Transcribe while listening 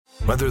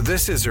Whether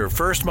this is her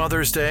first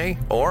Mother's Day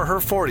or her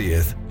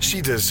 40th, she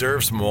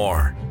deserves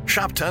more.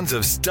 Shop tons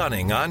of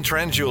stunning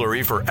on-trend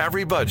jewelry for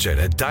every budget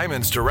at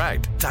Diamonds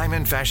Direct.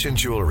 Diamond fashion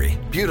jewelry,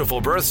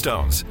 beautiful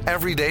birthstones,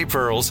 everyday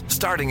pearls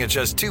starting at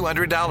just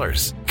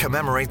 $200.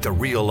 Commemorate the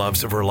real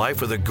loves of her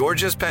life with a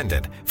gorgeous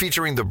pendant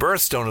featuring the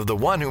birthstone of the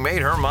one who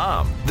made her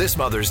mom. This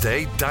Mother's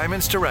Day,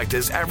 Diamonds Direct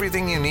is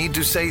everything you need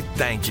to say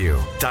thank you.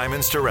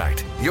 Diamonds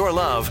Direct. Your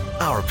love,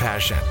 our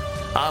passion.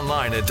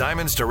 Online at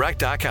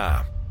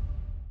diamondsdirect.com.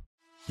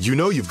 You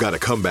know you've got a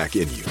comeback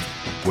in you.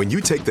 When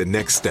you take the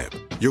next step,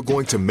 you're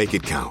going to make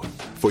it count.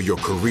 For your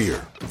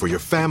career, for your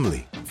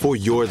family, for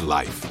your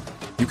life.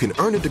 You can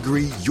earn a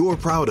degree you're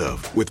proud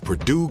of with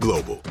Purdue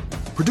Global.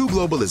 Purdue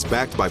Global is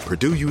backed by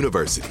Purdue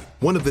University,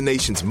 one of the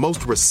nation's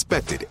most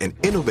respected and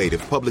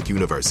innovative public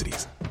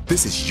universities.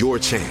 This is your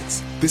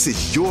chance. This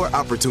is your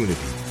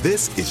opportunity.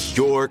 This is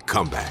your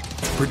comeback.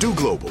 Purdue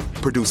Global,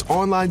 Purdue's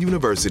online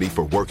university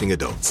for working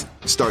adults.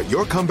 Start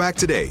your comeback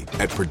today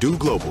at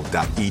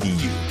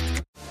purdueglobal.edu.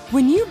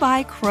 When you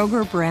buy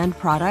Kroger brand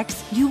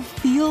products, you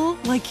feel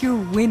like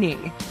you're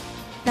winning.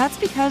 That's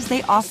because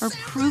they offer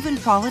proven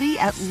quality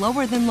at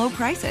lower than low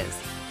prices.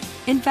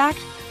 In fact,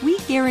 we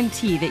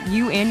guarantee that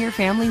you and your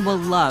family will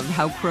love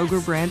how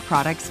Kroger brand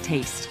products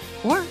taste,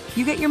 or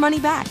you get your money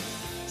back.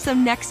 So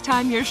next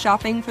time you're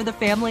shopping for the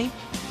family,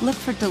 look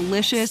for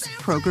delicious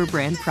Kroger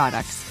brand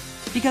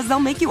products, because they'll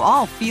make you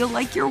all feel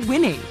like you're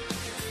winning.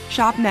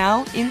 Shop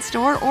now,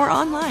 in-store, or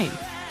online.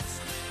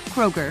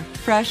 Kroger,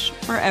 fresh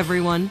for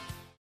everyone.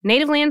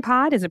 Native Land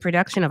Pod is a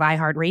production of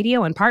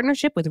iHeartRadio in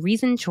partnership with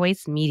Reason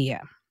Choice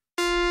Media.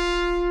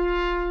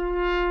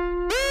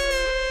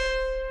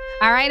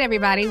 All right,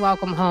 everybody,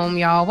 welcome home,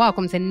 y'all.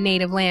 Welcome to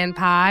Native Land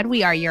Pod.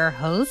 We are your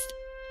hosts,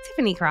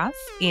 Tiffany Cross,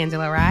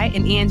 Angela Rye,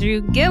 and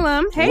Andrew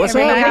Gillum. Hey, what's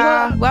everybody.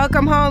 up, y'all?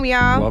 Welcome home,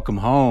 y'all. Welcome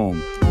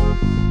home.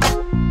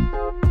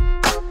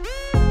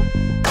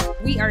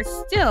 We are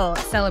still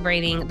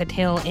celebrating the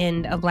tail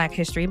end of Black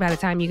History. By the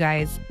time you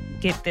guys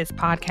get this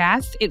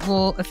podcast, it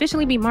will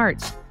officially be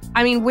March.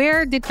 I mean,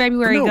 where did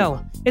February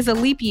go? It's a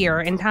leap year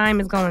and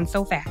time is going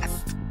so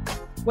fast.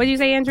 What did you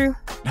say, Andrew?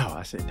 No,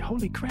 I said,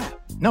 holy crap.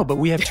 No, but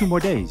we have 2 more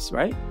days,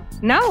 right?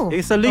 No.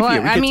 It's a leap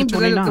year. We get to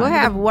 29. We'll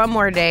have one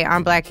more day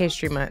on Black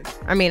History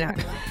Month. I mean,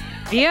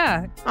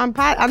 yeah. On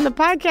the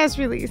podcast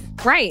release.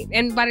 Right.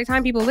 And by the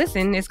time people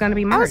listen, it's going to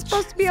be March. I was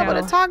supposed to be able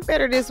to talk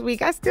better this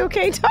week. I still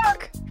can't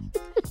talk.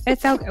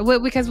 It's okay,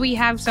 because we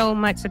have so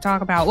much to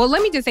talk about. Well,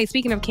 let me just say,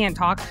 speaking of can't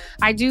talk,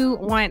 I do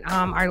want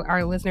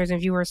our listeners and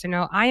viewers to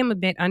know I am a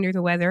bit under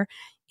the weather,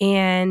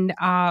 and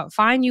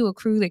find you a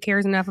crew that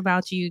cares enough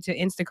about you to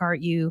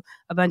Instacart you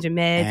a bunch of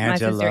meds. Angela. My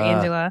sister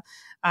Angela,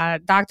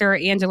 Dr.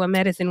 Angela,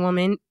 medicine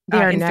woman.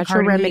 They are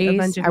natural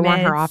remedies. I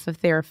want her off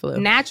of Theraflu.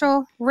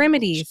 Natural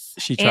remedies.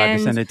 She tried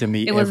to send it to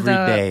me every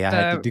day. I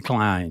had to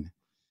decline.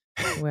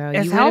 Well,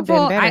 it's you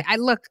helpful. Been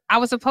better. Look, I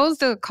was supposed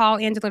to call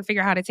Angela and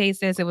figure out how to taste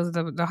this. It was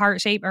the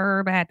heart-shaped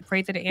herb. I had to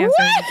pray to the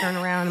ancestors and turn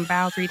around and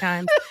bow 3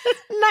 times.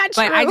 Not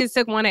true. But I just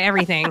took one of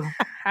everything.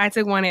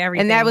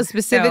 And that was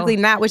specifically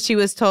not what she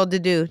was told to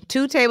do.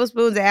 2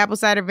 tablespoons of apple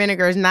cider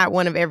vinegar is not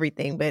one of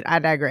everything, but I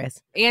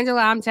digress.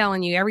 Angela, I'm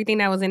telling you, everything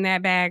that was in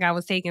that bag, I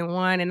was taking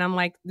one, and I'm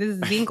like, this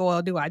is zinc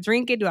oil. Do I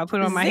drink it? Do I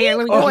put it on my hair?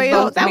 Let me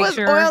oil. That was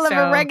oil of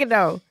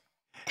oregano.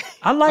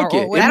 I like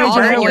it. It I don't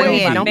makes drink your it.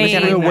 hair Don't wavy.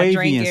 put it Real on.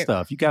 wavy and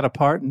stuff. You got a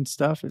part and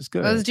stuff. It's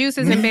good. Those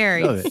juices and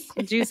berries.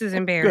 Juices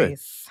and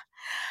berries.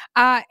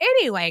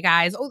 Anyway,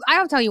 guys,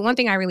 I'll tell you one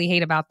thing I really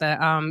hate about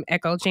the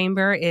echo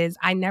chamber is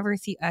I never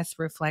see us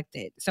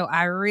reflected. So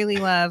I really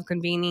love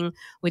convening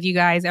with you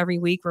guys every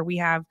week where we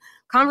have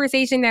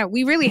conversation that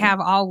we really have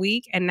all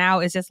week. And now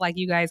it's just like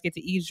you guys get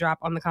to eavesdrop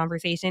on the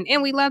conversation.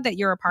 And we love that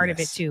you're a part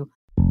of it too.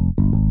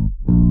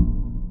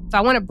 So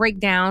I want to break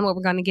down what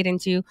we're going to get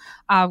into.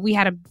 We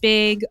had a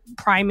big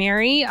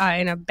primary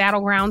in a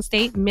battleground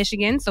state,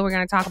 Michigan. So we're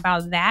going to talk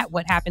about that,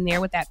 what happened there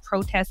with that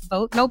protest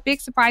vote. No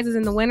big surprises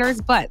in the winners,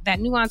 but that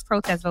nuanced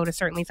protest vote is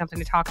certainly something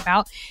to talk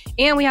about.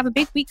 And we have a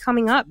big week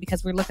coming up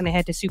because we're looking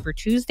ahead to Super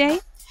Tuesday.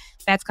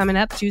 That's coming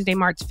up Tuesday,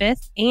 March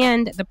 5th.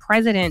 And the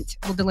president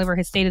will deliver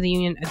his State of the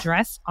Union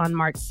address on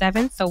March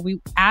 7th. So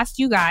we asked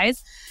you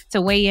guys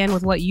to weigh in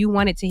with what you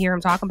wanted to hear him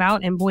talk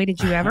about. And boy,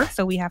 did you ever.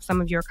 So we have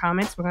some of your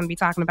comments. We're going to be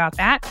talking about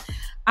that.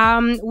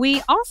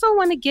 We also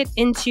want to get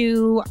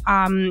into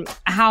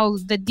how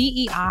the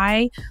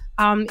DEI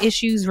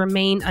issues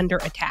remain under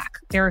attack.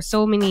 There are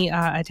so many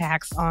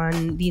attacks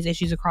on these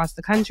issues across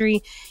the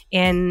country,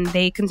 and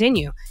they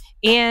continue.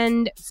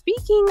 And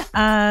speaking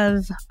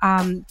of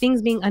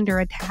things being under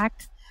attack,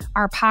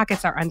 our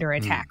pockets are under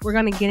attack. We're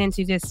going to get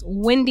into this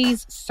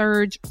Wendy's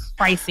surge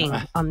pricing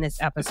on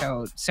this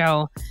episode.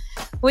 So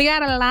we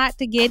got a lot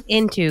to get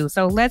into.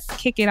 So let's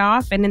kick it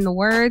off. And in the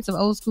words of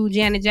old school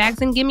Janet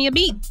Jackson, give me a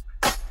beat.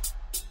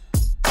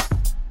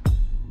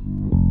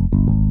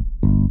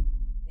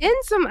 In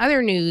some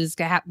other news,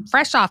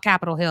 fresh off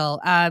Capitol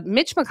Hill,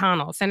 Mitch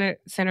McConnell,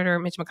 Senator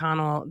Mitch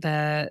McConnell,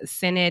 the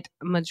Senate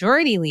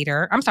Minority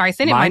Leader.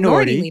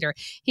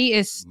 He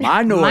is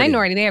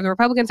minority. The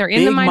Republicans are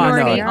in the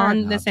minority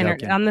on the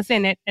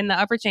Senate in the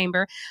upper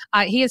chamber.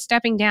 He is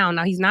stepping down.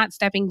 Now, he's not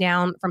stepping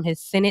down from his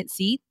Senate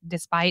seat,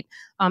 despite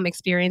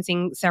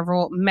experiencing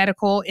several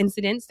medical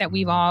incidents that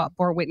we've all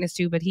bore witness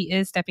to, but he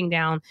is stepping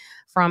down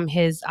from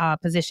his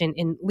position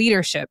in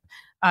leadership.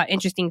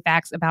 Interesting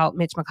facts about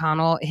Mitch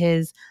McConnell.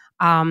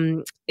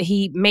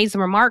 He made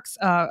some remarks,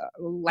 I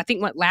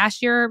think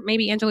last year,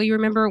 maybe Angela, you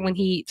remember when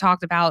he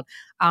talked about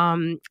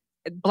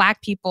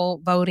Black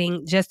people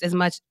voting just as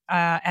much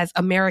as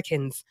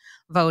Americans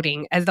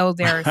voting, as though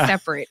they're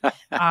separate.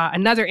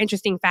 Another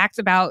interesting fact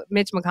about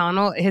Mitch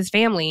McConnell, his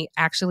family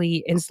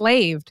actually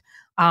enslaved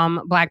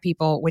Black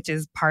people, which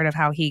is part of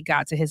how he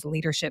got to his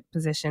leadership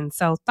position.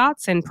 So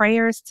thoughts and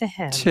prayers to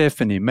him.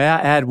 Tiffany, may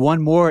I add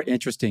one more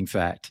interesting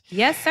fact?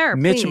 Yes, sir.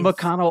 Mitch please.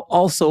 McConnell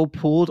also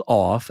pulled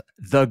off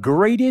the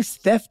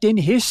greatest theft in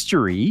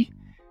history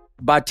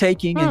by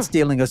taking and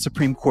stealing a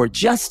Supreme Court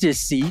justice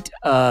seat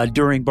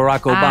during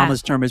Barack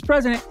Obama's term as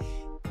president.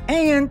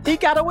 And he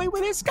got away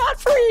with it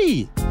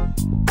scot-free.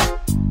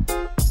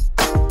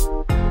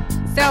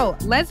 So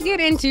let's get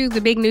into the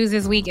big news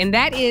this week, and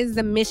that is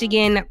the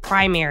Michigan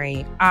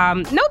primary.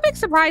 No big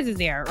surprises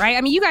there, right?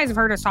 I mean, you guys have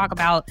heard us talk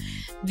about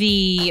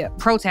the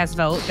protest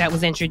vote that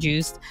was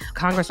introduced.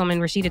 Congresswoman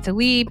Rashida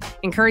Tlaib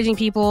encouraging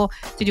people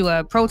to do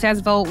a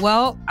protest vote.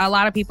 Well, a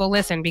lot of people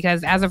listen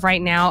because as of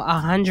right now,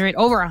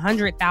 over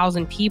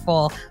 100,000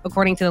 people,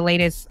 according to the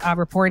latest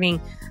reporting,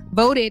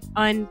 voted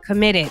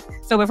uncommitted.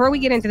 So before we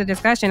get into the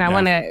discussion, I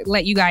want to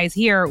let you guys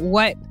hear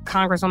what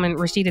Congresswoman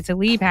Rashida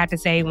Tlaib had to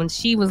say when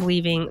she was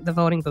leaving the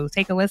voting booth.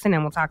 Take a listen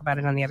and we'll talk about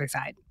it on the other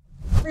side.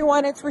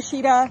 Everyone, it's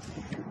Rashida.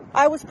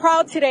 I was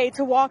proud today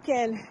to walk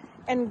in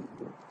and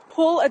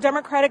pull a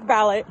Democratic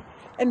ballot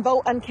and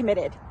vote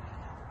uncommitted.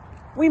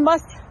 We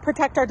must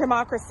protect our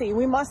democracy.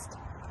 We must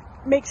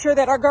make sure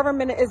that our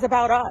government is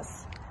about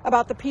us,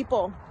 about the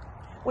people.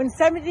 When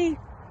 74%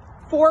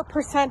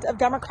 of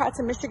Democrats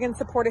in Michigan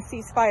support a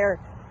ceasefire,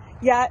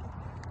 yet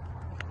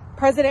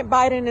President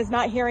Biden is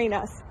not hearing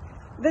us.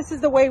 This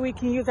is the way we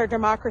can use our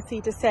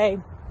democracy to say,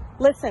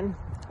 listen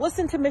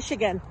to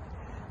Michigan,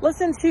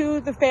 listen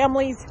to the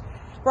families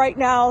right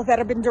now that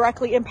have been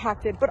directly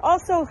impacted, but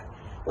also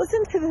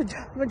listen to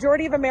the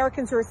majority of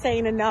Americans who are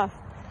saying enough.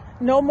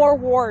 No more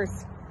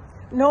wars,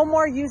 no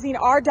more using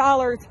our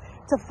dollars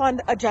to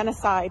fund a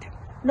genocide,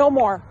 no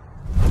more.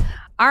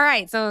 All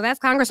right, so that's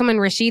Congresswoman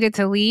Rashida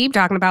Tlaib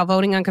talking about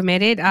voting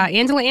uncommitted.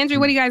 Angela, Andrew,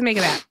 what do you guys make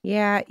of that?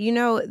 Yeah,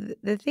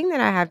 the thing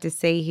that I have to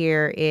say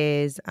here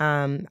is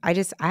I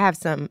have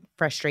some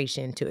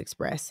frustration to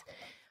express.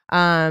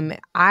 I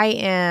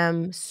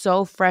am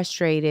so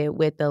frustrated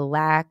with the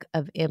lack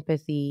of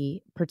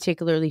empathy,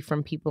 particularly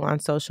from people on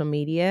social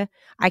media.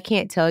 I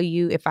can't tell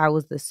you if I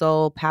was the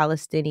sole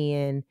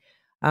Palestinian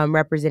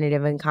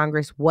representative in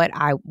Congress what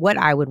I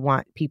would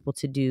want people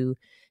to do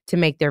to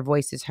make their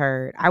voices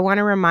heard. I want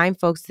to remind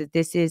folks that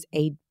this is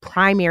a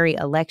primary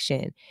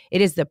election.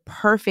 It is the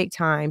perfect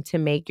time to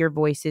make your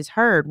voices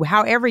heard,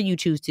 however you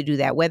choose to do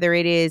that, whether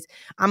it is,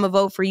 I'm a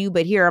vote for you,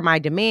 but here are my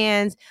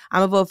demands.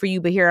 I'm a vote for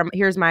you, but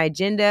here's my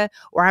agenda,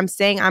 or I'm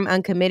saying I'm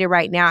uncommitted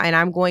right now, and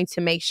I'm going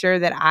to make sure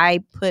that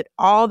I put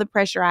all the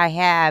pressure I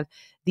have,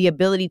 the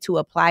ability to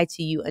apply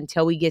to you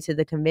until we get to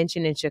the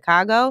convention in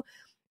Chicago.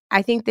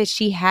 I think that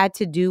she had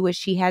to do what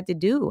she had to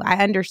do.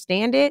 I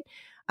understand it.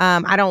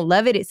 I don't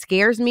love it. It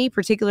scares me,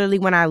 particularly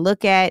when I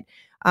look at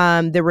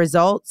the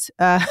results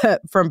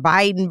from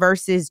Biden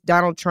versus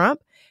Donald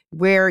Trump,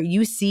 where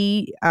you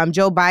see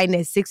Joe Biden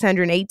at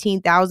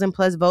 618,000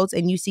 plus votes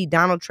and you see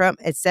Donald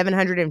Trump at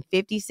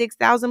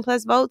 756,000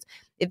 plus votes.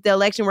 If the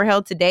election were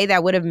held today,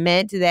 that would have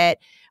meant that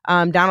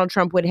Donald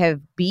Trump would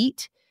have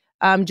beat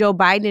Joe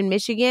Biden in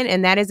Michigan,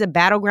 and that is a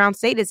battleground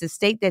state. It's a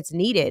state that's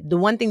needed. The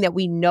one thing that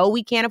we know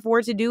we can't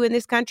afford to do in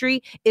this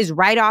country is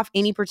write off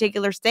any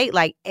particular state.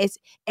 Like,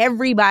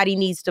 everybody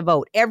needs to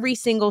vote. Every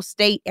single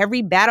state,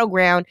 every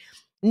battleground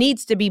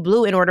needs to be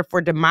blue in order for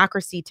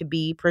democracy to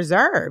be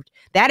preserved.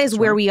 That is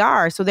where we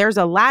are. So there's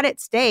a lot at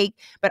stake,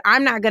 but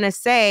I'm not going to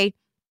say,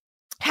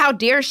 how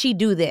dare she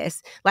do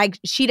this? Like,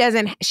 she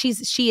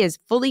is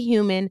fully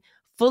human,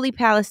 fully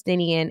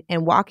Palestinian,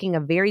 and walking a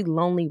very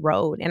lonely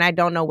road. And I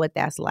don't know what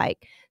that's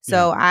like.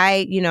 So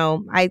I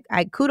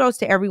kudos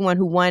to everyone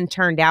who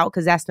turned out,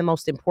 because that's the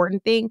most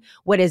important thing.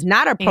 What is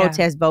not a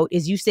protest vote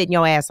is you sitting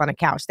your ass on a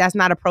couch. That's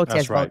not a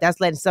protest vote. That's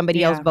letting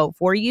somebody else vote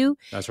for you.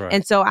 That's right.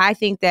 And so I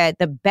think that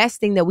the best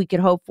thing that we could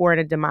hope for in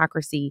a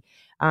democracy,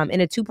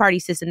 in a two-party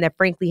system that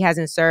frankly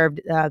hasn't served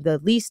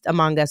the least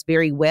among us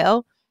very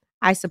well,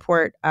 I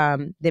support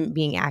them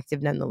being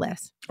active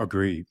nonetheless.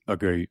 Agreed.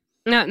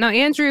 No,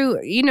 Andrew,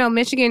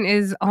 Michigan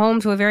is home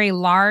to a very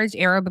large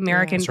Arab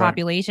American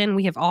population.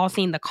 We have all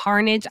seen the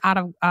carnage out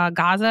of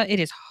Gaza.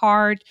 It is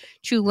hard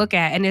to look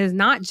at. And it is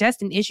not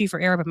just an issue for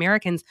Arab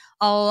Americans.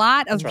 A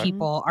lot of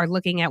people are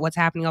looking at what's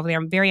happening over there.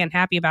 I'm very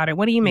unhappy about it.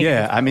 What do you make of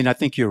this? I mean, I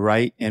think you're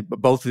right. And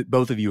both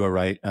of you are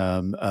right.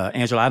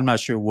 Angela, I'm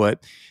not sure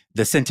what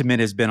the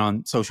sentiment has been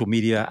on social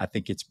media. I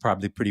think it's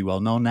probably pretty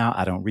well known now.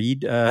 I don't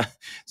read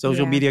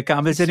social media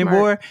comments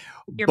anymore.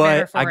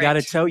 But I got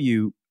to tell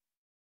you,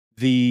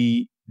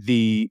 the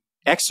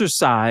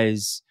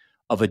exercise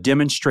of a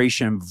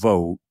demonstration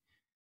vote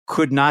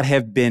could not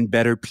have been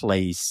better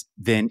placed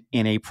than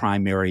in a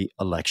primary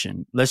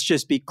election. Let's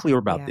just be clear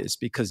about this,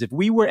 because if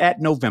we were at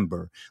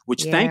November,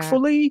 which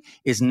thankfully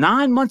is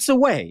 9 months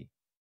away,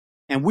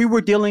 and we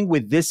were dealing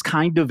with this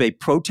kind of a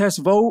protest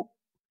vote,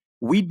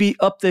 we'd be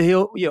up the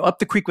hill, up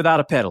the creek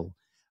without a pedal.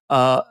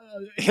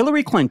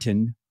 Hillary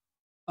Clinton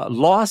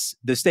lost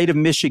the state of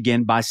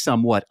Michigan by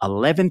somewhat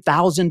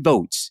 11,000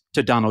 votes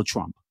to Donald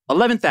Trump.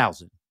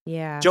 11,000.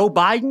 Yeah. Joe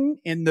Biden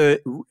in the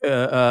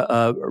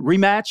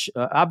rematch,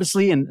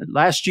 obviously, in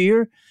last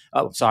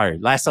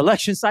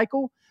election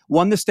cycle,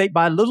 won the state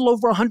by a little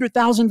over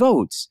 100,000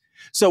 votes.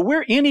 So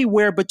we're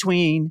anywhere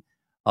between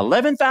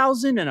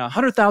 11,000 and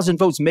 100,000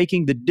 votes,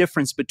 making the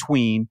difference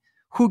between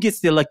who gets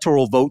the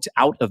electoral votes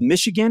out of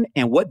Michigan.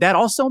 And what that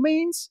also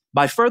means,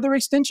 by further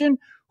extension,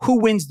 who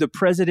wins the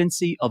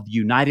presidency of the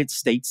United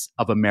States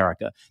of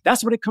America.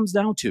 That's what it comes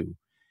down to.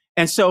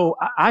 And so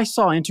I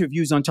saw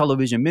interviews on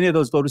television, many of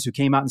those voters who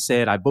came out and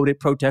said, I voted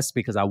protest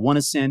because I want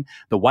to send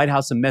the White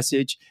House a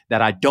message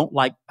that I don't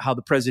like how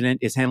the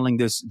president is handling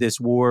this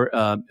war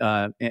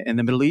in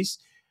the Middle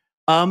East.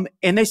 And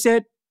they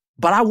said,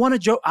 but I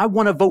want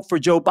to vote for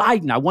Joe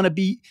Biden. I want to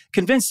be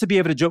convinced to be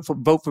able to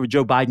vote for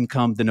Joe Biden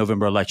come the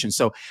November election.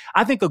 So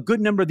I think a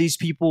good number of these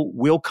people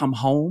will come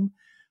home,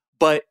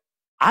 but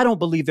I don't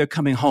believe they're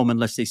coming home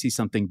unless they see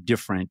something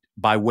different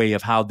by way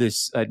of how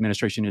this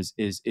administration is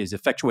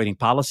effectuating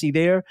policy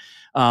there.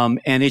 And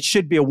it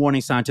should be a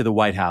warning sign to the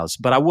White House.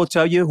 But I will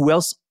tell you who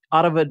else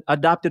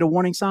adopted a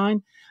warning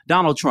sign?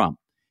 Donald Trump.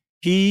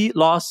 He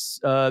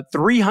lost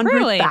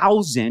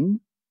 300,000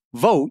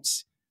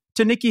 votes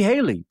to Nikki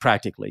Haley,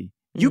 practically.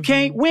 You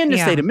can't win the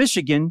state of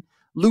Michigan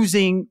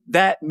losing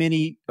that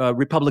many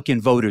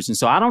Republican voters. And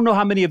so I don't know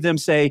how many of them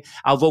say,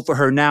 I'll vote for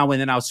her now and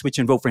then I'll switch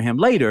and vote for him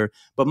later.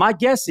 But my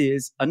guess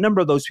is a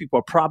number of those people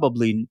are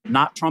probably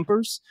not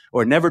Trumpers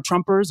or never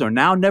Trumpers or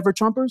now never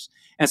Trumpers.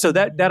 And so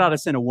that ought to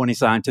send a warning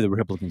sign to the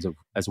Republicans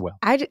as well.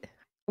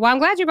 Well, I'm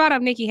glad you brought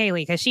up Nikki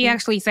Haley, because she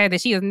actually said that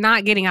she is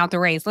not getting out the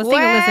race. Let's take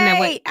a listen to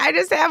what... I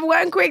just have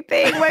one quick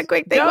thing. Go,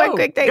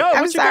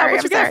 I'm sorry.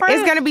 It's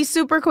going to be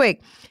super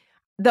quick.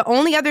 The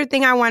only other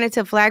thing I wanted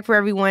to flag for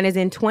everyone is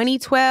in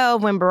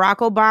 2012, when Barack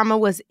Obama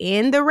was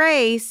in the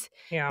race,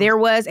 there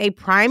was a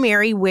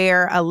primary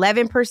where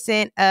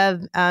 11%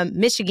 of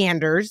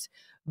Michiganders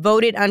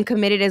voted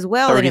uncommitted as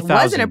well. 30,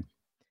 and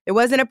it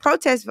wasn't a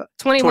protest vote.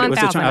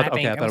 21,000, I think.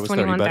 Okay, I thought it was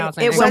 30,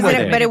 21,000. It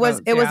wasn't, but it was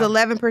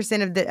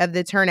 11% of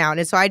the turnout.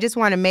 And so I just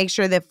want to make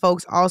sure that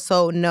folks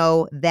also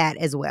know that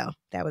as well.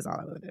 That was all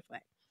I wanted to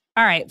flag.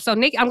 All right. So,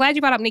 Nick, I'm glad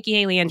you brought up Nikki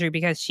Haley, Andrew,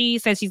 because she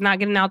says she's not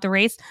getting out the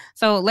race.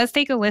 So let's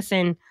take a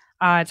listen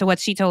to what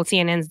she told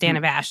CNN's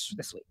Dana Bash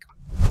this week.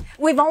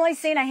 We've only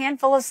seen a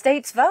handful of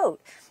states vote.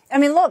 I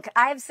mean, look,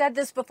 I've said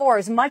this before.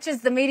 As much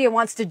as the media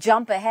wants to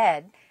jump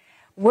ahead,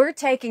 we're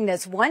taking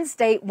this one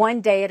state,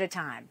 one day at a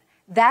time.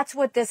 That's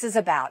what this is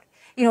about.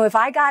 You know, if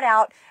I got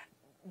out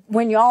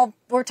when y'all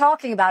were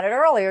talking about it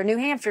earlier, New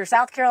Hampshire,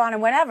 South Carolina,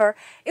 whatever,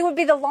 it would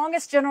be the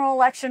longest general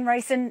election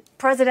race in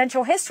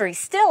presidential history.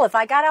 Still, if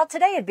I got out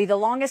today, it'd be the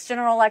longest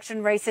general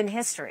election race in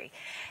history.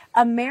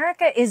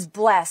 America is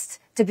blessed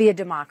to be a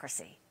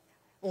democracy.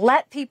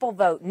 Let people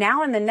vote.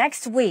 Now in the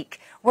next week,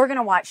 we're going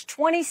to watch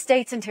 20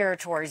 states and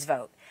territories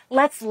vote.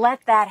 Let's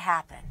let that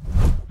happen.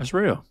 That's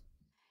real.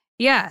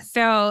 Yeah.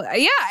 So,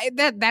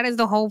 that is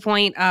the whole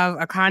point of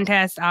a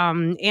contest.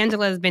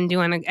 Angela has been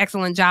doing an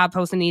excellent job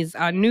posting these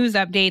news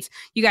updates.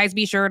 You guys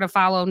be sure to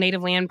follow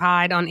Native Land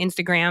Pod on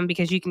Instagram,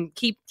 because you can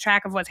keep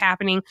track of what's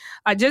happening.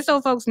 Just so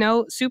folks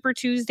know, Super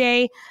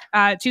Tuesday,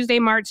 Tuesday,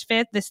 March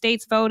 5th, the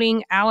states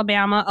voting: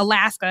 Alabama,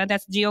 Alaska,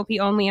 that's GOP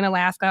only in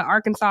Alaska,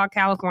 Arkansas,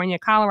 California,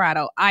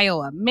 Colorado,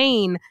 Iowa,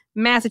 Maine,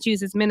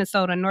 Massachusetts,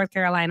 Minnesota, North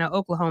Carolina,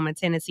 Oklahoma,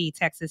 Tennessee,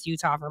 Texas,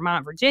 Utah,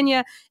 Vermont,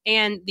 Virginia,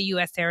 and the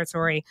U.S.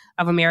 territory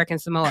of American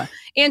Samoa.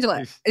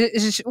 Angela,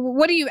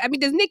 what do you, I mean,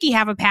 does Nikki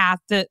have a path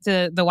to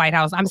the White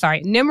House? I'm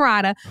sorry,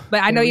 Nimrata,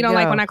 but I know you don't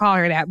like when I call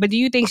her that, but do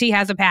you think she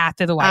has a path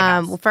to the White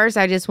House? Well, first,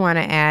 I just want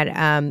to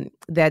add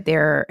that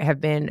there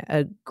have been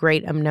a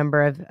great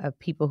number of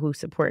people who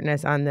supporting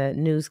us on the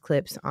news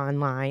clips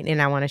online.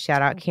 And I want to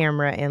shout out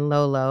Camera and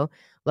Lolo.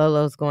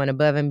 Lolo's going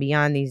above and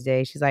beyond these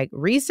days. She's like,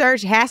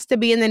 research has to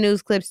be in the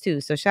news clips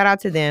too. So shout out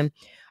to them.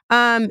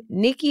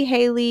 Nikki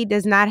Haley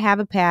does not have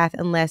a path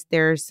unless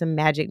there's some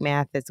magic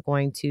math that's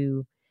going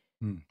to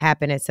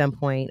happen at some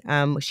point.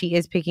 She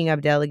is picking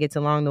up delegates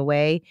along the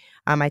way.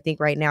 I think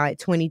right now at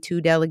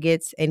 22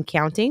 delegates and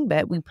counting,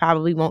 but we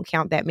probably won't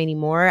count that many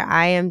more.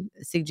 I am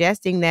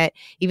suggesting that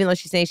even though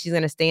she's saying she's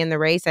going to stay in the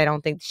race, I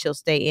don't think she'll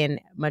stay in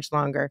much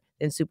longer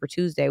than Super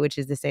Tuesday, which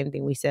is the same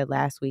thing we said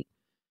last week.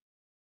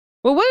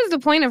 Well, what is the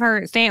point of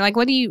her staying? Like,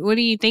 what do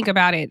you think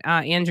about it,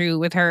 Andrew,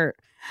 with her?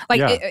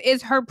 Like,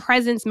 is her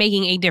presence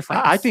making a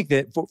difference? I think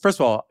that, first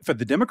of all, for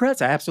the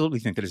Democrats, I absolutely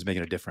think that it's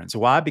making a difference.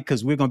 Why?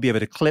 Because we're going to be able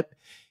to clip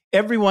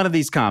every one of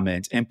these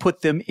comments and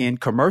put them in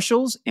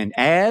commercials and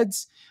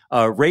ads,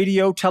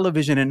 radio,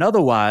 television, and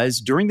otherwise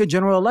during the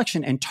general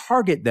election and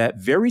target that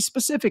very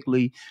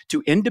specifically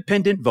to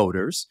independent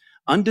voters,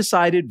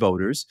 undecided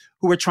voters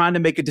who are trying to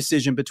make a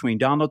decision between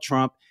Donald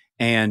Trump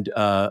and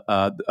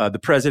the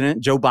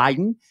president, Joe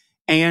Biden,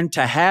 and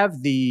to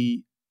have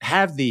the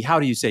how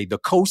do you say, the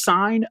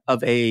cosign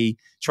of a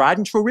tried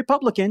and true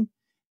Republican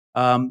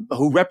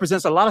who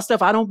represents a lot of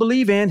stuff I don't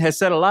believe in, has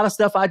said a lot of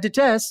stuff I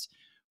detest.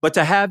 But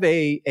to have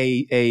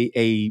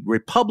a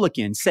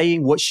Republican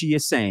saying what she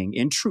is saying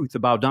in truth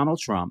about Donald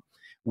Trump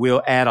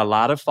will add a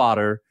lot of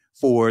fodder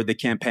for the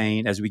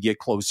campaign as we get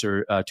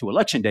closer to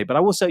Election Day. But I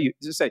will say,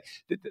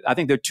 I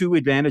think there are two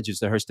advantages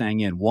to her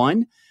staying in.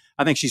 One,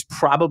 I think she's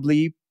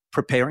probably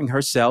preparing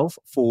herself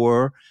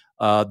for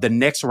the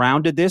next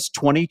round of this,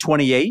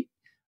 2028.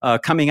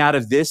 Coming out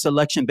of this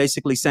election,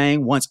 basically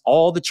saying once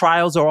all the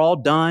trials are all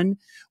done,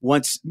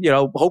 once,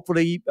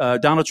 hopefully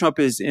Donald Trump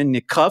is in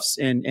the cuffs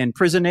and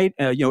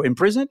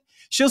imprisoned,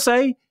 she'll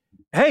say,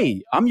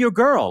 hey, I'm your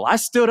girl. I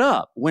stood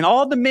up when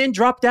all the men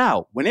dropped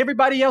out, when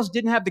everybody else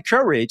didn't have the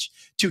courage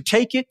to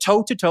take it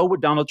toe to toe with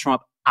Donald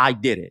Trump. I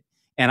did it.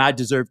 And I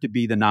deserve to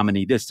be the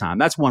nominee this time.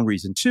 That's one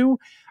reason. Two,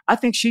 I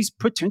think she's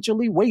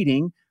potentially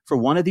waiting for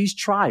one of these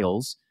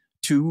trials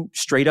to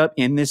straight up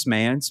end this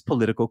man's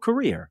political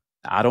career.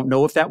 I don't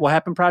know if that will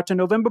happen prior to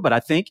November, but I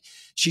think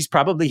she's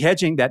probably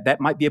hedging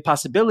that might be a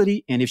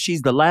possibility. And if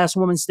she's the last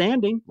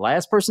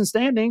person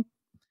standing,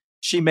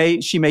 she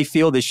may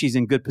feel that she's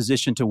in good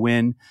position to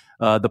win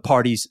the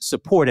party's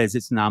support as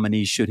its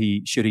nominee should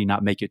he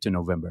not make it to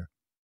November.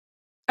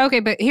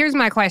 Okay, but here's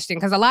my question,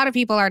 because a lot of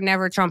people are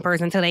never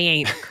Trumpers until they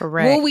ain't.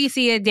 Correct. Will we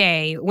see a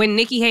day when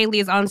Nikki Haley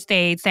is on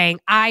stage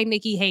saying, I,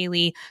 Nikki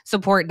Haley,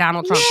 support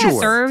Donald Trump? Sure. He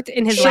served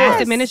in his last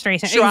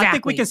administration. Sure, exactly. I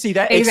think we can see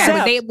that.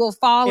 Exactly. They will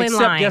fall in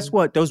line. Except guess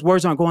what? Those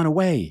words aren't going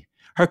away.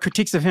 Her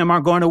critiques of him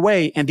aren't going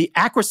away. And the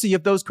accuracy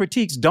of those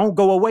critiques don't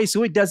go away.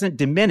 So it doesn't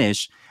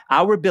diminish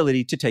our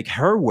ability to take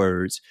her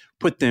words,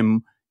 put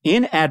them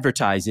in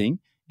advertising,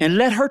 and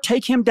let her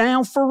take him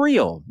down for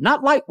real.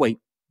 Not lightweight,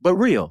 but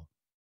real.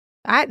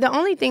 The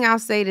only thing I'll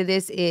say to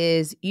this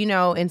is,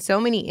 in so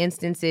many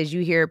instances,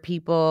 you hear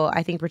people,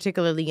 I think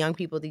particularly young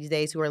people these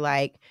days, who are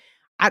like,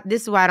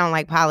 this is why I don't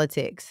like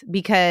politics.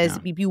 Because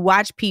if you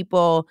watch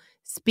people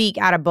speak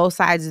out of both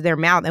sides of their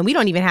mouth, and we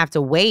don't even have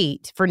to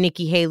wait for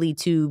Nikki Haley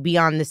to be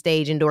on the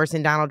stage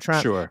endorsing Donald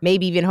Trump,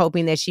 maybe even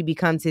hoping that she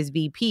becomes his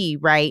VP,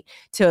 right?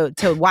 To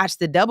watch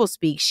the double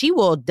speak. She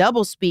will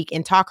double speak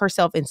and talk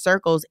herself in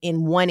circles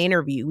in one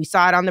interview. We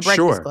saw it on The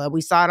Breakfast Club.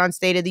 We saw it on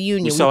State of the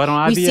Union. We saw it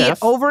on IBF. We see it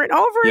over and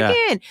over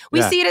again.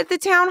 We see it at the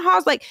town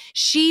halls. Like,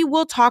 she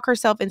will talk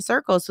herself in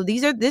circles. So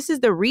this is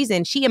the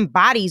reason she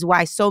embodies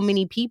why so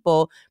many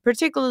people,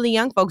 particularly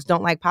young folks,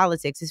 don't like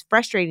politics. It's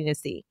frustrating to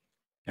see.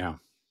 Yeah.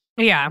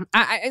 Yeah.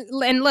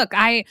 And look,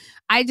 I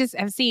just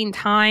have seen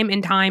time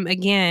and time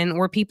again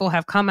where people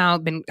have come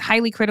out, been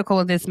highly critical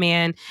of this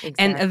man,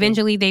 and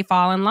eventually they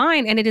fall in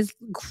line. And it is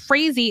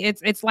crazy.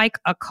 It's like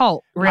a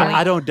cult, really.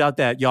 I don't doubt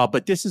that, y'all.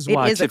 But this is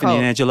why Tiffany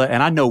and Angela,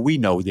 and I know we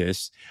know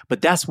this,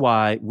 but that's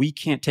why we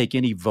can't take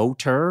any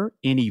vote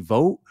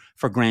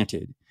for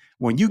granted.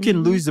 When you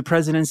can lose the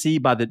presidency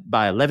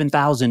by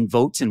 11,000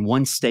 votes in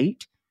one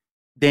state,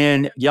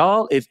 then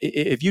y'all,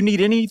 if you need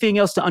anything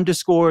else to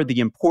underscore the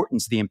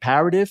importance, the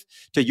imperative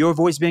to your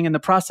voice being in the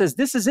process,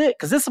 this is it.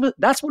 Because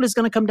that's what it's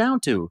going to come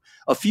down to.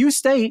 A few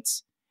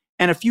states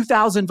and a few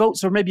thousand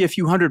votes, or maybe a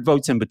few hundred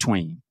votes in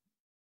between.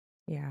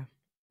 Yeah.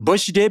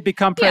 Bush did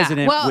become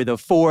president with a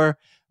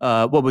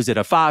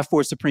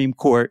 5-4 Supreme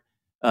Court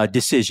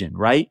decision,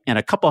 right? And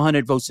a couple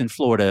hundred votes in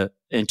Florida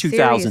in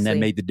 2000 that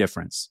made the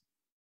difference.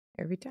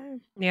 Every time.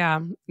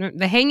 Yeah.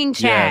 The hanging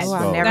Chad. Yes,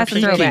 that's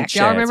a throwback.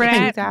 Y'all remember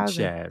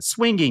that?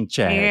 Swinging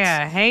Chads.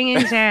 Yeah. Hanging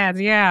Chads.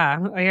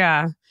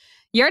 Yeah.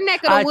 Your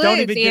neck of the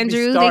woods,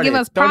 Andrew. They give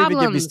us problems don't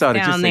even get me started.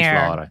 Down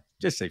there.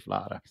 Just say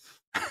Florida.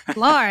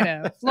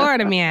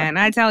 Florida, man.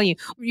 I tell you,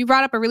 you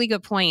brought up a really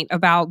good point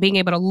about being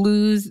able to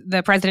lose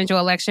the presidential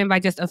election by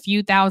just a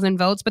few thousand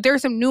votes. But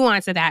there's some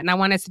nuance to that, and I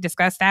want us to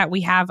discuss that.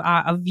 We have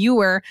a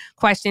viewer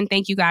question.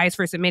 Thank you guys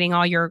for submitting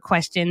all your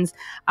questions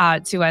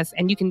to us,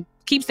 and you can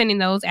keep sending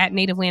those at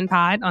Nativeland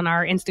Pod on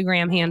our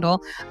Instagram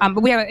handle.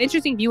 But we have an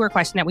interesting viewer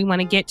question that we want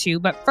to get to.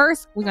 But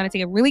first, we're going to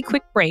take a really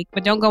quick break,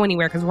 but don't go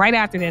anywhere, because right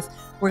after this,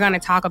 we're going to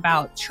talk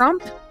about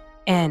Trump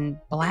and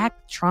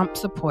Black Trump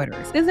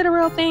supporters. Is it a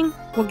real thing?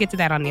 We'll get to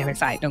that on the other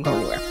side. Don't go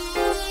anywhere.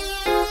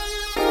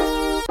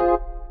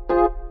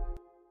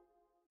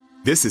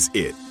 This is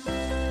it.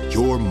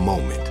 Your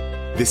moment.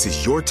 This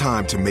is your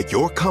time to make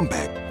your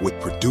comeback with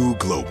Purdue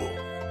Global.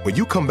 When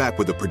you come back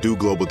with a Purdue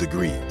Global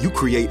degree, you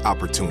create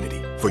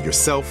opportunity for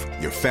yourself,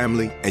 your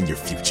family, and your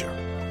future.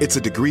 It's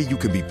a degree you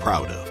can be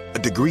proud of, a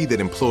degree that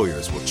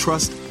employers will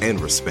trust and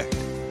respect.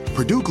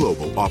 Purdue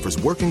Global offers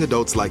working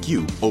adults like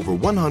you over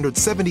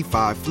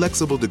 175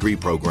 flexible degree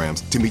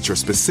programs to meet your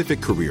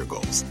specific career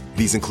goals.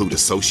 These include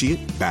associate,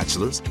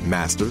 bachelor's,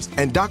 master's,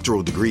 and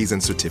doctoral degrees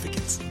and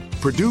certificates.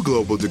 Purdue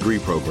Global degree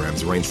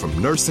programs range from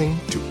nursing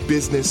to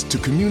business to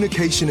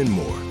communication and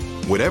more.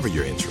 Whatever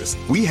your interest,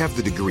 we have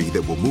the degree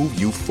that will move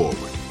you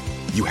forward.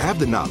 You have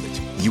the knowledge,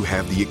 you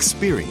have the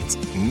experience.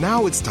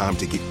 Now it's time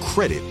to get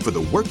credit for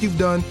the work you've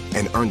done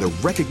and earn the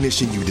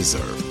recognition you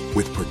deserve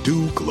with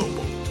Purdue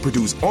Global,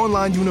 Purdue's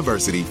online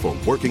university for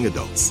working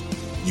adults.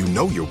 You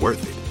know you're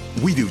worth it.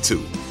 We do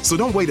too. So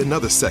don't wait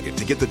another second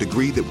to get the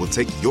degree that will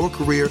take your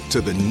career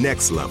to the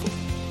next level.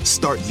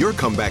 Start your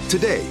comeback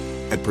today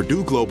at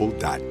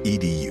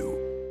purdueglobal.edu.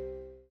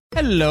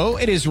 Hello,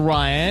 it is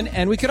Ryan,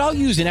 and we could all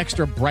use an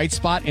extra bright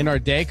spot in our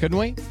day, couldn't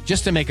we?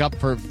 Just to make up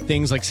for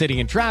things like sitting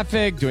in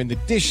traffic, doing the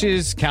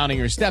dishes, counting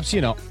your steps,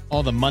 you know,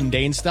 all the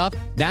mundane stuff.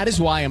 That is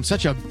why I'm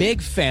such a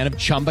big fan of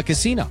Chumba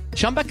Casino.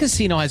 Chumba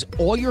Casino has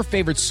all your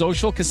favorite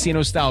social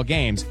casino-style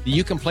games that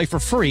you can play for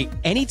free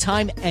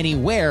anytime,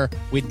 anywhere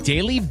with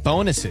daily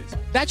bonuses.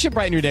 That should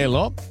brighten your day a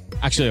little.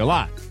 Actually, a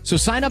lot. So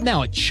sign up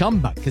now at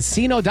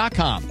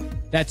ChumbaCasino.com.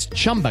 That's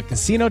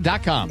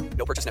ChumbaCasino.com.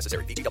 No purchase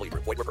necessary. VGW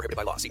Group. Void where prohibited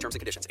by law. See terms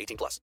and conditions.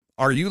 18+.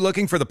 Are you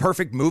looking for the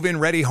perfect move-in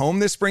ready home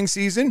this spring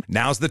season?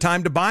 Now's the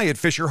time to buy at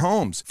Fisher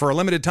Homes. For a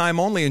limited time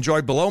only,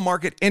 enjoy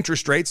below-market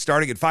interest rates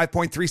starting at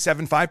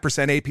 5.375%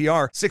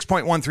 APR,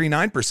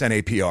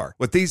 6.139% APR.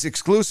 With these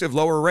exclusive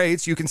lower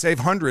rates, you can save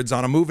hundreds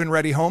on a move-in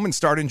ready home and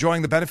start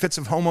enjoying the benefits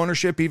of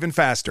homeownership even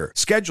faster.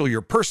 Schedule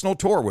your personal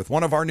tour with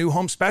one of our new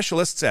home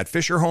specialists at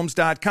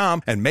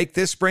FisherHomes.com and make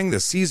this spring the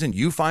season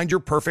you find your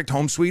perfect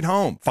home sweet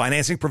home.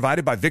 Financing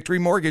provided by Victory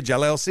Mortgage,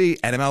 LLC,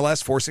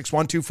 NMLS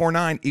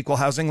 461249, Equal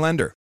Housing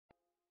Lender.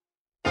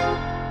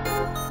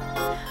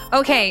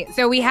 Okay,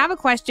 so we have a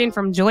question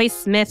from Joyce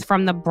Smith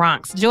from the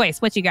Bronx.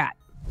 Joyce, what you got?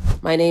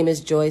 My name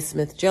is Joyce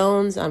Smith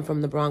Jones. I'm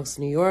from the Bronx,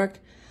 New York.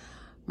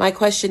 My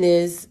question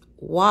is,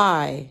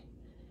 why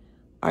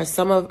are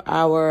some of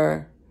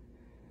our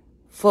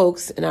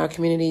folks in our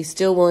community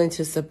still willing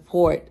to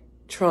support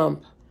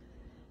Trump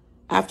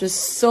after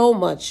so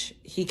much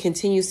he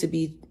continues to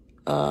be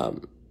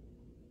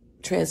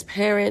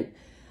transparent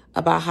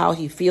about how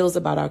he feels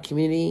about our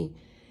community?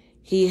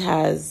 He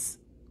has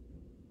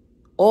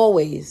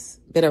always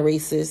been a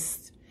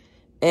racist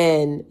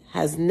and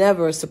has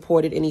never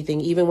supported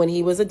anything, even when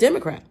he was a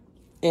Democrat.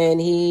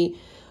 And he,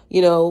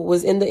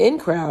 was in the in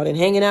crowd and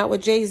hanging out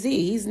with Jay-Z.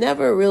 He's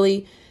never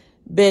really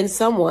been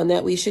someone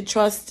that we should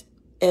trust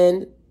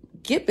and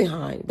get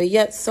behind. But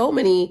yet so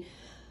many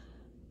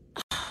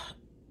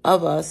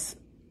of us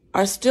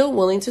are still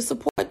willing to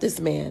support this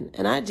man.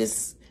 And I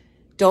just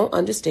don't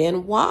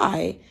understand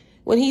why,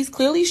 when he's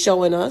clearly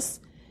showing us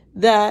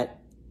that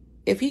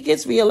if he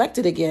gets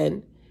reelected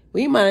again,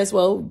 we might as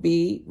well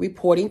be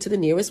reporting to the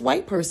nearest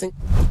white person.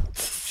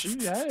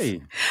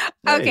 Hey.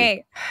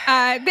 Okay.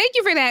 Thank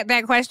you for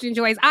that question,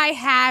 Joyce. I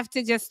have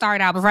to just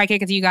start out before I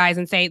kick it to you guys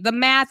and say the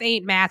math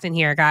ain't math in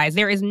here, guys.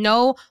 There is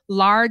no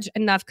large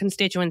enough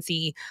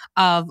constituency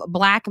of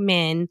Black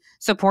men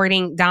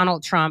supporting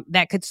Donald Trump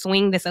that could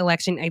swing this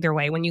election either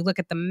way. When you look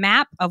at the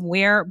map of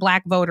where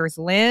Black voters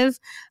live,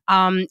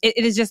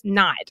 it is just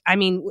not. I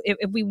mean,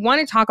 if we want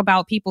to talk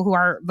about people who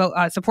are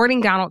supporting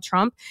Donald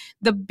Trump,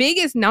 the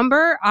biggest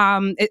number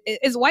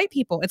is white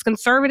people. It's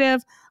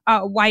conservative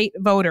white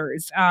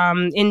voters.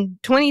 In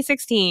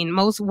 2016,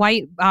 most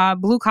white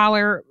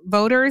blue-collar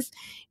voters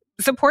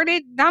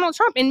supported Donald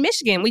Trump in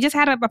Michigan. We just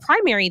had a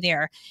primary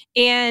there.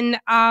 And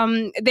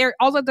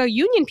all of the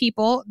union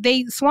people,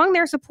 they swung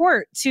their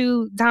support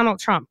to Donald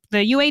Trump.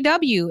 The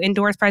UAW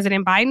endorsed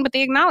President Biden, but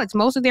they acknowledged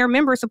most of their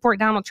members support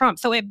Donald Trump.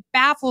 So it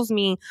baffles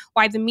me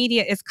why the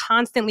media is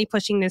constantly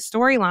pushing this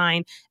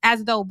storyline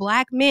as though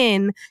Black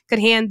men could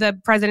hand the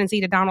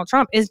presidency to Donald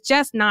Trump. It's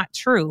just not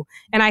true.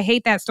 And I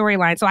hate that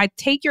storyline. So I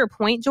take your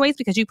point, Joyce,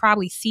 because you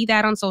probably see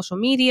that on social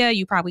media.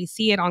 You probably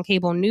see it on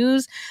cable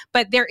news.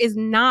 But there is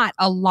not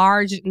a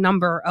large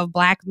number of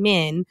Black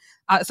men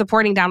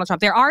supporting Donald Trump.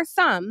 There are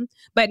some,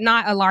 but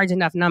not a large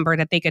enough number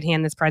that they could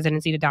hand this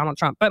presidency to Donald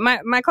Trump. But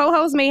my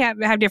co-hosts may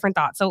have different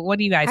thoughts. So what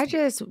do you guys think?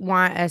 Just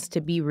want us to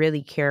be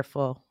really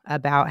careful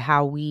about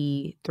how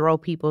we throw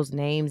people's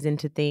names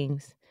into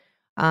things.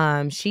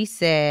 She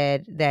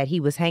said that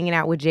he was hanging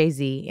out with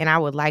Jay-Z, and I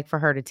would like for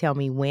her to tell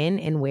me when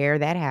and where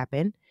that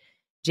happened.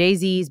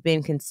 Jay-Z's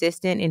been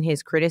consistent in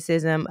his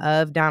criticism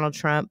of Donald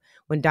Trump.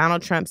 When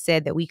Donald Trump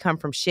said that we come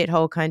from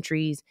shithole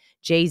countries,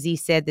 Jay-Z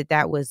said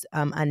that was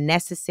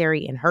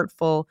unnecessary and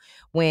hurtful.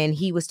 When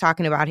he was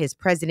talking about his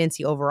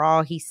presidency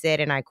overall, he said,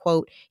 and I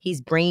quote,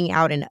 he's bringing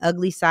out an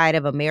ugly side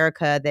of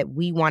America that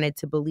we wanted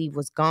to believe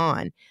was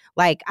gone.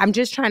 Like, I'm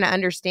just trying to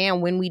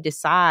understand when we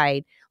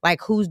decide, like,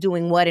 who's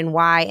doing what and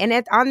why. And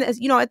at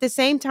the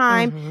same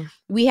time,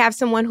 we have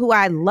someone who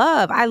I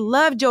love. I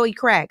love Joey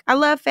Crack. I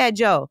love Fat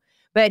Joe.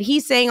 But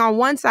he's saying on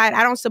one side,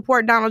 I don't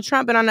support Donald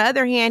Trump. And on the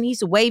other hand,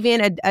 he's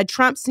waving a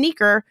Trump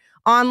sneaker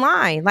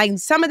online. Like,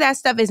 some of that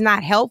stuff is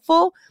not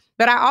helpful.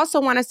 But I also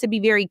want us to be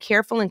very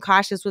careful and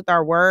cautious with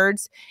our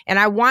words. And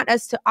I want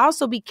us to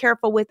also be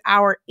careful with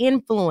our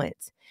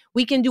influence.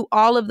 We can do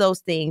all of those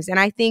things. And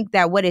I think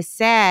that what is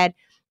sad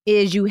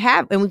is you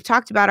have, and we've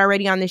talked about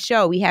already on the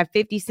show, we have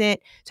 50 Cent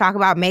talk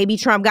about maybe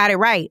Trump got it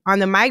right on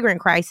the migrant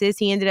crisis.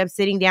 He ended up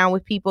sitting down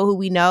with people who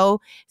we know,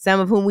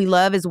 some of whom we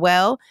love as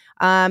well.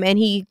 And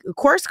he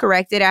course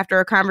corrected after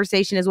a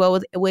conversation as well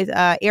with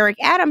Eric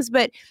Adams.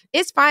 But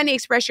it's fine to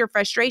express your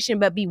frustration,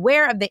 but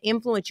beware of the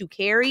influence you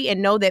carry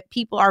and know that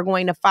people are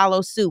going to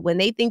follow suit. When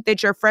they think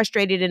that you're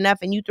frustrated enough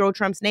and you throw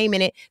Trump's name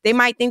in it, they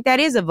might think that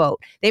is a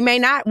vote. They may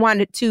not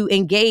want to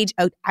engage.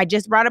 I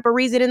just brought up a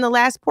reason in the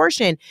last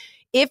portion.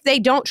 If they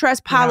don't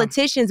trust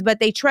politicians,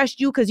 but they trust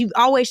you because you've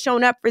always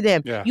shown up for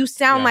them, you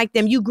sound like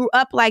them, you grew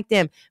up like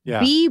them,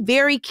 be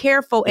very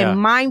careful and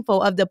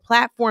mindful of the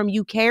platform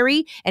you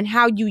carry and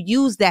how you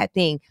use that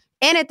thing.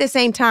 And at the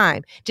same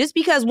time, just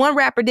because one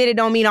rapper did it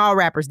don't mean all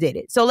rappers did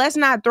it. So let's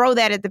not throw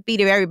that at the feet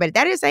of everybody.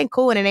 That just ain't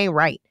cool and it ain't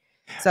right.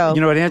 So,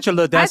 you know what,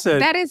 Angela,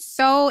 that is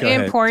so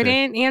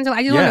important, Angela.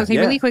 I just want to say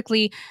really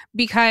quickly,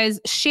 because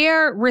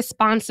share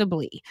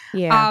responsibly.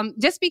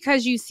 Just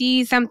because you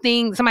see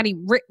something, somebody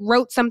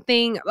wrote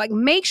something, like,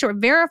 make sure,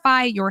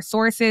 verify your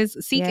sources,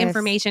 seek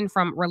information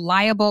from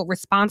reliable,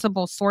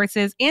 responsible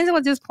sources.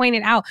 Angela just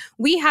pointed out,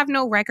 we have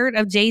no record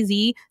of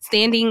Jay-Z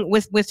standing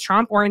with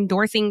Trump or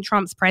endorsing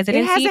Trump's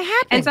presidency. It hasn't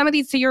happened. And some of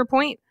these, to your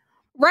point,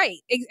 right,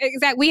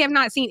 exactly. We have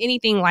not seen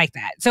anything like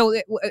that.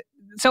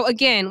 So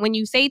again, when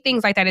you say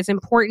things like that, it's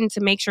important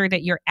to make sure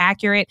that you're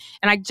accurate.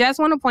 And I just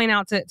want to point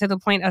out to the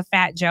point of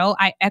Fat Joe,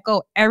 I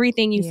echo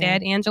everything you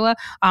said, Angela.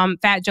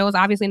 Fat Joe is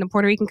obviously in the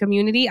Puerto Rican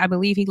community. I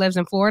believe he lives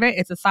in Florida.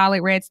 It's a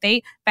solid red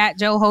state. Fat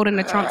Joe holding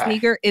the Trump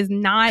sneaker is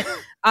not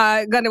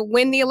going to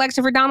win the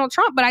election for Donald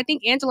Trump. But I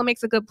think Angela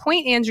makes a good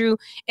point, Andrew,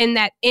 in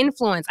that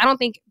influence. I don't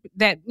think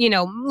that,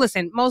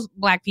 listen, most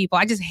Black people,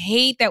 I just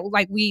hate that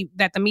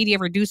that the media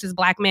reduces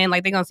Black men.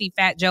 Like, they're going to see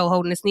Fat Joe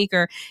holding a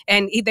sneaker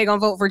and they're going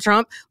to vote for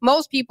Trump.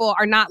 Most people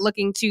are not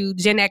looking to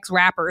Gen X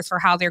rappers for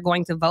how they're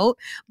going to vote.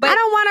 But I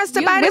don't want us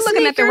to buy the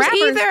sneakers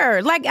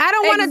either. Like, I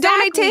don't want to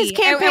donate to his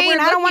campaign.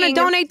 I don't want to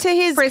donate to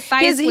his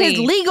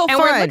legal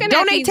fund.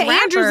 Donate to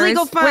Andrew's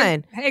legal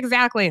fund.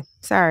 Exactly.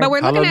 Sorry. But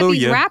we're looking at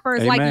these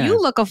rappers like, you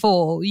look a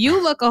fool.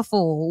 You look a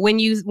fool when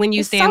you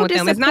stand with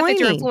them. It's not that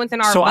you're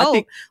influencing our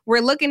vote. We're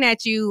looking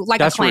at you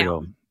like a clown.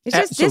 Real. It's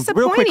just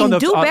disappointing.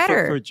 Do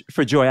better.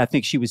 For Joy, I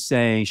think she was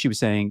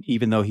saying,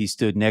 even though he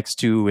stood next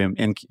to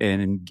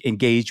and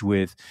engaged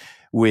with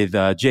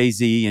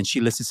Jay-Z, and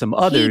she listed some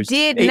others.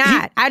 He did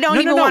not. I don't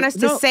even want us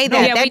to say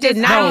that. Yeah, that did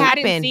not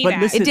happen.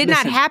 It did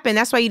not happen.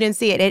 That's why you didn't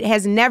see it. It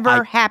has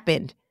never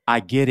happened. I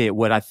get it.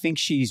 What I think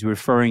she's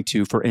referring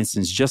to, for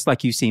instance, just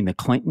like you've seen the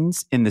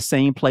Clintons in the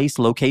same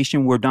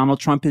location where Donald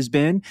Trump has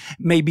been,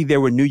 maybe there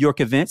were New York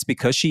events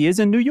because she is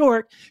in New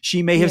York.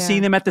 She may have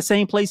seen them at the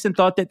same place and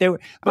thought that they were.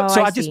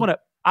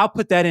 I'll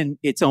put that in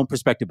its own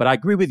perspective. But I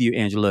agree with you,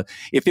 Angela.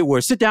 If it were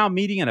a sit-down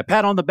meeting and a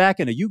pat on the back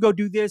and you go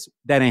do this,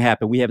 that ain't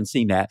happened. We haven't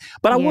seen that.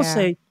 But I will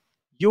say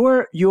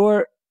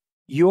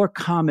your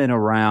comment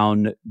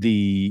around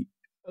the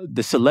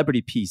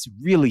celebrity piece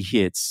really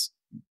hits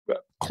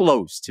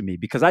close to me,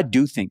 because I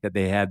do think that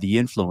they have the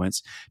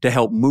influence to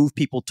help move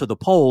people to the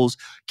polls,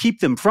 keep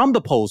them from the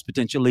polls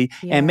potentially,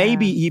 and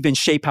maybe even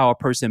shape how a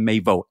person may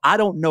vote. I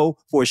don't know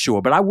for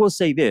sure, but I will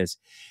say this.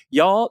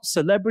 Y'all,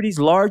 celebrities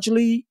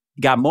largely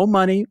got more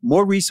money,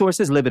 more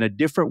resources, live in a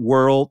different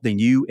world than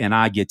you and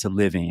I get to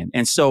live in.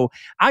 And so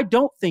I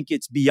don't think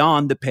it's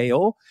beyond the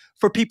pale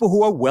for people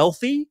who are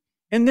wealthy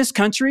in this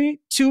country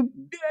to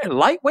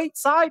lightweight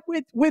side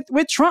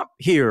with Trump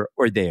here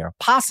or there.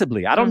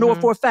 Possibly. I don't know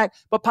it for a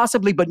fact, but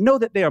possibly. But know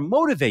that they are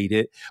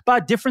motivated by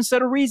a different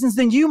set of reasons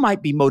than you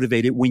might be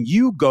motivated when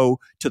you go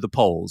to the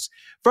polls.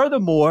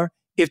 Furthermore,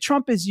 if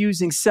Trump is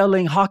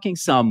hawking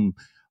some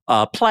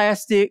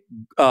plastic,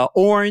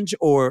 orange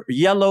or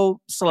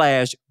yellow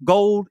 /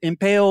 gold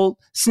impaled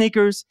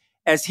sneakers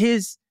as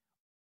his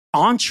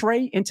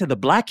entree into the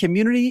Black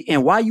community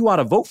and why you ought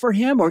to vote for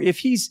him, or if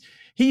he's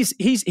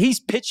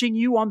pitching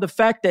you on the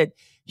fact that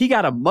he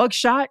got a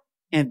mugshot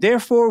and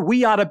therefore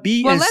we ought to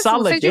be in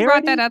solidarity since you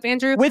brought that up,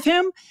 Andrew, with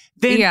him,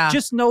 then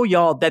just know,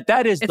 y'all,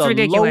 that is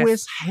the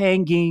lowest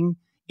hanging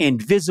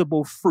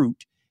invisible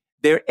fruit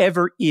there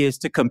ever is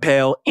to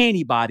compel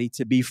anybody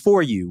to be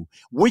for you.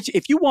 Which,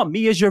 if you want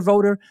me as your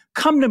voter,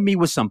 come to me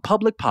with some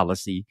public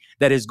policy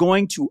that is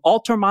going to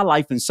alter my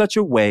life in such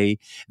a way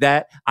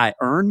that I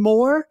earn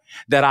more,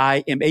 that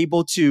I am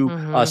able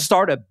to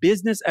start a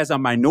business as a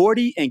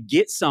minority and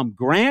get some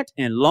grant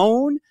and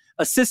loan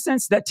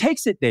assistance that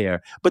takes it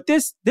there. But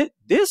this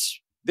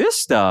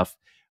stuff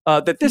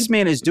that this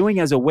man is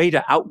doing as a way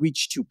to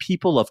outreach to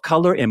people of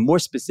color and more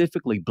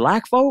specifically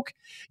Black folk,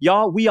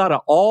 y'all, we ought to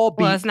all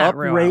be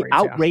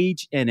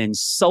outraged and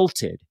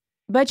insulted.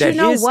 But you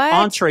know what?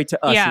 Entree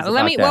to us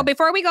well,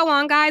 before we go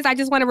on, guys, I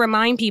just want to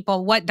remind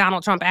people what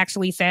Donald Trump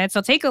actually said.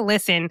 So take a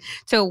listen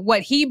to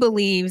what he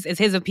believes is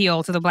his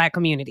appeal to the Black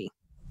community.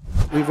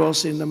 We've all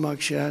seen the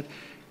mugshot.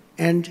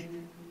 And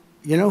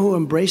you know who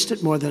embraced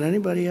it more than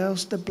anybody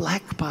else? The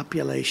black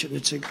population.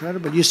 It's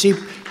incredible. You see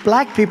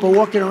black people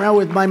walking around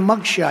with my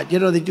mugshot. You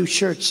know, they do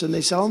shirts and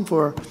they sell them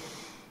for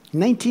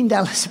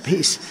 $19 a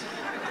piece.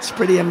 It's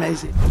pretty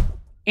amazing.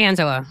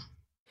 Angela.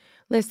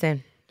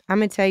 Listen, I'm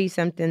going to tell you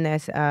something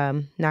that's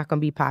not going to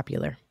be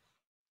popular.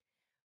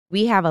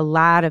 We have a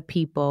lot of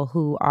people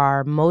who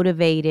are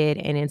motivated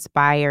and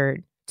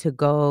inspired to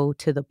go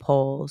to the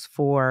polls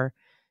for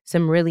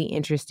some really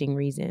interesting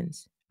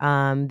reasons.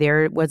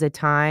 There was a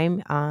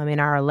time in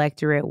our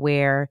electorate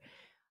where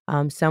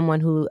someone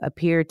who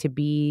appeared to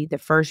be the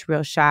first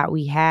real shot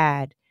we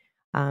had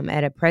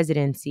at a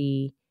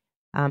presidency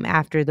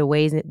after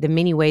the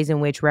many ways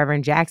in which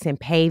Reverend Jackson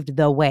paved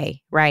the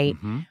way, right?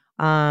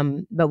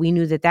 Mm-hmm. But we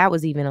knew that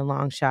was even a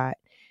long shot.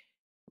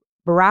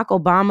 Barack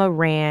Obama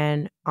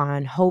ran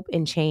on hope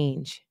and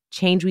change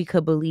we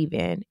could believe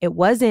in. It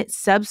wasn't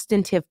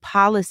substantive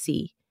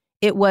policy.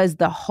 It was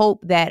the hope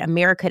that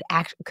America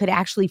could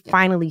actually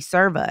finally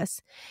serve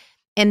us.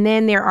 And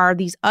then there are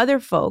these other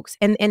folks.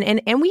 And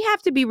we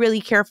have to be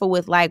really careful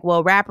with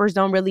rappers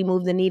don't really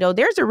move the needle.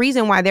 There's a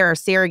reason why there are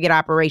surrogate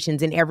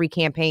operations in every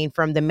campaign,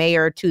 from the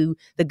mayor to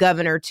the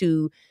governor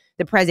to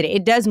the president.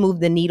 It does move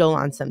the needle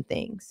on some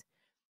things.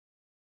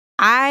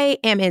 I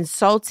am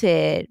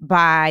insulted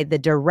by the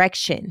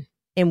direction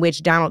in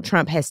which Donald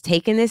Trump has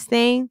taken this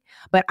thing,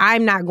 but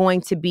I'm not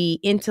going to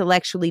be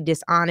intellectually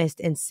dishonest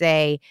and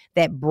say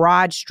that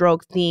broad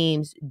stroke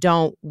themes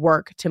don't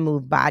work to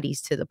move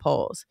bodies to the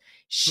polls.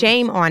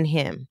 Shame on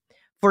him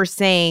for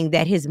saying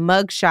that his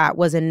mugshot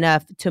was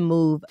enough to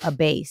move a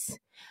base.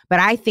 But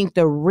I think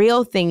the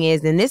real thing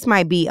is, and this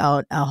might be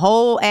a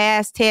whole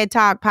ass TED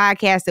Talk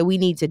podcast that we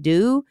need to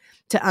do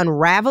to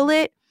unravel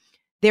it,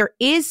 there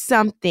is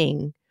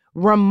something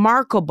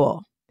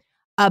remarkable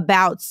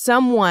about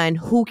someone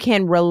who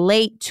can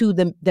relate to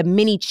the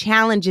many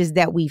challenges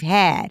that we've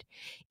had.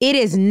 It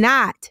is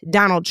not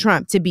Donald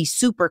Trump, to be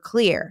super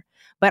clear,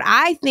 but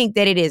I think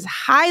that it is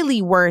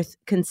highly worth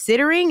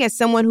considering, as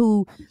someone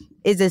who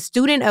is a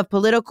student of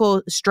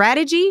political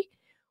strategy,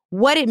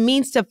 what it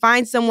means to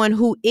find someone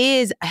who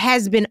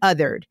has been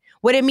othered,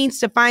 what it means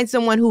to find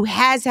someone who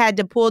has had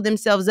to pull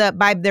themselves up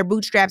by their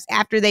bootstraps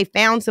after they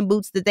found some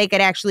boots that they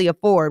could actually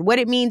afford, what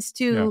it means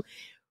to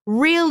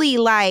really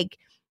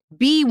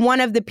be one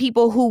of the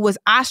people who was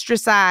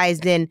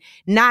ostracized and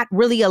not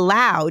really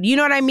allowed. You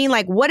know what I mean?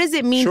 What does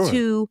it mean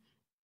to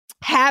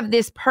have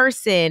this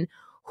person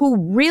who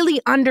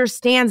really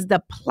understands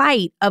the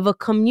plight of a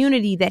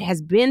community that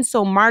has been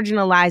so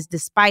marginalized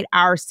despite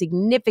our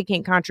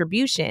significant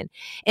contribution?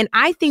 And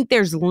I think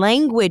there's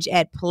language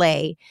at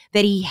play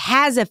that he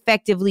has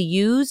effectively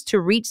used to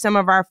reach some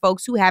of our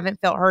folks who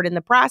haven't felt heard in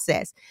the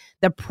process.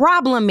 The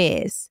problem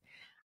is,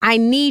 I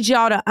need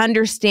y'all to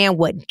understand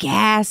what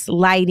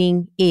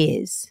gaslighting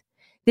is.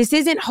 This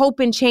isn't hope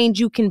and change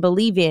you can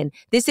believe in.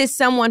 This is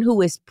someone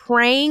who is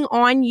preying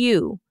on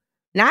you,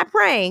 not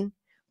praying,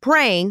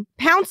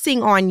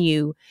 pouncing on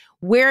you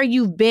where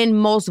you've been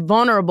most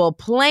vulnerable,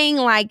 playing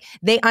like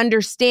they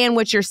understand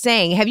what you're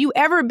saying. Have you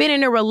ever been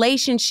in a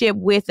relationship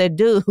with a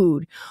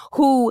dude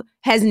who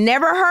has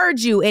never heard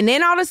you, and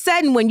then all of a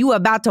sudden when you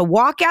about to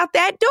walk out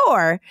that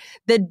door,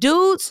 the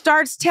dude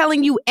starts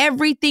telling you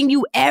everything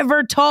you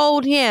ever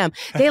told him?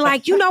 They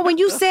when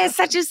you said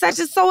such and such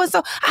and so,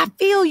 I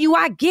feel you,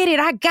 I get it,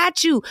 I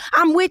got you,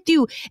 I'm with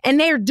you. And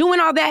they're doing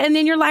all that, and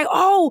then you're like,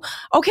 oh,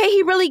 okay,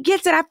 he really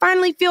gets it, I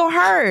finally feel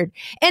heard.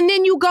 And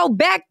then you go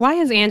back. Why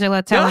is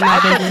Angela telling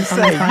my business?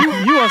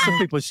 You on some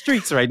people's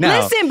streets right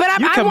now. Listen, but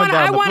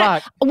I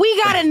want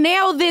we got to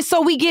nail this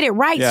so we get it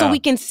right, so we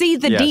can see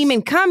the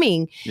demon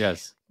coming. Yes.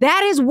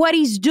 That is what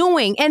he's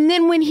doing. And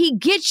then when he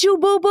gets you,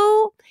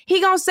 boo-boo, he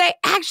gonna say,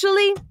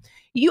 actually,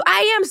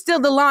 I am still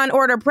the law and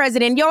order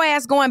president. Your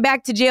ass going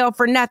back to jail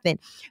for nothing.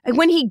 And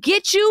when he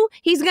gets you,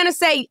 he's going to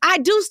say, I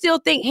do still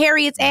think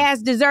Harriet's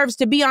ass deserves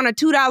to be on a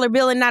 $2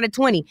 bill and not a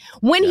 20.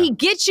 When he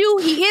gets you,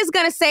 he is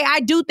going to say, I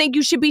do think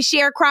you should be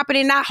sharecropping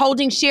and not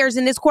holding shares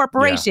in this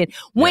corporation.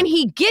 When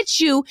he gets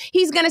you,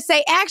 he's going to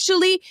say,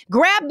 actually,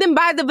 grab them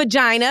by the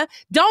vagina.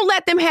 Don't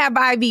let them have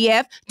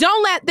IVF.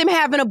 Don't let them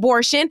have an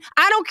abortion.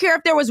 I don't care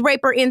if there was rape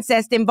or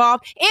incest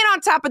involved. And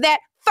on top of that,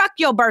 fuck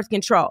your birth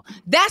control.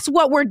 That's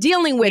what we're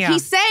dealing with.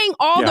 He's saying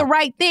all the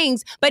right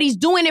things, but he's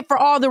doing it for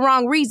all the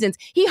wrong reasons.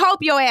 He hope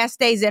your ass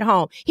stays at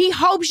home. He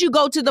hopes you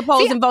go to the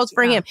polls and votes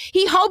for him.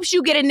 He hopes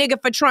you get a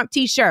nigga for Trump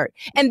t-shirt.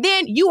 And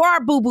then you are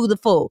boo-boo the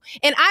fool.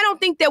 And I don't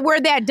think that we're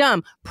that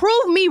dumb.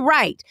 Prove me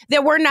right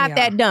that we're not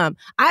that dumb.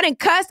 I done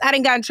cussed. I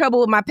done got in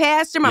trouble with my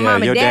pastor, my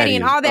mom and daddy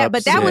and all that,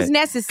 but that was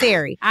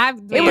necessary.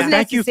 It was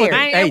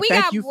necessary. We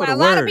got a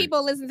lot of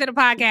people listening to the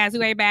podcast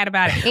who ain't bad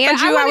about it.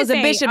 Andrew, I was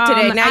a bishop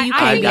today. Now you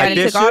can't be on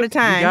it. All the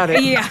time.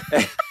 Yeah. I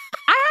have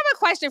a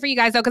question for you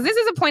guys, though, because this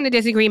is a point of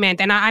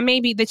disagreement, and I may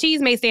be, the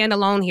cheese may stand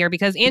alone here,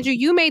 because Andrew,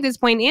 you made this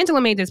point, Angela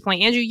made this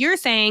point. Andrew, you're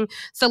saying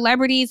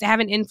celebrities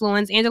have an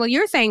influence. Angela,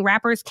 you're saying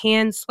rappers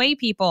can sway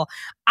people.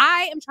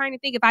 I am trying to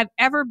think if I've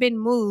ever been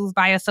moved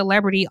by a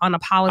celebrity on a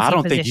policy position.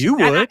 I don't think you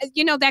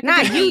would. That could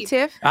Not be you,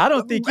 Tiff. I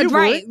don't think you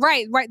right,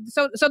 would. Right.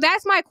 So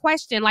that's my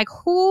question. Like,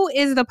 who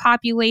is the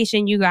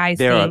population you guys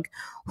think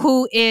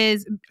who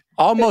is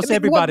almost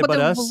everybody but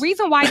us? The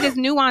reason why this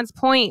nuanced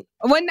point,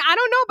 when I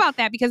don't know about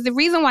that, because the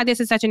reason why this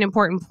is such an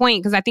important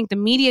point, because I think the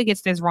media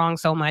gets this wrong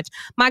so much.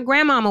 My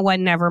grandmama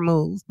wasn't never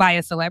moved by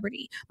a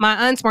celebrity.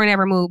 My aunts weren't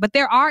ever moved. But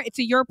there are,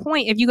 to your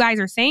point, if you guys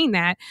are saying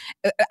that,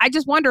 I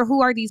just wonder,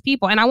 who are these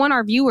people? And I want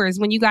our viewers,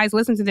 when you guys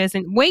listen to this,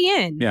 and weigh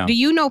in. Yeah. Do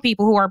you know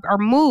people who are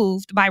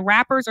moved by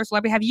rappers or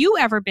celebrities? Have you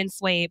ever been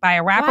swayed by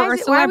a rapper or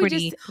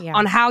celebrity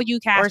on how you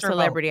cast or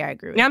celebrity? Vote? I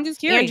agree. Now, I'm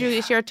just curious. Andrew,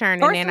 it's your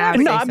turn. Or and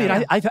then I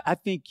would say I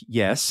think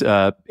yes.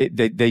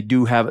 They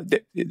do have.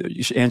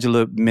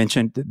 Angela mentioned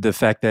the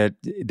fact that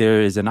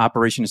there is an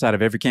operation inside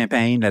of every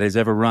campaign that has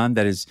ever run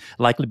that has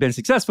likely been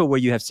successful, where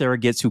you have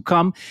surrogates who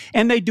come,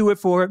 and they do it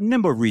for a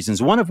number of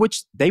reasons. One of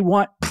which, they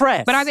want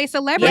press. But are they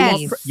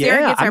celebrities?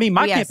 Yeah, I mean,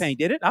 my campaign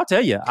did it. I'll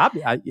tell you,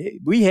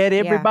 we had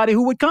everybody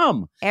who would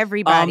come.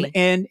 Everybody,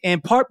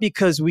 and part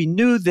because we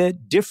knew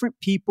that different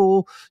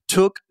people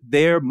took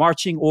their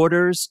marching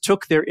orders,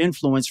 took their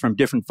influence from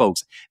different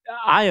folks.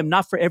 I am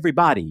not for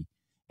everybody.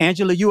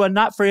 Angela, you are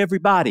not for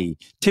everybody.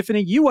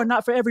 Tiffany, you are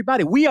not for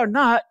everybody. We are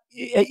not,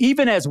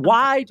 even as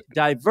wide,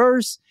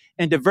 diverse,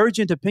 and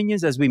divergent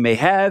opinions as we may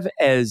have,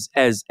 as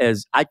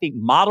I think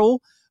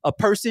model a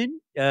person,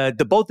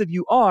 the both of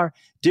you are,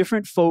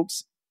 different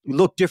folks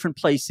look different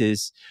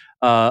places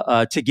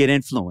to get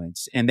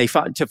influence, and they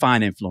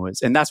find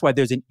influence. And that's why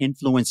there's an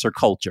influencer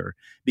culture,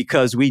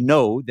 because we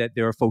know that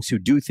there are folks who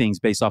do things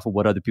based off of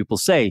what other people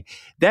say.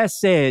 That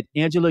said,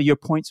 Angela, your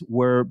points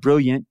were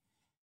brilliant.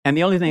 And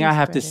the only thing I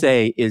have to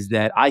say is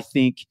that I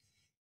think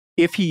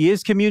if he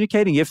is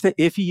communicating,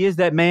 if he is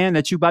that man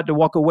that you're about to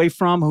walk away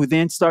from, who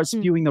then starts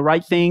spewing the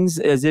right things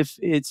as if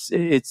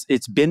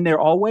it's been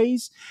there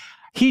always,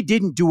 he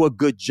didn't do a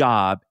good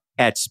job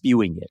at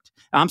spewing it.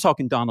 I'm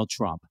talking Donald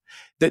Trump.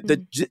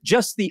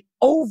 Just the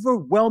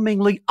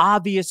overwhelmingly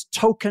obvious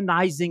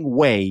tokenizing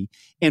way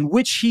in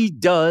which he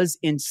does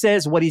and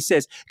says what he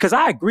says. Because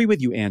I agree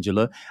with you,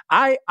 Angela.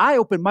 I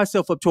opened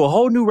myself up to a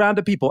whole new round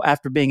of people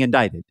after being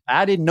indicted.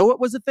 I didn't know it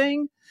was a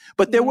thing,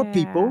 but there were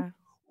people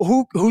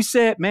who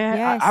said,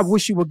 man, I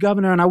wish you were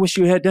governor, and I wish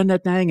you had done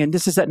that thing, and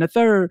this is that and the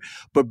third.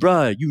 But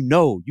bruh, you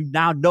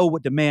now know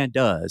what the man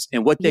does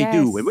and what they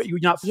do, and you're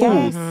not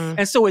fooled.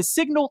 And so it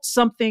signaled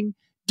something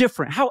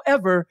different.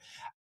 However,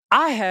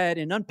 I had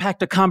and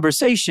unpacked a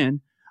conversation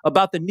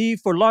about the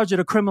need for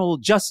larger criminal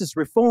justice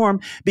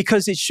reform,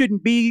 because it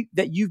shouldn't be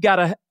that you've got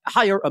to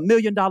hire $1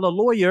 million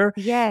lawyer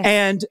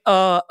and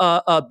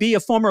be a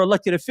former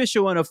elected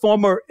official and a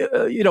former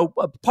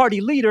party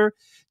leader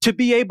to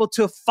be able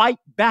to fight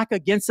back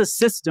against a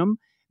system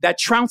that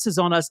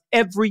trounces on us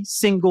every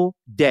single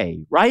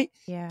day, right?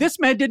 Yeah. This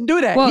man didn't do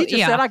that. He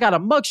just said, I got a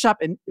mugshot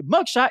and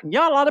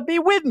y'all ought to be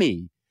with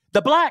me.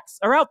 The blacks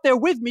are out there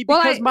with me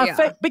because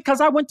because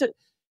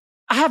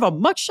I have a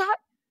mugshot.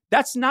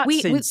 That's not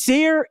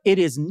sincere. It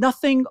is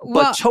nothing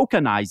but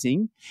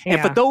tokenizing. Yeah.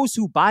 And for those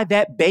who buy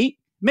that bait,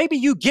 maybe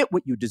you get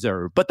what you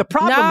deserve. But the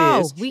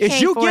problem is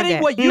you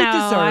getting what you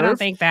deserve. I don't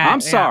think that.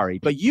 I'm sorry,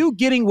 but you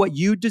getting what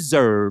you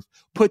deserve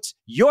puts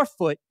your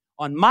foot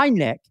on my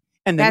neck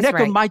and the neck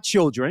of my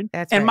children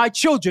and my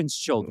children's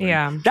children.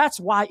 Yeah. That's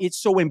why it's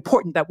so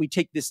important that we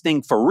take this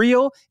thing for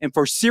real and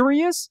for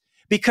serious,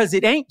 because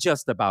it ain't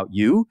just about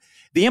you.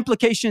 The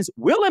implications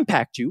will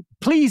impact you.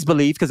 Please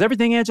believe, because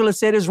everything Angela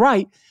said is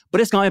right,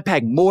 but it's going to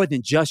impact more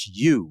than just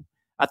you.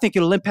 I think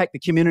it'll impact the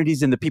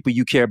communities and the people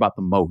you care about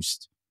the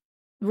most.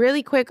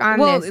 Really quick on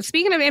this.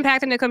 Speaking of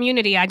impacting the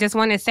community, I just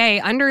want to say,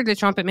 under the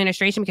Trump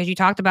administration, because you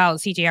talked about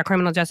CJR,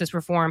 criminal justice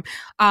reform,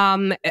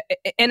 in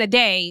a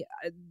day,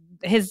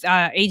 his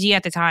AG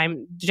at the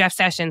time, Jeff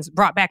Sessions,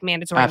 brought back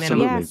mandatory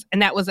minimums.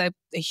 And that was a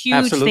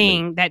huge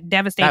thing that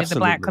devastated the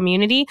Black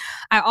community.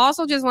 I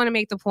also just want to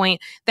make the point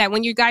that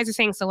when you guys are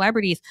saying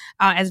celebrities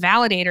as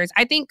validators,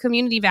 I think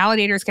community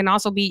validators can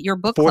also be your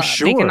book club.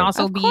 They can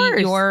also be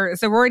your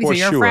sororities or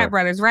your frat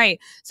brothers, right?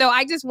 So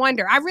I just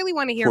wonder, I really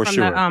want to hear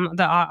from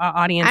the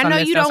audience. I know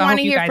you don't want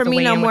to hear from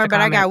me no more, but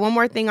I got one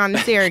more thing on the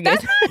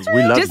surrogates.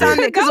 We love just on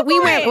it, because we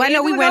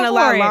went a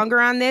lot longer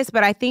on this,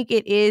 but I think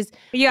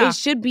it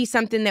should be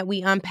something that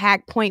we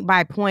unpack point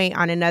by point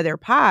on another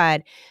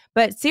pod.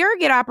 But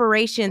surrogate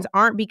operations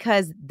aren't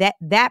because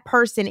that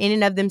person in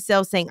and of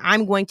themselves saying,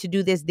 I'm going to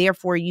do this,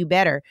 therefore you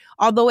better.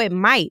 Although it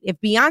might. If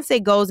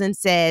Beyonce goes and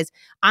says,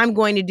 I'm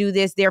going to do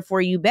this,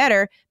 therefore you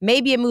better,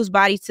 maybe it moves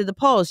bodies to the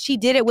polls. She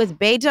did it with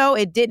Beto.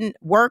 It didn't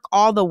work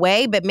all the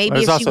way, but maybe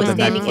if she was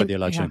standing for the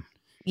election.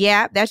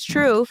 Yeah, that's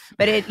true.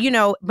 But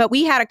but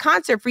we had a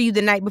concert for you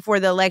the night before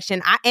the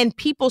election, and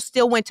people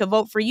still went to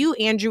vote for you,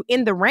 Andrew,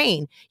 in the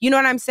rain. You know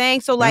what I'm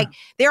saying? So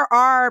there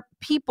are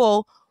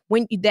people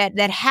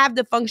that have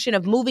the function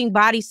of moving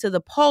bodies to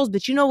the polls.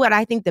 But you know what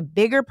I think the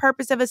bigger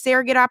purpose of a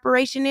surrogate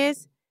operation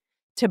is?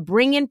 To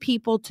bring in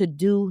people to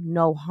do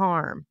no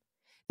harm.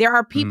 There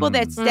are people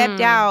that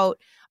stepped out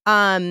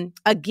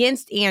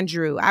against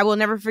Andrew. I will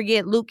never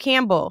forget Luke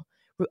Campbell.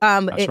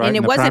 And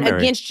it wasn't primary.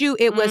 Against you.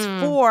 It was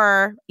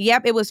for,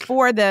 it was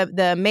for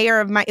the mayor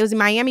of it was in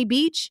Miami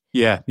Beach.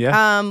 Yeah.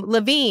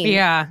 Levine.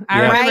 Yeah,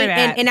 I remember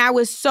that. And I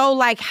was so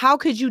like, how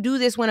could you do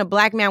this when a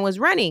black man was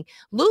running?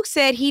 Luke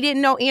said he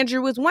didn't know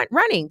Andrew was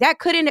running. That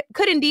could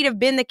indeed have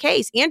been the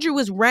case. Andrew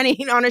was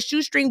running on a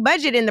shoestring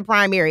budget in the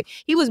primary.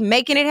 He was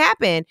making it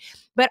happen.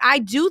 But I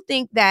do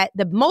think that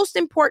the most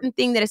important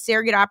thing that a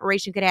surrogate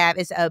operation could have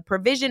is a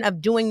provision of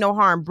doing no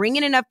harm,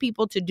 bringing enough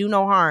people to do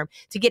no harm,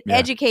 to get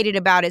educated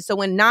about it. So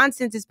when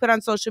nonsense is put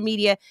on social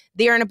media,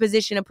 they're in a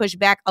position to push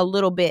back a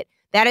little bit.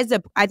 That is,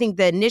 I think,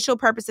 the initial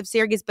purpose of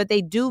surrogates, but they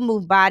do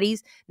move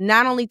bodies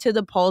not only to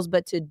the polls,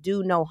 but to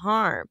do no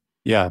harm.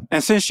 Yeah.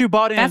 And since you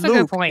brought in that's Luke, a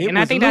good point. And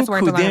I think that's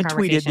worth a long conversation.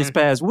 Who then tweeted this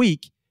past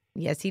week.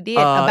 Yes, he did.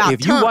 About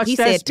Trump. He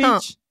said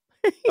Trump.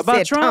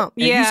 About Trump?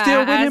 And you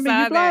still with him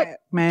and you black?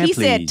 Man, he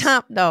said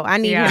Trump, though. I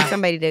need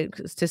somebody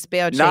to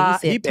spell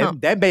check. He said Trump.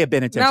 That may have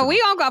been intentional. No, we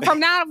gonna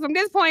go from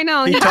this point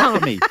on. He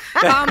talked to me.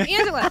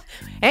 Angela.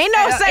 Ain't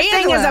no such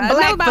thing as a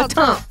black for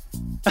Trump.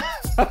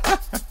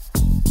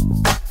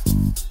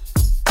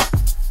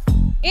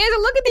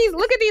 Angela,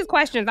 look at these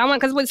questions. I want,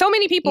 because with so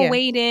many people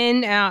weighed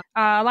in, a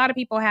lot of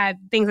people had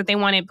things that they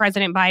wanted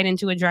President Biden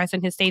to address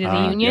in his State of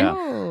the Union.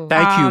 Yeah.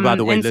 Thank you, by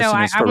the way,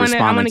 listeners, for responding to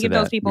that. I want to give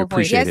those people a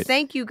voice. Yes,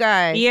 thank you,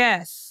 guys.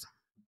 Yes.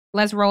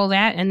 Let's roll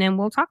that, and then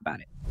we'll talk about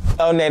it.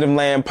 Hello, Native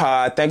Land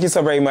Pod. Thank you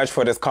so very much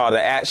for this call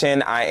to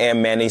action. I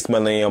am Manny's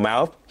Millennial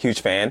Mouth,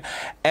 huge fan.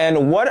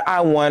 And what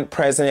I want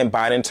President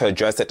Biden to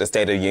address at the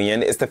State of the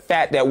Union is the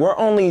fact that we're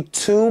only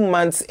 2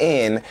 months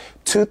in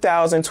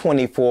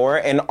 2024,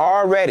 and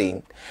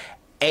already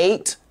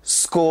 8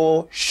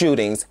 school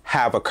shootings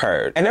have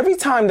occurred. And every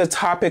time the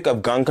topic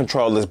of gun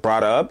control is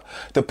brought up,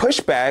 the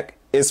pushback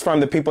is from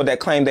the people that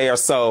claim they are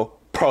so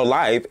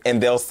pro-life,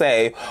 and they'll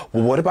say,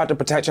 well, what about the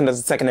protection of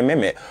the Second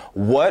Amendment?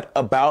 What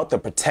about the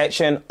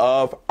protection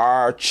of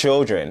our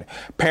children?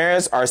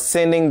 Parents are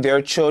sending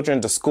their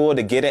children to school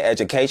to get an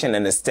education,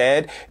 and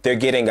instead they're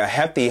getting a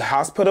hefty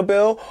hospital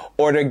bill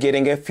or they're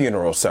getting a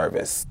funeral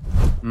service.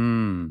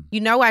 You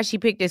know why she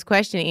picked this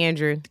question,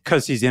 Andrew?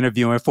 Because he's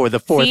interviewing for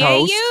the fourth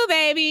host. CAU,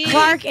 baby.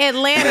 Clark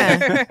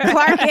Atlanta.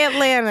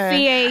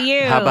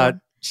 CAU. How about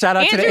shout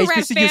out Andrew to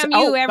the HBCUs.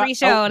 FAMU every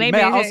show. May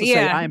I also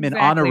say I am an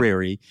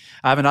honorary.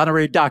 I have an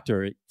honorary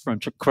doctorate from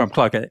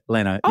Clark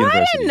Atlanta University.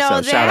 I didn't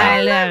know that.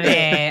 I love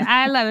it.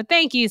 I love it.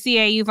 Thank you,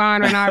 CAU, for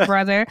honoring our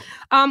brother.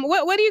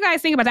 What do you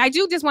guys think about that? I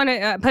do just want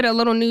to put a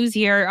little news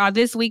here.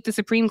 This week, the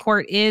Supreme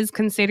Court is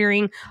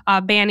considering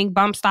banning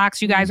bump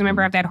stocks. You guys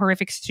remember of that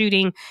horrific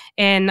shooting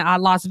in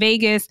Las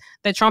Vegas.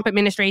 The Trump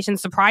administration,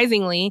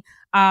 surprisingly,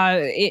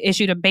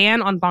 issued a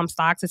ban on bump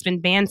stocks. It's been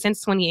banned since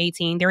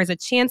 2018. There is a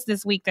chance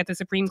this week that the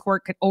Supreme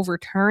Court could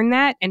overturn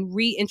that and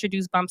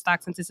reintroduce bump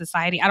stocks into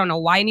society. I don't know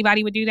why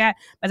anybody would do that,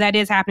 but that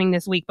is happening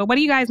this week. But what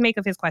do you guys make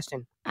of his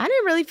question? I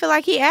didn't really feel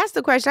like he asked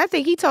the question. I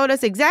think he told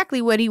us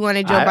exactly what he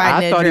wanted Joe Biden to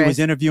address. I thought he was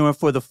interviewing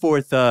for the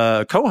fourth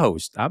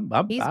co-host. I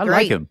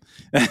like him.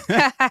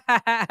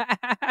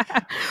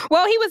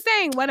 Well, he was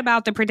saying, what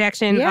about the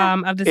protection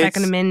of the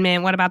Second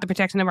Amendment? What about the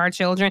protection of our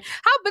children?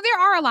 But there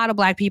are a lot of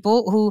Black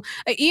people who,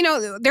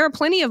 there are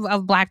plenty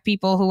of Black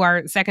people who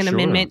are Second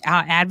Amendment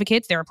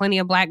advocates. There are plenty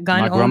of Black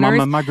gun owners. My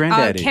grandmama and my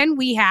granddaddy. Can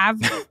we have...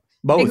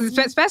 Both.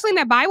 Especially in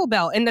that Bible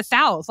Belt in the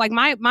South. Like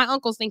my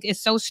uncles think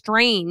it's so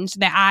strange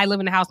that I live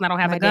in a house and I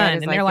don't have a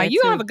gun. And they're like,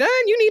 you don't have a gun?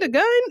 You need a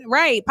gun?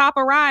 Right.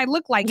 Papa Ride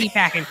looked like he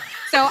packing.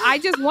 So I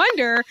just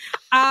wonder,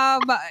 how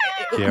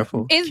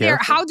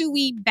do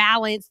we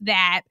balance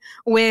that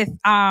with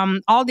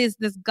all this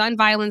gun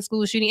violence,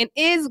 school shooting? And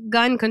is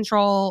gun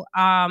control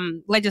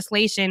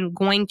legislation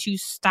going to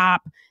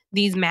stop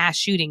these mass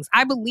shootings?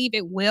 I believe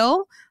it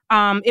will.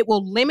 It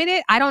will limit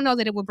it. I don't know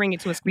that it will bring it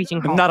to a screeching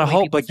halt. Not a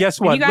halt, but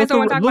guess what?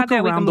 Look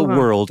around the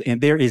world,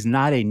 and there is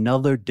not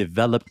another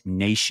developed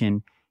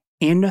nation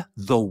in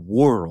the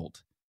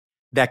world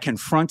that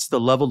confronts the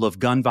level of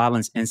gun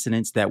violence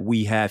incidents that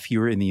we have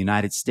here in the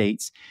United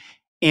States.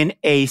 In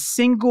a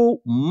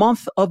single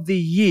month of the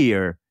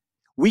year,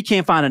 we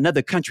can't find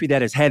another country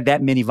that has had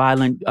that many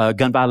violent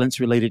gun violence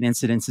related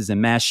incidences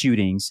and mass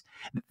shootings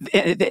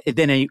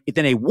than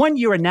a 1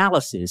 year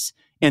analysis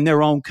in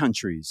their own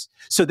countries.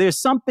 So there's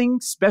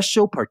something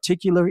special,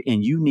 particular,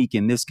 and unique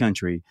in this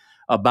country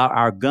about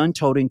our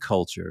gun-toting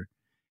culture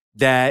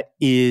that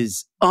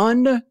is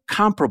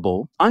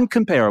uncomparable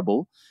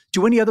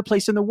to any other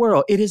place in the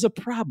world. It is a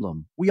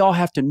problem. We all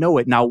have to know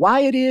it. Now, why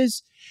it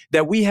is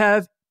that we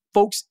have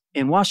folks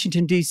in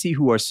Washington, D.C.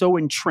 who are so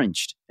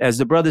entrenched, as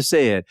the brother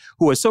said,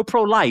 who are so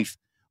pro-life,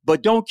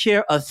 but don't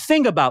care a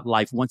thing about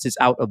life once it's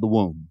out of the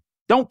womb.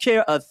 Don't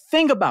care a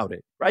thing about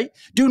it, right?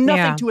 Do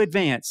nothing to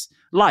advance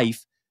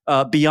life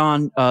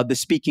beyond the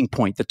speaking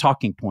point, the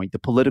talking point, the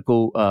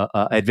political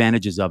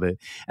advantages of it.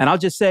 And I'll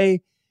just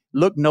say,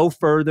 look no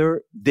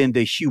further than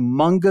the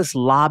humongous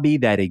lobby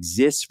that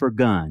exists for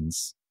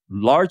guns,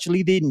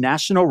 largely the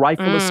National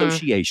Rifle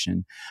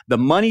Association, the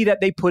money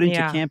that they put into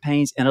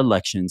campaigns and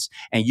elections,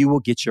 and you will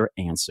get your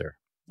answer.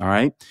 All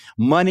right.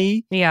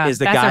 Money is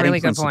the guiding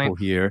principle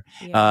here.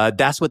 Yeah.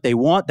 That's what they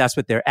want. That's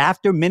what they're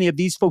after. Many of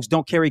these folks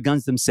don't carry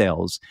guns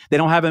themselves. They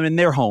don't have them in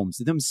their homes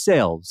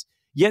themselves.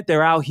 Yet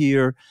they're out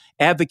here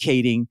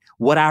advocating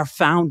what our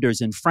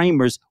founders and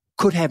framers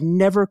could have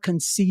never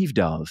conceived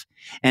of.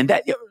 And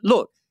that,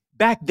 look,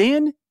 back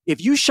then,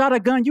 if you shot a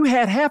gun, you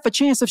had half a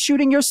chance of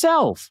shooting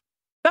yourself.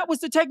 That was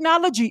the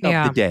technology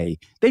of the day.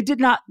 They did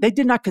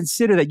not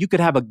consider that you could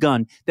have a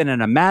gun that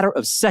in a matter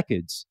of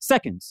seconds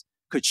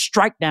could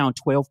strike down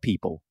 12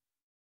 people.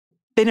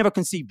 They never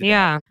conceived of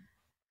that.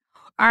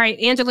 All right,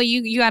 Angela,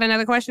 you got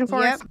another question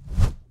for us?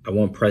 I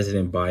want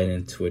President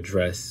Biden to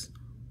address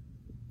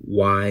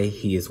why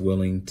he is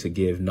willing to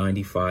give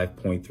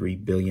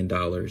 $95.3 billion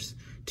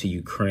to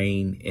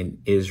Ukraine and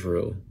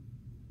Israel,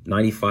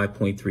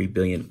 $95.3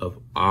 billion of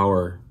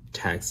our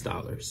tax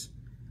dollars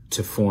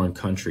to foreign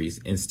countries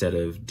instead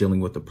of dealing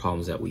with the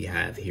problems that we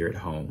have here at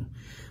home.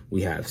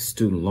 We have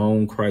student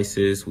loan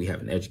crisis. We have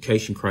an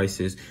education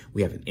crisis.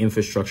 We have an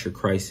infrastructure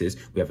crisis.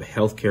 We have a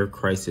healthcare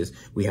crisis.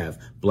 We have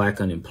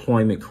Black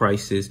unemployment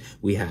crisis.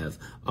 We have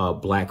a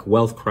Black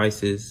wealth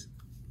crisis.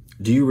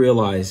 Do you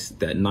realize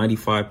that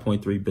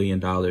 $95.3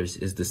 billion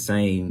is the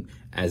same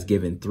as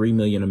giving 3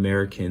 million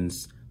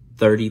Americans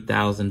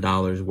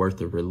 $30,000 worth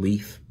of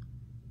relief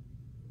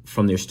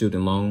from their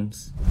student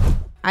loans?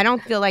 I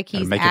don't feel like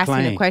he's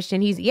asking a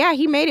question.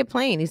 He made it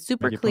plain. It's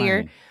super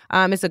clear.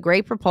 It's a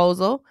great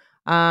proposal.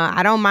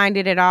 I don't mind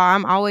it at all.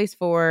 I'm always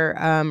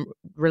for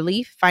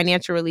relief,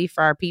 financial relief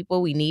for our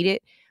people. We need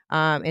it.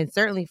 And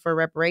certainly for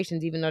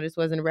reparations, even though this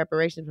wasn't a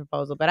reparations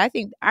proposal. But I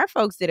think our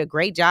folks did a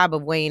great job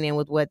of weighing in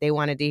with what they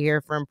wanted to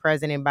hear from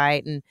President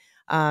Biden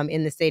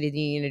in the State of the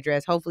Union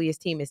address. Hopefully his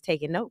team is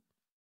taking note.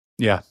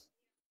 Yeah.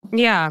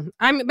 Yeah.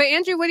 But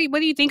Andrew, what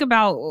do you think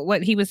about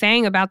what he was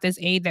saying about this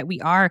aid that we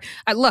are?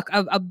 Look,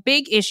 a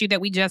big issue that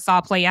we just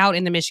saw play out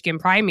in the Michigan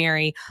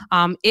primary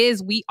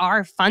is we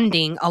are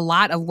funding a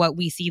lot of what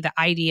we see the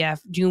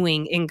IDF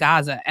doing in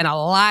Gaza. And a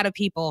lot of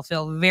people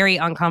feel very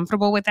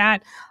uncomfortable with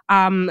that.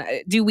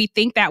 Do we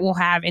think that will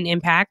have an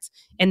impact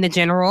in the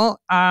general?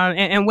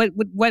 And what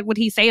would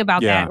he say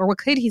about that? Or what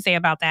could he say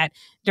about that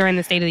during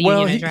the State of the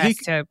Union address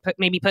to put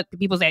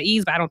people at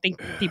ease? But I don't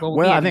think people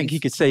will be I think he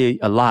could say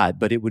a lot,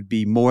 but it would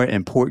be more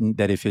important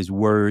that if his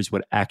words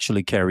would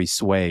actually carry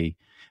sway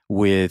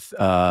with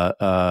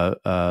Benjamin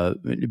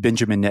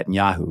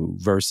Netanyahu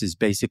versus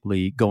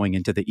basically going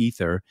into the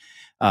ether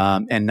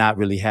and not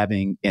really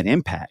having an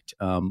impact.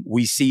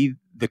 We see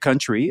the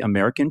country,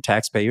 American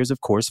taxpayers, of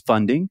course,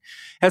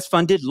 has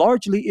funded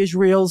largely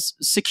Israel's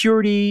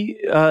security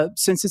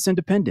since its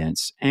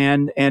independence,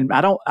 and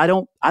I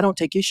don't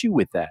take issue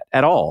with that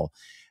at all.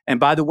 And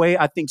by the way,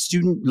 I think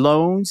student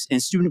loans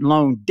and student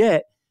loan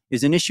debt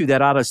is an issue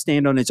that ought to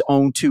stand on its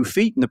own 2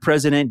 feet. And the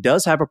president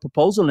does have a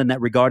proposal in that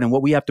regard. And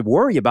what we have to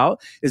worry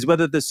about is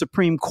whether the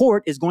Supreme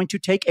Court is going to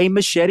take a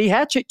machete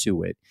hatchet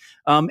to it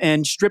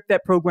and strip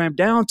that program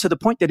down to the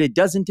point that it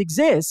doesn't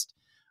exist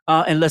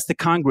unless the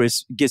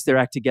Congress gets their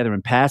act together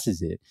and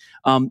passes it.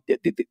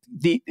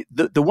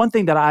 The one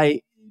thing that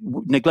I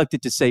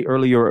neglected to say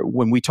earlier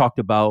when we talked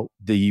about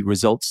the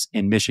results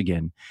in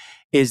Michigan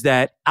is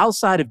that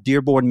outside of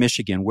Dearborn,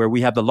 Michigan, where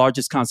we have the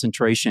largest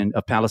concentration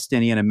of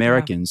Palestinian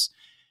Americans,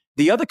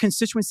 the other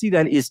constituency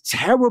that is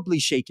terribly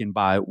shaken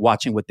by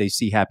watching what they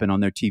see happen on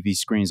their TV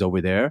screens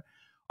over there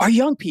are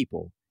young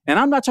people. And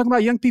I'm not talking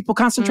about young people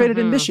concentrated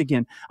in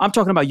Michigan. I'm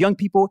talking about young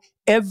people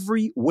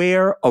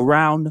everywhere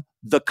around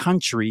the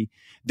country.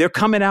 They're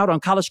coming out on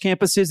college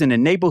campuses and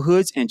in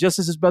neighborhoods. And just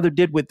as his brother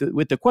did with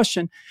the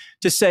question,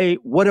 to say,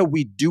 what are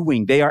we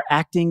doing? They are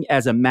acting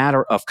as a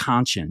matter of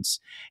conscience.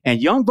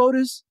 And young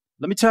voters,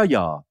 let me tell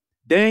y'all,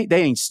 they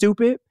ain't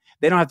stupid.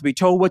 They don't have to be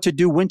told what to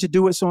do, when to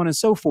do it, so on and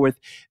so forth.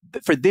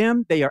 For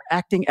them, they are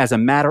acting as a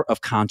matter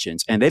of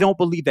conscience. And they don't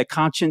believe that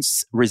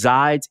conscience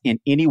resides in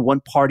any one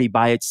party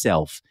by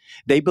itself.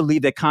 They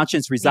believe that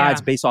conscience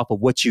resides based off of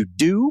what you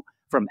do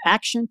from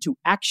action to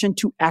action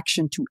to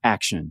action to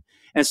action.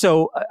 And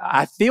so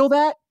I feel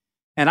that.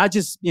 And I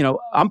just,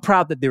 I'm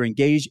proud that they're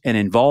engaged and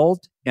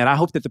involved. And I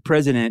hope that the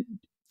president,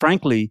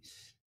 frankly,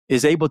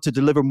 is able to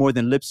deliver more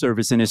than lip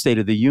service in his State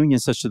of the Union,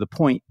 such to the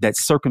point that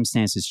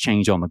circumstances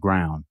change on the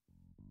ground.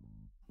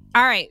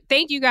 All right.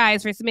 Thank you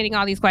guys for submitting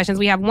all these questions.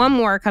 We have one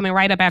more coming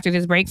right up after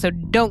this break, so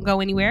don't go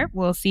anywhere.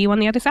 We'll see you on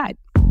the other side.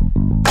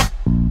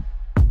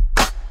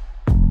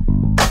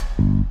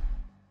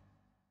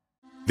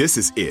 This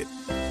is it.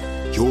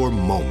 Your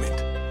moment.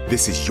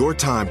 This is your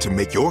time to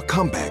make your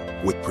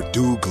comeback with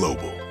Purdue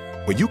Global.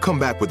 When you come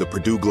back with a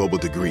Purdue Global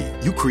degree,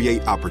 you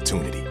create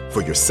opportunity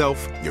for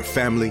yourself, your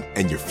family,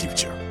 and your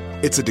future.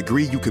 It's a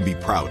degree you can be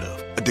proud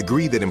of, a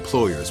degree that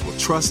employers will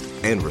trust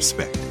and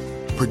respect.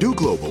 Purdue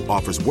Global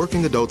offers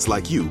working adults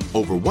like you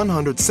over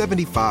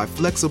 175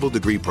 flexible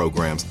degree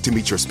programs to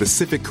meet your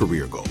specific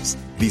career goals.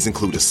 These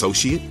include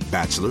associate,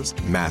 bachelor's,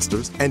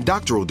 master's, and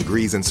doctoral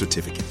degrees and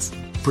certificates.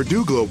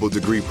 Purdue Global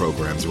degree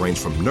programs range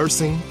from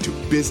nursing to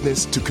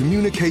business to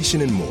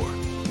communication and more.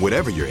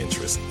 Whatever your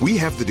interest, we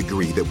have the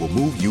degree that will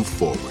move you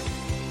forward.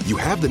 You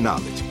have the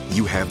knowledge,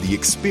 you have the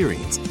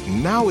experience.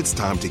 Now it's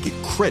time to get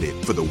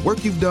credit for the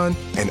work you've done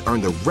and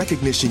earn the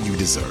recognition you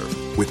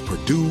deserve with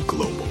Purdue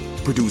Global,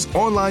 Purdue's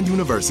online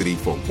university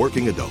for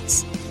working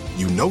adults.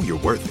 You know you're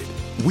worth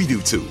it. We do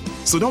too.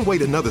 So don't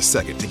wait another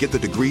second to get the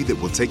degree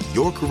that will take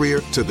your career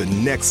to the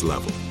next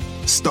level.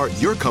 Start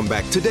your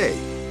comeback today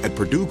at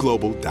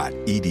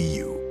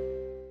purdueglobal.edu.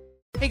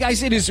 Hey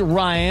guys, it is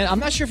Ryan. I'm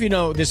not sure if you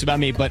know this about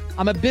me, but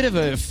I'm a bit of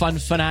a fun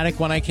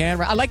fanatic when I can.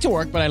 I like to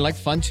work, but I like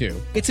fun too.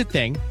 It's a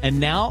thing. And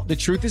now the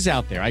truth is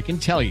out there. I can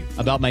tell you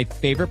about my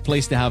favorite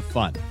place to have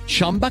fun.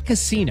 Chumba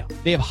Casino.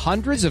 They have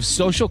hundreds of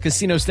social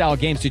casino style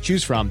games to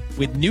choose from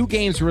with new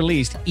games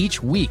released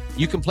each week.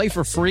 You can play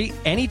for free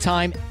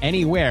anytime,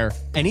 anywhere.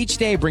 And each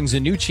day brings a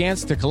new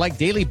chance to collect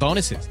daily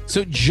bonuses.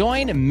 So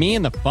join me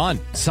in the fun.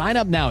 Sign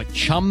up now at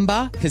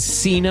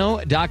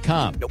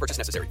ChumbaCasino.com. No purchase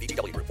necessary.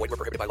 VGW Group. Void where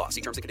prohibited by law.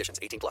 See terms and conditions.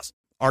 18+.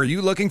 Are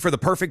you looking for the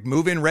perfect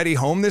move-in ready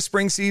home this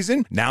spring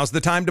season? Now's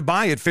the time to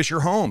buy at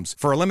Fisher Homes.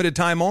 For a limited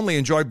time only,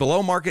 enjoy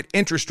below-market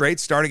interest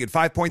rates starting at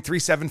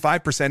 5.375%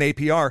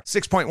 APR,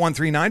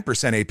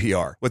 6.139%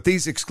 APR. With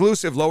these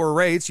exclusive lower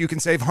rates, you can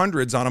save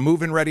hundreds on a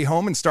move-in ready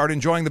home and start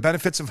enjoying the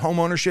benefits of home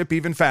ownership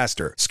even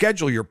faster.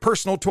 Schedule your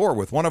personal tour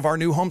with one of our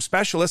new home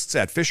specialists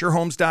at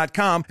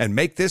FisherHomes.com and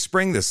make this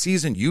spring the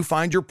season you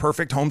find your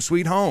perfect home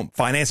sweet home.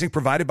 Financing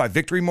provided by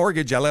Victory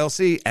Mortgage,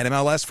 LLC,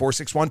 NMLS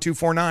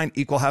 461249,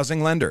 Equal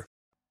Housing Lender.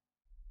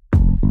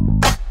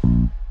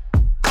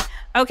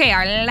 Okay,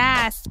 our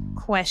last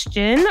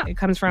question. It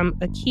comes from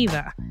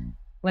Akiva.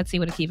 Let's see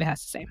what Akiva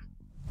has to say.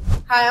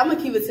 Hi, I'm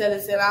Akiva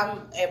Tellis, and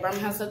I'm at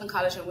Birmingham Southern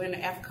College, and we're in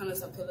the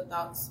Africanus of Pillar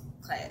Thoughts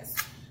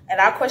class. And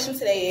our question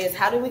today is,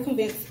 how do we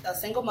convince a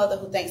single mother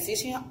who thinks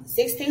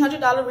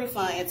 $1,600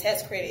 refund and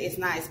tax credit is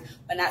nice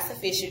but not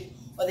sufficient,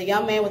 or the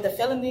young man with a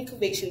felony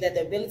conviction that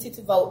the ability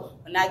to vote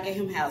will not get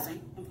him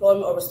housing,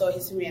 employment, or restore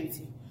his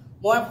serenity?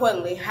 More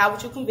importantly, how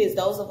would you convince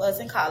those of us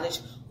in college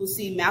who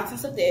see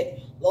mountains of debt,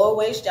 lower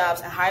wage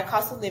jobs, and higher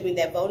cost of living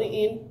that voting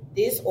in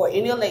this or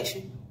any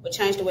election will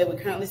change the way we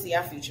currently see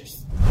our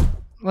futures?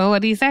 Well,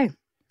 what do you say?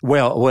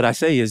 Well, what I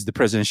say is the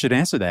president should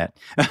answer that,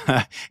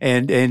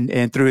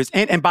 and through his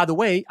and by the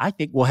way, I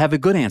think we'll have a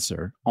good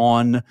answer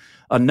on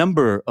a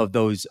number of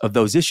those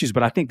issues.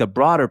 But I think the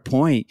broader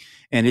point,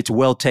 and it's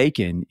well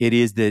taken, it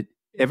is that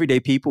everyday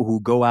people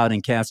who go out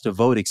and cast a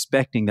vote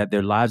expecting that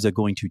their lives are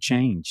going to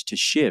change, to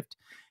shift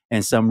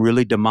in some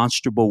really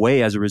demonstrable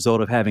way as a result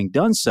of having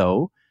done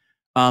so,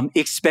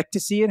 expect to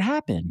see it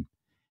happen.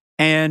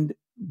 And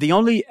the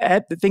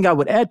thing I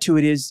would add to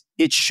it is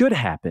it should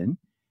happen.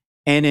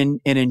 And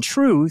in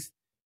truth,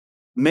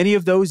 many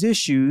of those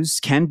issues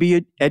can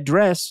be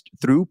addressed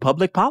through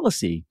public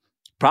policy.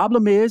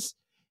 Problem is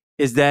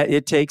that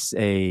it takes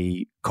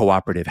a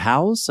cooperative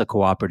House, a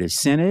cooperative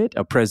Senate,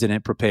 a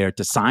president prepared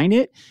to sign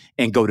it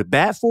and go to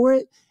bat for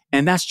it.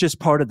 And that's just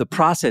part of the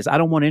process. I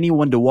don't want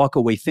anyone to walk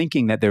away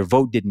thinking that their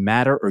vote didn't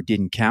matter or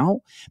didn't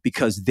count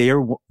because their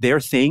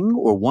thing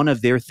or one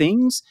of their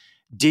things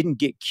didn't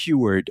get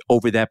cured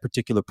over that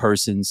particular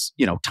person's,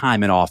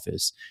 time in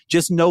office.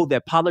 Just know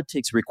that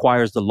politics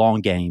requires the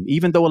long game.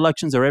 Even though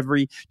elections are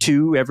every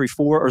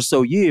 4 or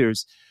so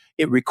years,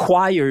 it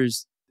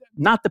requires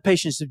not the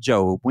patience of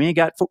Job. We ain't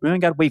got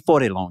to wait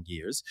 40 long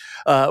years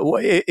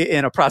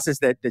in a process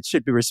that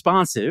should be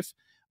responsive.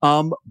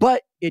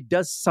 But it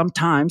does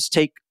sometimes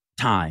take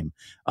time.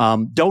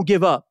 Don't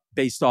give up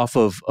based off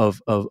of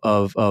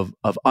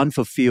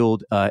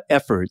unfulfilled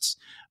efforts.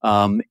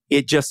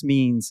 It just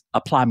means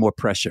apply more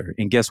pressure.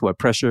 And guess what?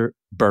 Pressure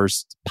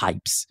bursts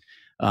pipes,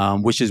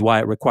 which is why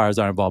it requires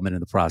our involvement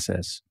in the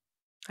process.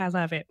 I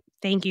love it.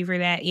 Thank you for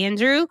that,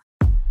 Andrew.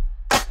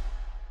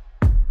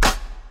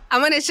 I'm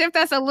going to shift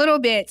us a little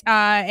bit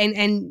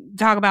and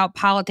talk about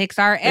politics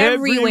are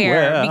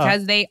everywhere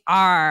because they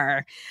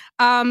are.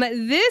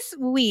 This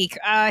week,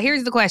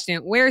 here's the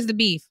question. Where's the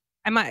beef?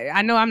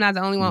 I know I'm not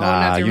the only one old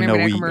enough to remember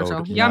that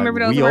commercial. Y'all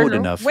remember those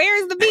commercials?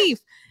 Where's the beef?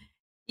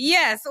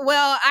 Yes.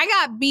 Well, I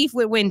got beef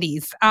with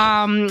Wendy's.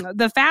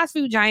 The fast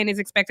food giant is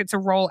expected to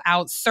roll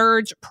out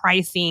surge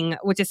pricing,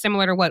 which is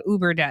similar to what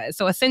Uber does.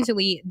 So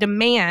essentially,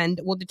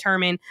 demand will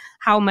determine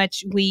how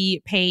much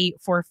we pay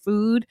for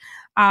food.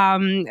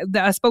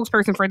 A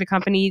spokesperson for the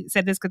company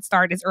said this could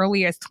start as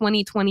early as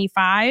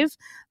 2025,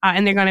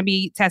 and they're going to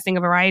be testing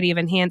a variety of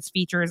enhanced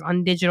features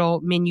on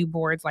digital menu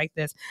boards like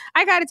this.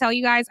 I got to tell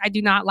you guys, I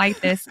do not like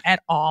this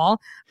at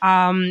all.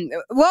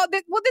 Well,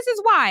 this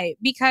is why.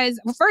 Because,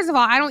 first of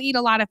all, I don't eat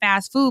a lot of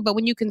fast food, but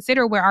when you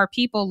consider where our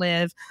people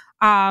live,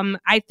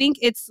 I think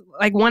it's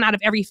like 1 out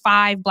of every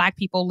 5 Black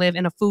people live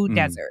in a food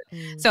desert.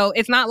 So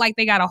it's not like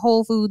they got a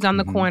Whole Foods on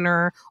the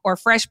corner or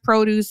fresh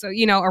produce,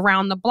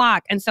 around the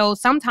block. And so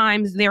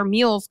sometimes their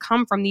meals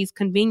come from these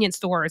convenience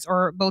stores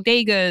or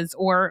bodegas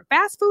or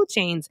fast food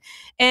chains.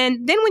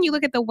 And then when you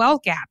look at the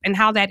wealth gap and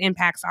how that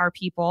impacts our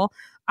people,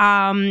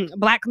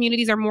 Black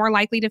communities are more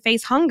likely to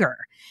face hunger.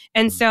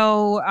 And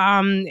so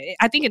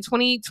I think in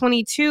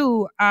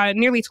 2022,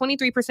 nearly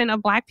 23%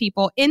 of Black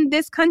people in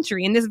this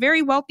country, in this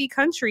very wealthy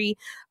country,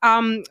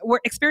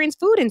 experience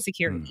food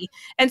insecurity.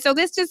 And so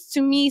this just,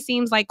 to me,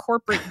 seems like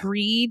corporate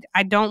greed.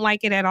 I don't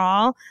like it at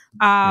all.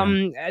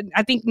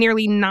 I think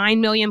nearly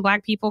 9 million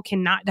Black people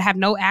have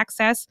no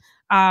access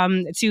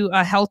to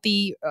a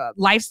healthy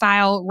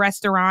lifestyle,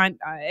 restaurant,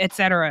 et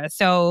cetera.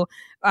 So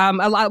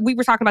we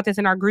were talking about this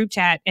in our group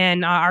chat,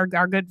 and our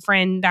good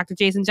friend, Dr.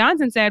 Jason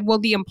Johnson, said, will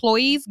the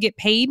employees get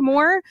paid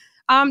more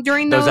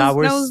during those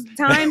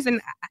times?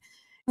 And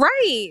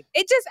right.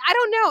 It just, I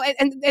don't know.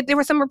 And there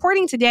was some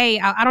reporting today.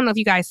 I don't know if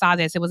you guys saw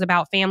this. It was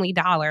about Family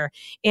Dollar,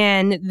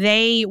 and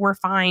they were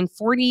fined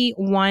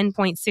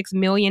 $41.6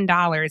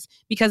 million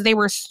because they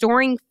were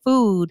storing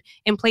food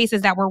in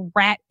places that were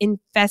rat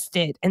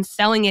infested and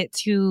selling it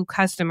to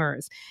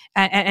customers.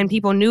 And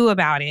people knew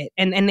about it,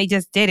 and they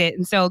just did it.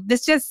 And so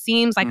this just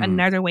seems like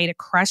another way to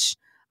crush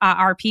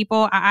our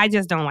people. I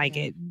just don't like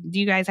it. Do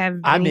you guys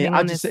have anything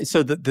on this?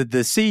 So the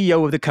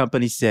CEO of the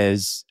company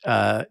says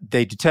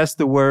they detest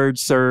the word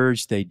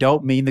surge. They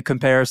don't mean the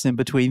comparison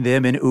between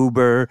them and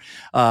Uber.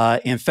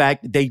 In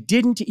fact, they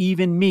didn't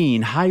even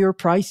mean higher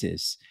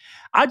prices.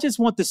 I just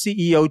want the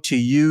CEO to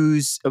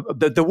use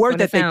the word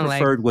that they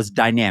preferred was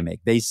dynamic.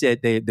 They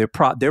said their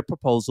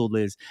proposal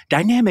is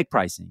dynamic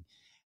pricing.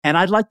 And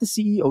I'd like the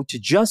CEO to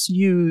just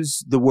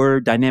use the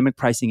word dynamic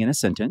pricing in a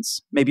sentence,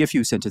 maybe a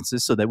few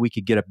sentences, so that we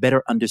could get a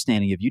better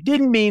understanding. If you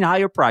didn't mean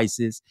higher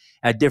prices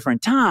at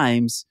different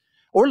times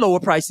or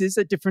lower prices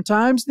at different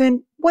times,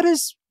 then what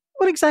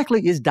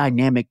exactly is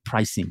dynamic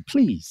pricing,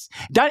 please?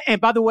 And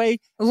by the way,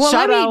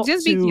 shout out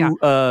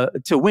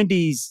to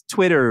Wendy's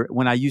Twitter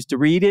when I used to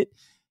read it.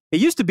 It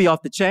used to be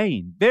off the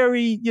chain,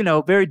 very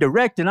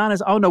direct and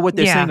honest. I don't know what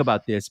they're saying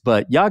about this,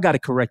 but y'all got to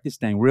correct this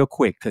thing real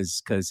quick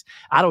because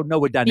I don't know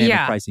what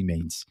dynamic pricing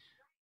means.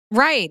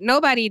 Right.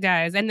 Nobody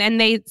does. And then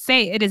they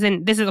say this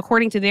is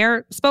according to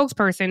their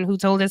spokesperson who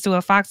told us to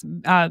a Fox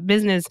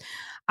Business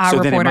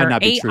reporter,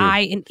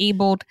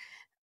 AI-enabled.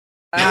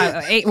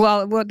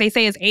 What they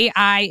say is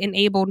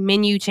AI-enabled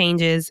menu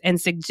changes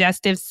and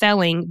suggestive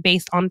selling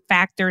based on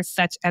factors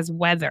such as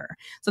weather.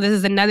 So this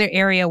is another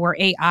area where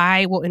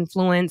AI will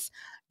influence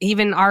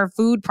even our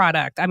food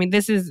product. I mean,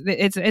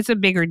 it's a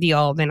bigger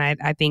deal than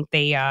I think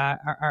they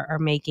are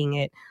making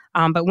it.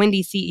 But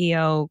Wendy's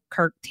CEO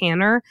Kirk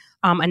Tanner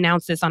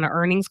announced this on an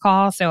earnings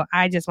call. So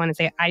I just want to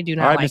say I do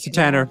not like it. All right, Mr.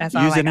 Tanner,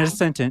 use it in a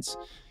sentence.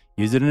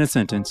 Use it in a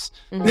sentence.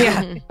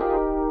 Yeah.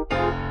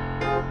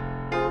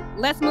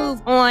 Let's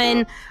move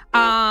on.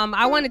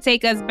 I want to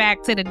take us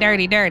back to the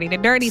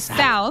dirty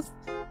South.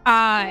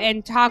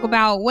 And talk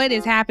about what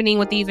is happening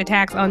with these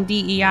attacks on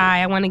DEI.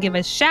 I want to give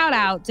a shout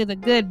out to the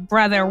good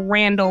brother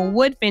Randall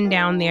Woodfin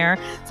down there.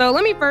 So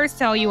let me first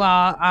tell you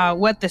all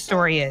what the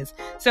story is.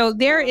 So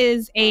there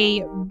is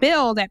a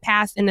bill that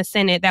passed in the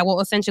Senate that will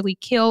essentially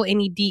kill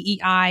any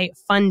DEI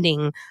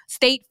funding,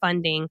 state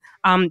funding,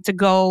 to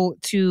go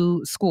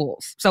to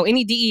schools. So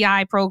any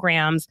DEI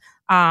programs,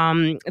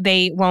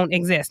 they won't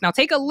exist. Now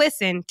take a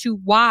listen to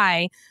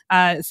why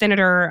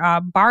Senator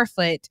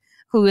Barfoot,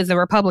 who is a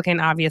Republican,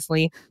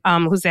 obviously,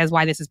 who says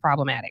why this is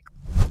problematic.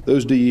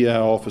 Those DEI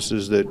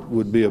offices that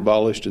would be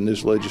abolished in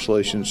this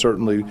legislation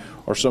certainly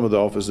are some of the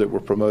offices that were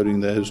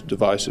promoting those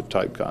divisive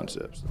type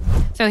concepts.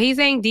 So he's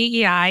saying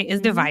DEI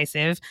is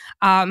divisive.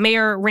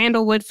 Mayor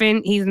Randall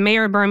Woodfin, he's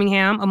mayor of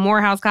Birmingham, a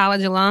Morehouse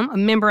College alum, a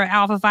member of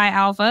Alpha Phi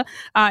Alpha.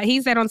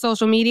 He said on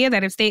social media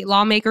that if state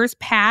lawmakers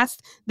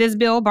passed this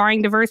bill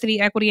barring diversity,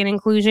 equity, and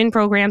inclusion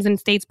programs in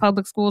states'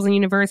 public schools and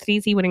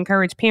universities, he would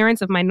encourage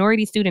parents of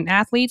minority student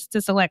athletes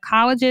to select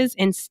colleges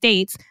in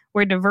states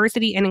where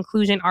diversity and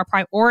inclusion are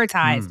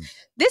prioritized.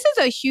 This is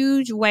a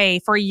huge way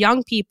for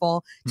young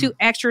people to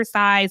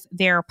exercise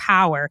their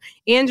power.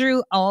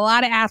 Andrew, a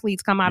lot of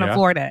athletes come out of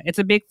Florida. It's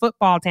a big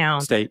football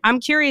town. State. I'm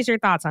curious your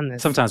thoughts on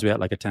this. Sometimes we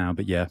act like a town,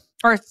 but yeah.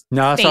 Or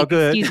no, state, it's all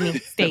good. Excuse me,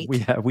 state.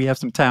 we have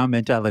some town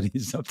mentality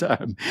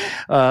sometimes.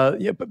 But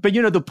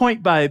the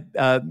point by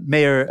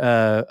Mayor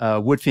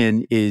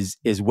Woodfin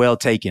is well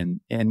taken,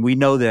 and we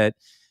know that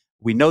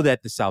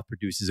the South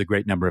produces a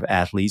great number of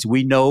athletes.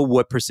 We know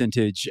what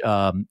percentage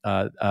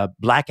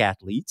Black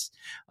athletes,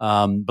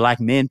 Black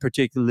men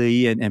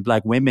particularly, and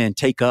Black women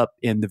take up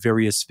in the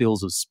various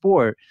fields of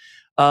sport.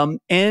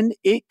 And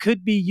it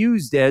could be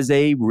used as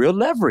a real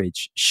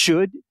leverage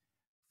should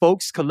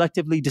folks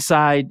collectively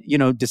decide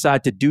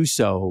to do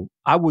so.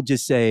 I would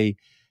just say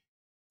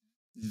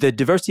the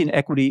diversity and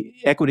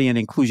equity and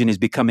inclusion is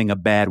becoming a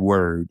bad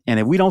word. And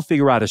if we don't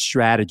figure out a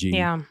strategy,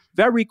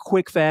 very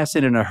quick, fast,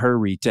 and in a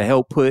hurry to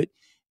help put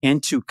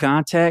into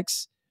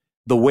context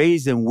the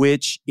ways in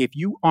which if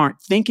you aren't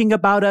thinking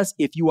about us,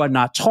 if you are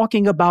not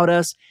talking about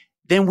us,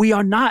 then we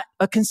are not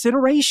a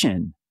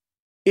consideration.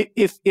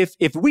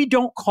 If we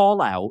don't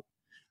call out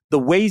the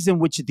ways in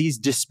which these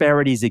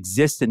disparities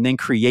exist and then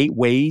create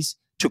ways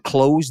to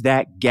close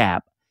that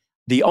gap,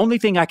 the only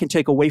thing I can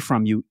take away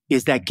from you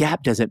is that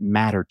gap doesn't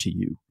matter to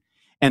you.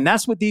 And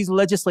that's what these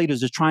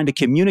legislators are trying to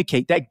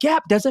communicate. That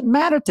gap doesn't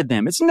matter to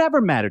them. It's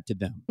never mattered to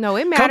them. No,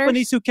 it matters.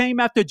 Companies who came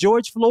after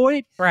George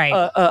Floyd, right?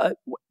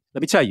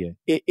 Let me tell you,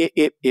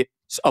 it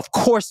of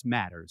course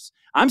matters.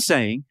 I'm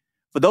saying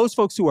for those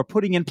folks who are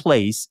putting in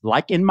place,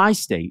 like in my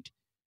state,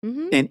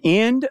 an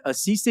end, a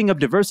ceasing of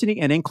diversity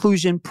and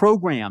inclusion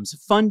programs,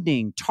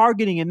 funding,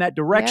 targeting in that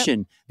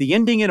direction, the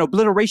ending and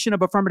obliteration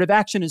of affirmative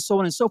action, and so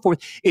on and so forth.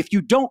 If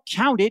you don't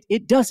count it,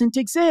 it doesn't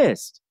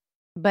exist.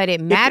 But it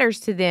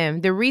matters to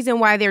them. The reason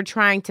why they're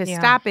trying to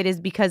stop it is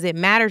because it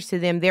matters to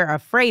them. They're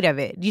afraid of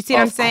it. You see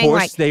what I'm saying? Of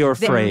course they are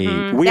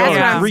afraid. We That's are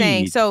what I'm agreed.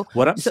 saying. So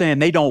what I'm saying,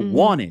 they don't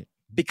want it.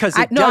 Because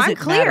it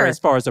doesn't matter as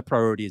far as a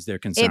priority as they're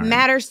concerned. It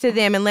matters to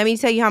them. And let me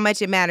tell you how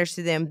much it matters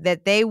to them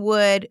that they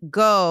would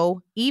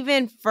go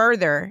even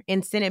further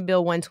in Senate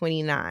Bill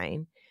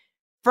 129,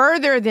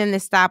 further than the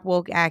Stop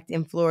Woke Act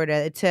in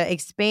Florida, to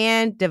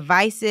expand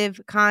divisive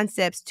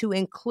concepts to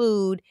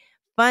include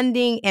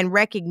funding and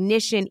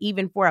recognition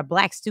even for a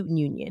Black student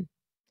union.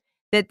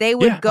 That they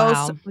would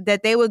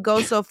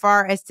go so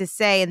far as to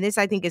say, and this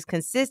I think is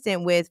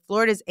consistent with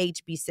Florida's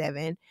HB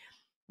 7,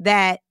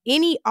 that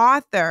any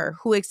author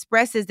who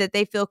expresses that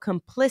they feel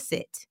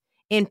complicit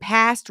in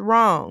past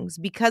wrongs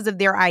because of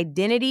their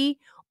identity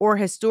or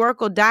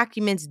historical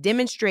documents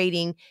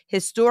demonstrating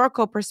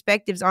historical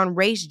perspectives on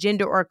race,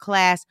 gender, or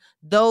class,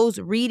 those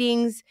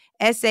readings,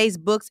 essays,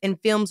 books, and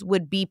films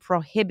would be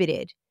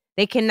prohibited.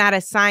 They cannot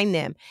assign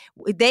them.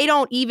 They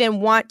don't even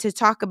want to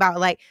talk about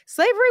like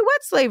slavery.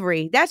 What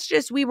slavery? That's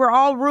just we were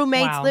all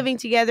roommates living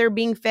together,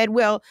 being fed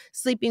well,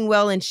 sleeping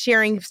well, and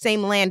sharing the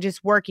same land,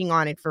 just working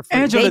on it for free.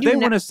 Angela, they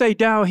want to say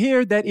down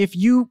here that if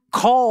you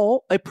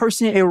call a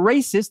person a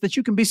racist, that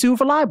you can be sued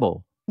for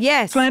libel.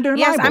 Yes. Slander and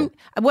libel.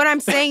 What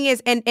I'm saying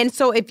is, and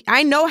so if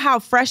I know how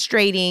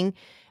frustrating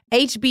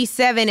HB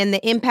 7 and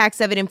the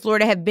impacts of it in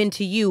Florida have been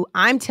to you,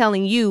 I'm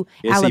telling you,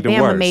 it's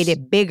Alabama made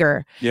it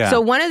bigger. Yeah. So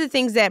one of the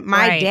things that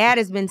my dad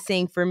has been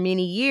saying for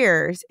many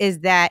years is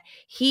that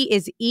he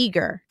is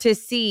eager to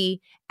see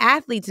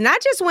athletes,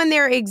 not just when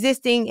they're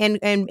existing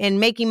and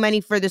making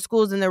money for the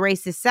schools in the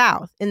racist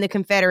South, in the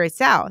Confederate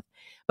South,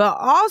 but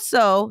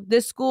also the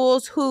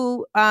schools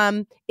who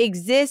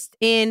exist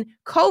in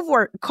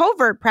covert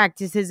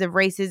practices of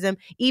racism,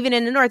 even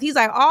in the North. He's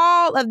like,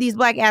 all of these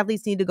Black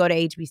athletes need to go to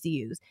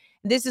HBCUs.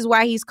 This is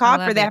why he's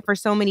called for that for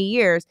so many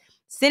years.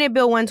 Senate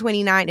Bill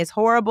 129 is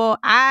horrible.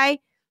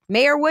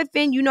 Mayor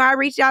Woodfin, I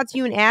reached out to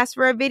you and asked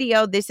for a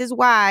video. This is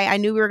why I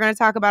knew we were going to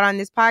talk about it on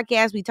this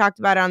podcast. We talked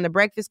about it on the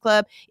Breakfast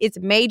Club. It's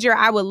major.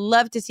 I would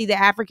love to see the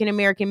African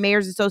American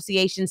Mayors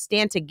Association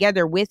stand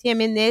together with him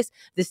in this,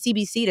 the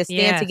CBC to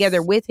stand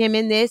together with him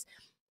in this,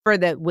 for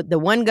the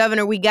one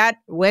governor we got,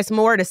 Wes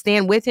Moore, to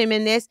stand with him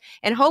in this.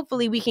 And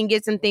hopefully we can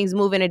get some things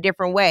moving a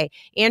different way.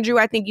 Andrew,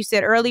 I think you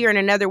said earlier in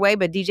another way,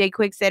 but DJ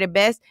Quick said it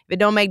best. If it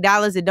don't make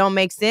dollars, it don't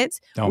make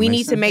sense. We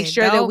need to make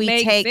sure that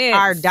we take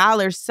our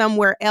dollars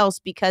somewhere else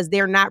because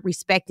they're not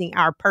respecting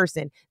our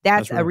person.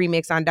 That's a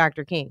remix on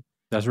Dr. King.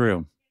 That's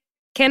real.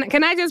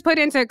 Can I just put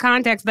into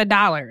context the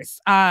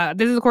dollars?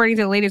 This is according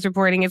to the latest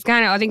reporting. It's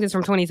I think this is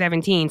from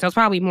 2017, so it's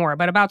probably more.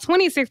 But about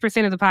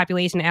 26% of the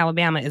population in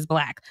Alabama is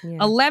Black.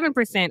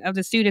 11% of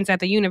the students at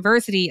the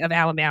University of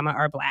Alabama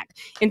are Black.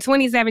 In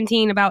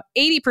 2017, about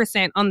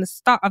 80%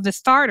 of the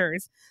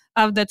starters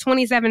of the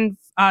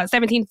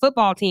 2017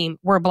 football team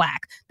were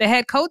Black. The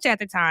head coach at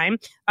the time,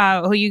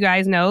 who you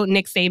guys know,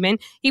 Nick Saban,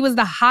 he was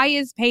the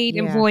highest paid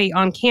employee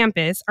on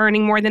campus,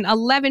 earning more than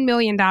 $11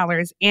 million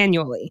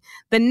annually.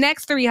 The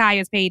next three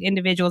highest paid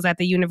individuals at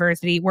the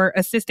university were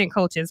assistant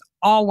coaches,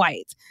 all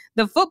white.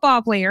 The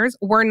football players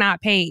were not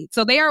paid.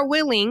 So they are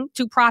willing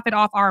to profit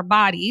off our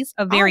bodies,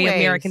 a very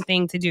American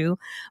thing to do,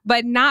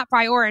 but not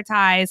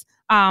prioritize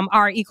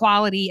our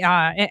equality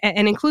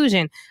and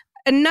inclusion.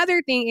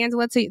 Another thing,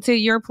 Angela, to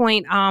your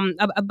point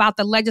about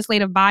the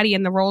legislative body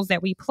and the roles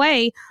that we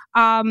play,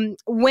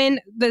 when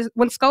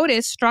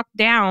SCOTUS struck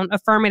down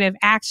affirmative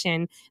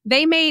action,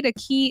 they made a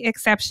key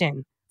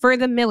exception for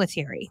the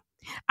military.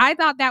 I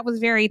thought that was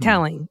very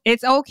telling.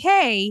 It's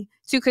okay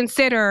to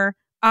consider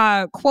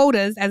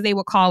quotas, as they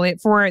would call it,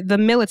 for the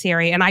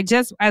military. And I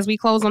just, as we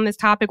close on this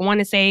topic, want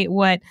to say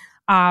what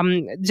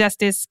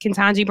Justice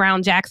Ketanji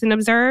Brown Jackson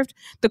observed.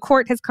 The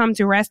court has come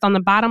to rest on the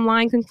bottom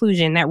line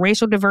conclusion that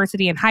racial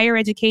diversity in higher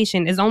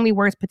education is only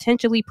worth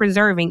potentially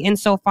preserving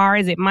insofar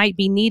as it might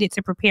be needed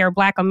to prepare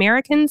Black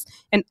Americans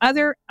and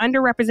other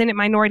underrepresented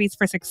minorities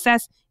for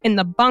success in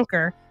the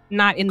bunker,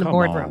 not in the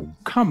boardroom.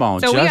 Come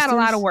on, So Justice. we got a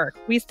lot of work.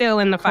 We still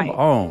in the fight.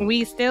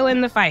 We still in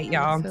the fight,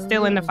 y'all.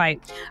 Still in the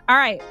fight. All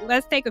right,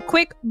 let's take a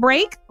quick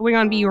break. We're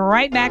going to be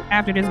right back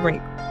after this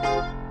break.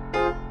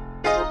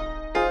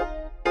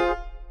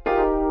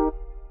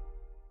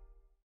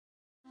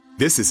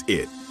 This is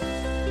it.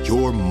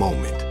 Your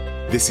moment.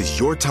 This is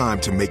your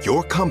time to make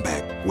your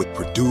comeback with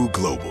Purdue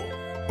Global.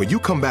 When you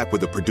come back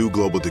with a Purdue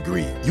Global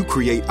degree, you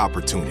create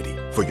opportunity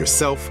for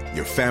yourself,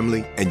 your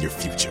family, and your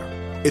future.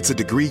 It's a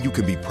degree you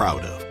can be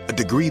proud of, a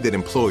degree that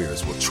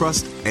employers will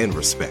trust and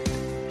respect.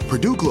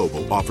 Purdue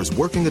Global offers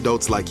working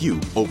adults like you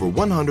over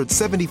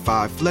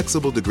 175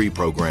 flexible degree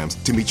programs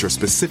to meet your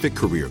specific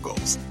career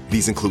goals.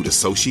 These include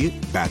associate,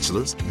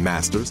 bachelor's,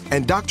 master's,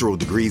 and doctoral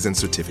degrees and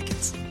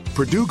certificates.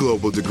 Purdue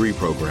Global degree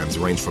programs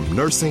range from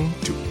nursing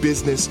to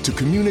business to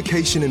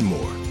communication and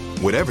more.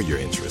 Whatever your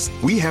interest,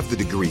 we have the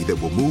degree that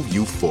will move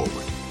you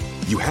forward.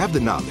 You have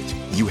the knowledge,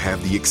 you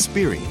have the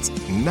experience.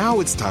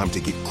 Now it's time to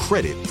get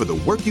credit for the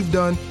work you've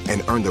done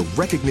and earn the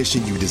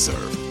recognition you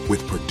deserve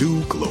with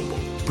Purdue Global,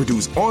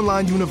 Purdue's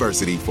online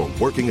university for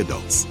working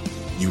adults.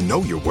 You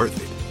know you're worth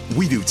it.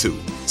 We do too.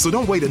 So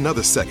don't wait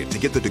another second to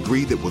get the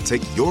degree that will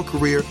take your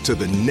career to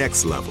the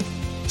next level.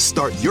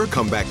 Start your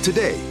comeback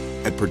today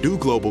at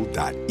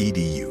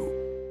purdueglobal.edu.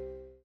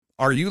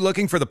 Are you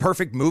looking for the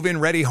perfect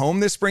move-in ready home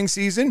this spring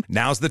season?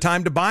 Now's the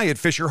time to buy at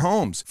Fisher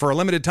Homes. For a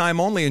limited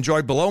time only,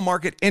 enjoy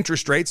below-market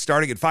interest rates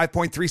starting at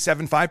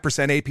 5.375%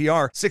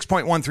 APR,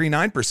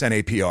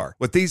 6.139% APR.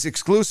 With these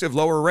exclusive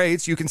lower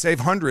rates, you can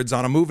save hundreds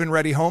on a move-in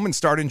ready home and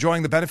start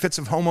enjoying the benefits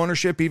of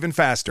homeownership even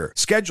faster.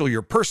 Schedule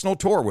your personal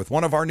tour with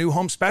one of our new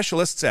home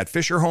specialists at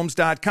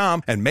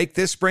FisherHomes.com and make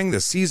this spring the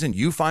season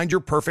you find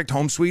your perfect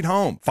home sweet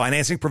home.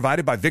 Financing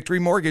provided by Victory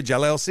Mortgage,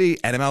 LLC,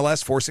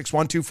 NMLS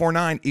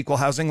 461249, Equal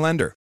Housing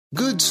Lender.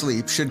 Good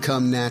sleep should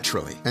come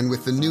naturally, and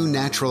with the new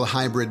Natural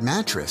Hybrid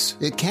mattress,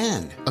 it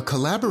can. A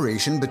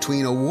collaboration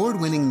between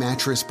award-winning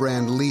mattress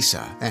brand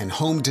Leesa and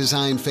home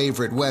design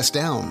favorite West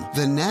Elm,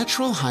 the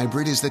Natural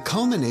Hybrid is the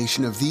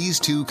culmination of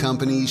these two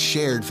companies'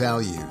 shared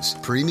values: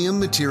 premium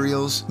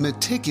materials,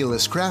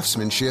 meticulous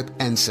craftsmanship,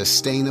 and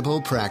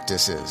sustainable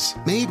practices.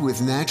 Made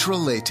with natural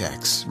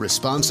latex,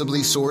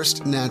 responsibly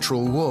sourced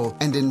natural wool,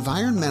 and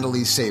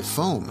environmentally safe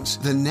foams,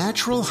 the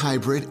Natural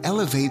Hybrid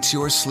elevates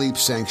your sleep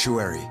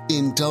sanctuary,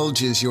 indulges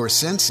your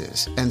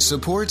senses, and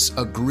supports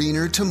a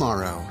greener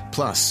tomorrow.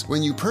 Plus,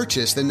 when you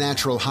purchase the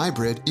Natural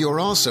Hybrid, you're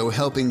also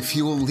helping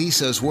fuel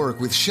Leesa's work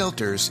with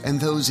shelters and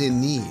those in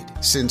need.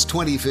 Since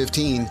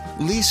 2015,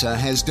 Leesa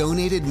has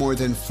donated more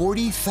than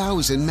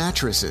 40,000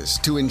 mattresses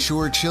to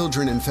ensure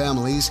children and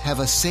families have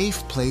a safe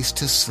place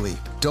to sleep.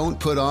 Don't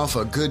put off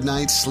a good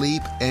night's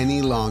sleep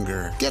any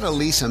longer. Get a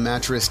Leesa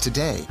mattress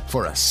today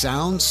for a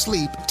sound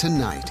sleep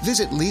tonight.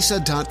 Visit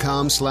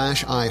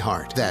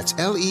leesa.com/iHeart. That's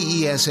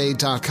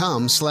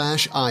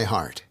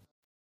LEESA.com/iHeart.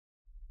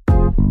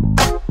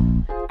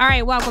 All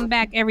right, welcome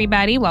back,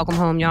 everybody. Welcome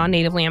home, y'all.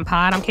 Native Land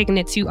Pod. I'm kicking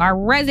it to our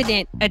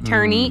resident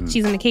attorney.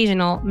 She's an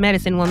occasional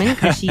medicine woman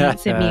because she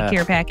sent me a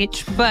care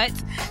package, but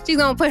she's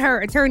going to put her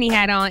attorney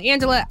hat on.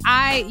 Angela,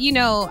 I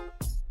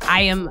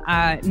am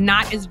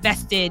not as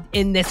vested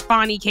in this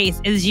Fani case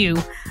as you.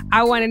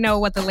 I want to know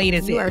what the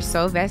latest is. You are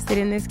so vested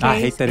in this case. I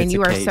hate that it's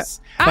a case.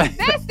 I'm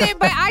vested,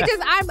 but I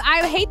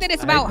hate that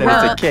it's about her.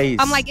 It's a case.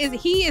 I'm like,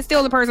 he is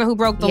still the person who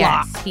broke the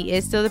law. Yes, he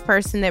is still the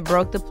person that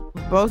broke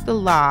the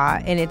law,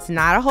 and it's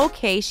not a whole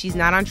case. She's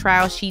not on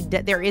trial.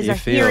 There is a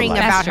hearing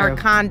about her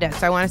conduct.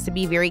 So I want us to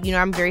be very,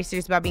 I'm very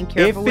serious about being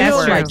careful with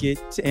words. It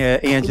feels like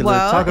it,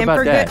 Angela. Talk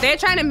about that. They're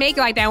trying to make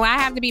it like that. Well, I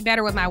have to be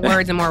better with my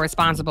words and more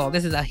responsible.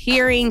 This is a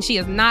hearing. She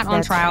is not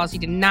on trial. She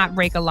did not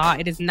break a law.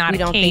 It is not a case.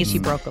 We don't think she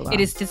broke a law.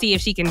 It is to see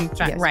if she can.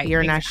 Right.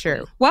 You're not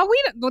sure. Well,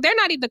 they're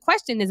not even. The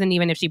question isn't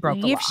even if she broke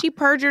the law. If she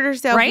perjured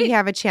herself, we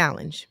have a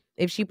challenge.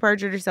 If she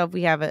perjured herself,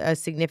 we have a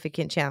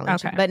significant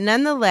challenge. Okay. But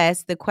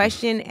nonetheless, the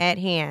question at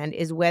hand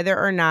is whether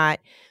or not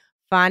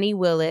Fani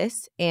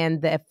Willis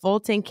and the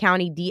Fulton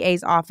County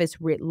DA's office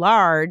writ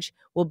large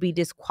will be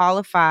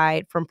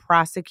disqualified from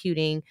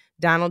prosecuting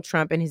Donald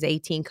Trump and his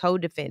 18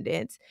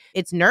 co-defendants.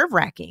 It's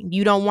nerve-wracking.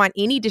 You don't want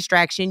any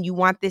distraction. You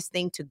want this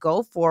thing to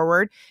go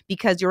forward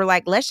because you're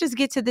like, let's just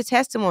get to the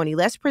testimony.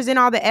 Let's present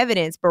all the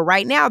evidence. But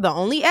right now, the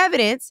only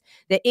evidence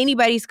that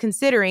anybody's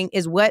considering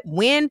is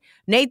when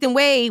Nathan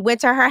Wade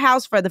went to her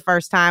house for the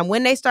first time,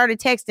 when they started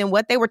texting,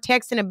 what they were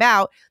texting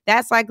about.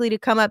 That's likely to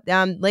come up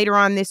later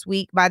on this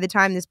week. By the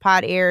time this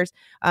pod airs,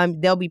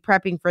 they'll be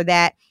prepping for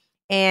that.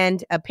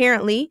 And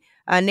apparently,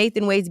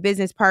 Nathan Wade's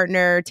business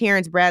partner,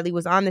 Terrence Bradley,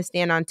 was on the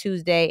stand on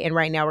Tuesday, and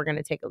right now we're going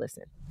to take a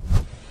listen.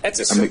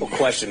 That's a simple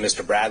question,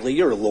 Mr. Bradley.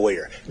 You're a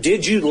lawyer.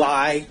 Did you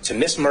lie to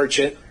Miss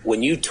Merchant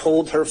when you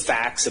told her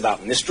facts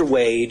about Mr.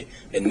 Wade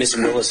and Miss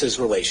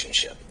Willis's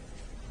relationship?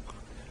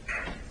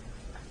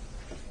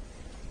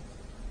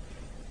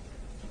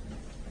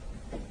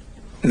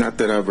 Not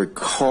that I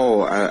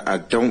recall. I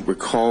don't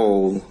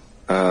recall.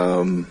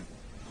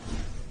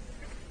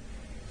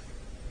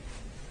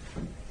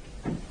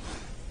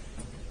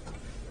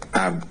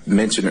 I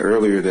mentioned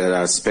earlier that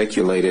I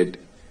speculated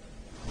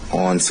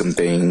on some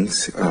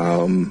things.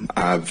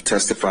 I've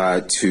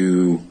testified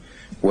to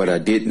what I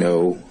did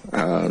know,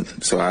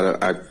 so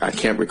I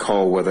can't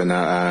recall whether or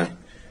not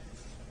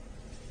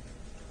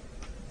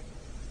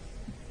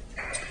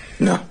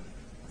No.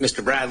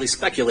 Mr. Bradley,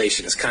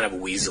 speculation is kind of a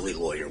weaselly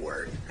lawyer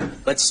word.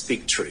 Let's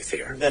speak truth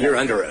here. You're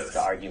under oath.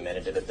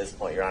 Argumentative at this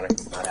point, Your Honor.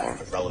 Not a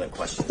relevant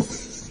question.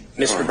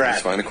 Mr. Bradley.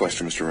 Let's find a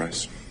question, Mr.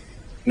 Rice.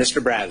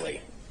 Mr. Bradley,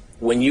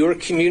 when you were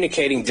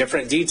communicating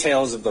different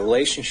details of the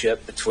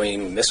relationship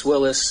between Miss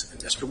Willis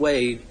and Mr.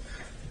 Wade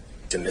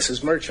to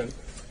Mrs. Merchant,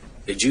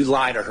 Did you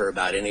lie to her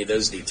about any of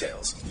those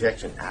details?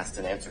 Objection. Asked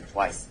and answered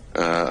twice.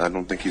 I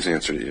don't think he's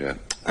answered it yet.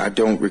 I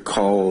don't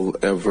recall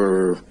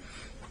ever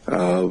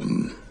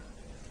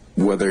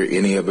whether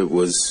any of it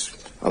was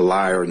a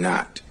lie or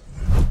not.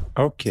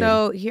 Okay.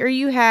 So here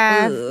you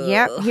have,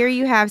 here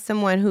you have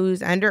someone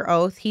who's under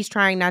oath. He's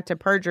trying not to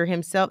perjure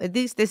himself. At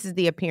least this is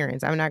the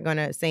appearance. I'm not going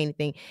to say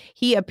anything.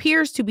 He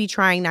appears to be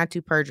trying not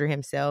to perjure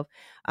himself.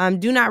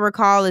 Do not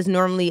recall is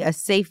normally a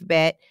safe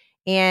bet.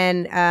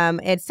 And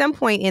at some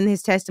point in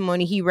his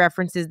testimony, he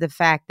references the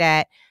fact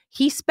that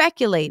he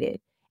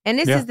speculated. And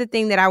this is the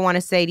thing that I want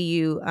to say to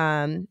you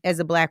as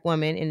a Black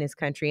woman in this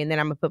country. And then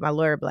I'm going to put my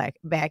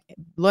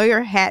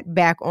lawyer hat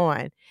back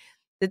on.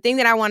 The thing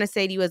that I want to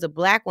say to you as a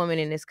Black woman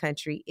in this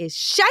country is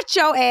shut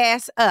your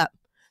ass up.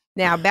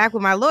 Now, back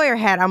with my lawyer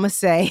hat, I'm going to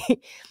say,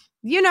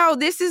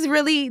 this is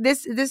really,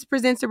 this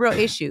presents a real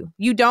issue.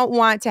 You don't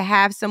want to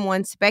have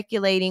someone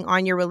speculating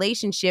on your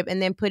relationship and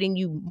then putting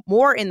you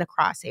more in the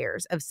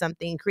crosshairs of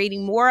something,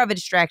 creating more of a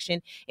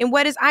distraction in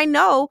what is, I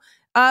know,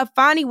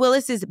 Fani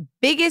Willis's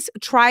biggest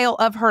trial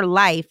of her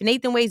life,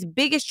 Nathan Wade's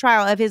biggest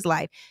trial of his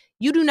life.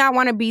 You do not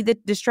want to be the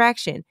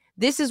distraction.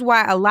 This is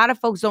why a lot of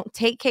folks don't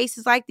take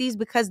cases like these,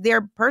 because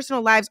their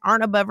personal lives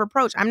aren't above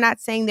reproach. I'm not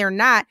saying they're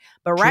not,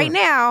 but right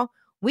now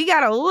we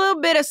got a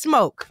little bit of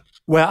smoke.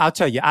 Well, I'll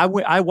tell you,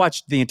 I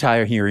watched the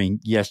entire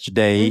hearing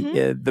yesterday.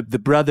 Mm-hmm. The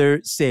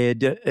brother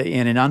said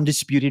in an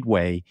undisputed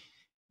way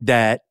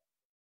that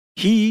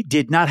he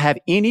did not have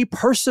any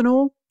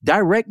personal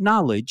direct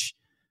knowledge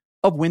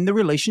of when the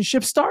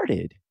relationship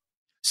started.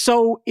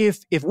 So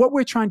if what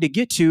we're trying to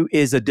get to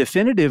is a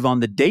definitive on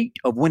the date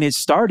of when it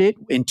started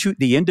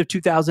the end of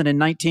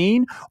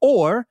 2019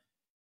 or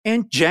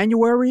in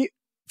January,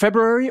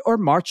 February, or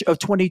March of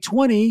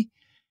 2020,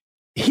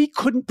 he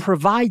couldn't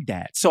provide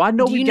that. So I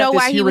know we got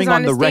this hearing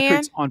on the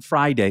records on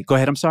Friday. Go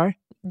ahead. I'm sorry.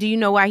 Do you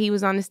know why he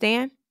was on the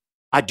stand?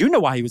 I do know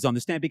why he was on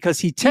the stand, because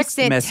he text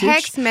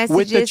messages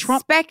with the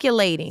Trump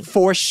speculating.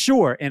 For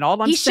sure. And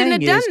all I'm saying is, he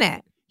shouldn't have done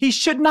that. He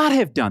should not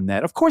have done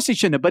that. Of course he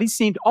shouldn't have, but he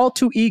seemed all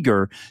too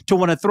eager to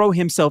want to throw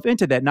himself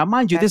into that. Now,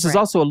 mind you, this is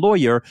also a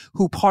lawyer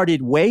who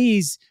parted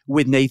ways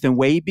with Nathan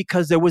Wade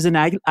because there was an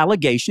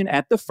allegation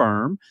at the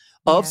firm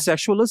of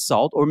sexual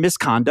assault or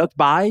misconduct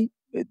by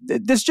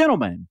this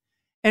gentleman.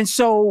 And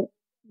so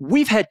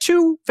we've had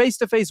two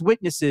face-to-face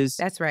witnesses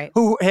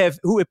who have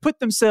put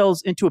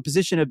themselves into a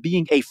position of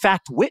being a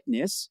fact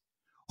witness,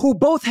 who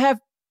both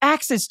have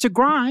axes to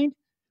grind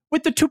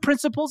with the two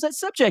principals at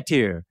subject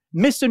here,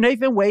 Mr.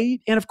 Nathan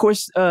Wade and, of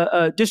course,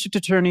 District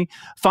Attorney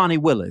Fani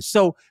Willis.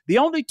 So the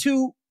only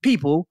two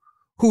people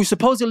who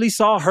supposedly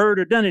saw, heard,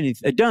 or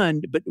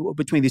done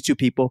between these two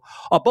people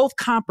are both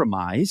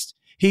compromised.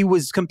 He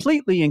was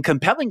completely and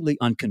compellingly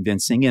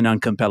unconvincing and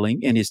uncompelling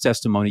in his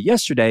testimony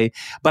yesterday.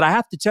 But I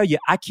have to tell you,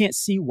 I can't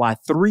see why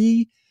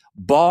three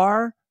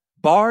bar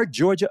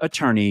Georgia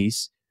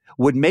attorneys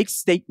would make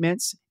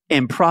statements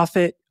and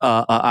profess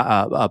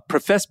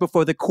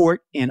before the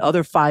court in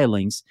other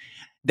filings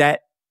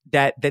that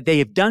they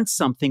have done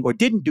something or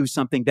didn't do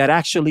something that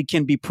actually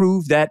can be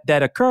proved that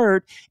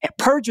occurred, and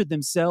perjure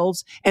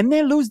themselves and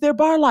then lose their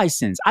bar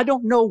license. I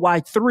don't know why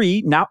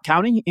three, now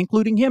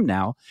including him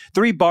now,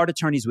 three bar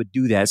attorneys would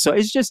do that. So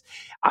it's just,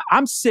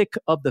 I'm sick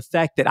of the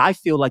fact that I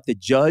feel like the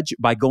judge,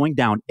 by going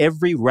down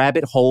every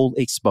rabbit hole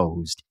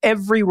exposed,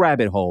 every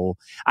rabbit hole,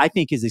 I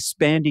think is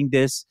expanding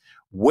this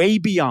way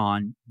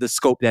beyond the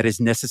scope that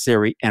is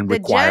necessary and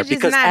required. The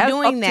judge is not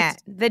doing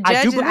that. The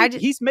judge,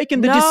 he's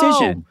making the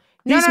decision.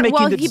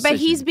 But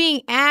he's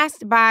being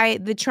asked by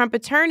the Trump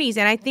attorneys.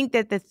 And I think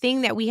that the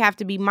thing that we have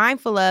to be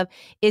mindful of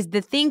is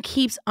the thing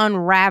keeps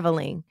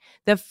unraveling.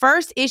 The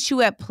first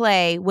issue at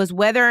play was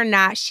whether or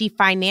not she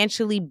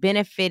financially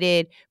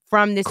benefited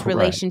from this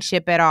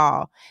relationship at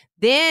all.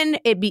 Then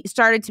it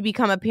started to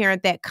become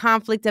apparent that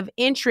conflict of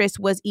interest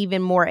was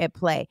even more at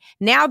play.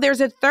 Now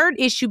there's a third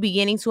issue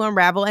beginning to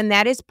unravel, and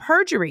that is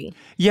perjury.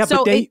 Yeah,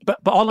 so but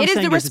all I'm saying is, it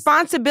is the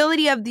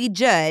responsibility of the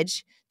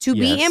judge to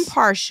be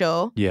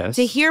impartial,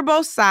 to hear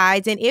both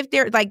sides. And if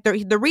they're like,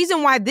 the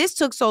reason why this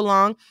took so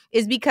long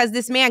is because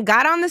this man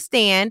got on the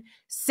stand,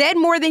 said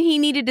more than he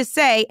needed to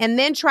say, and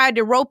then tried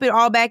to rope it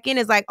all back in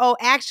as like, oh,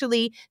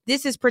 actually,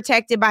 this is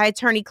protected by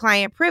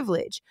attorney-client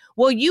privilege.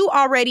 Well, you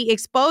already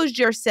exposed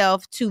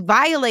yourself to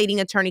violating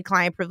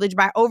attorney-client privilege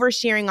by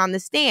oversharing on the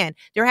stand.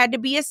 There had to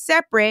be a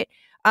separate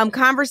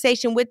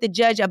conversation with the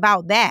judge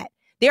about that.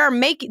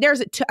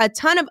 There's a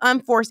ton of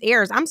unforced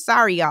errors. I'm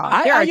sorry, y'all.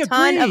 There are a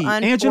ton of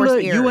unforced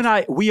Angela, errors. you and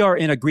I, we are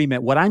in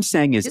agreement. What I'm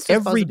saying is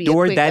every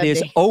door that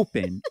is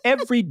open,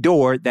 every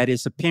door that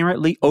is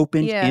apparently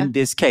opened in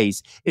this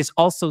case is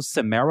also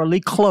summarily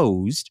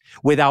closed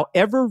without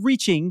ever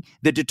reaching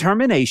the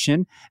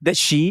determination that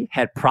she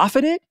had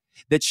profited,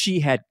 that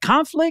she had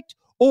conflict,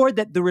 or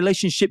that the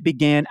relationship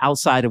began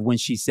outside of when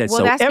she said so.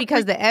 Well, that's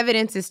because the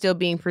evidence is still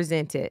being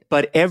presented.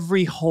 But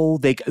every hole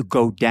they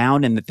go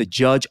down and that the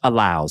judge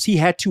allows, he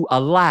had to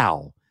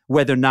allow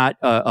whether or not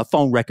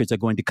phone records are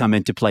going to come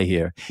into play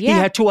here. Yeah. He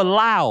had to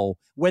allow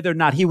whether or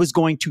not he was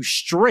going to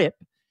strip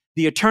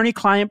the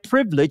attorney-client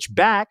privilege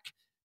back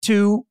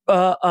to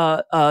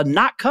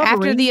not covering.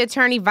 After the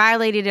attorney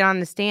violated it on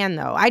the stand,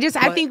 though. I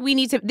think we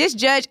need to, this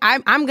judge,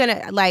 I'm going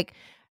to, like,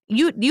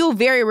 you'll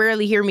very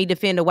rarely hear me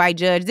defend a white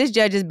judge. This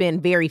judge has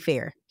been very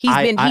fair.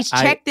 He's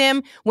checked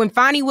them. When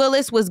Fonnie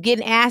Willis was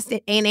getting asked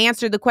and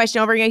answered the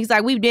question over again, he's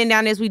like, we've been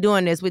down this, we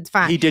doing this, it's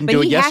fine. He didn't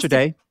do it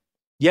yesterday.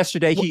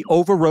 Yesterday, he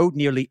overrode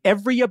nearly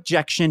every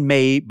objection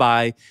made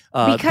by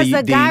because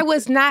the guy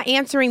was not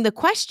answering the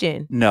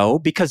question. No,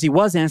 because he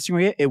was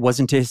answering it. It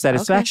wasn't to his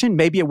satisfaction. Okay.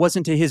 Maybe it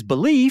wasn't to his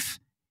belief.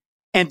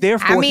 And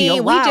therefore, he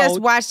allowed, we just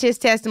watched his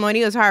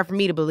testimony. It was hard for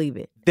me to believe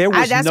it.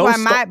 That's why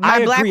my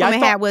black woman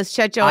hat was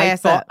shut your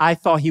ass up. I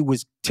thought he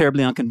was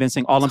terribly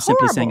unconvincing. All I'm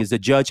simply saying is the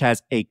judge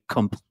has a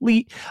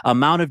complete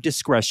amount of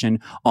discretion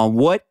on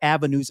what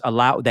avenues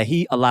that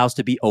he allows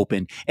to be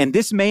open. And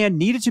this man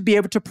needed to be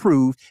able to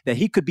prove that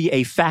he could be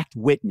a fact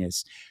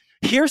witness.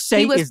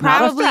 Hearsay is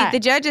not a fact. The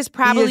judge is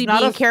probably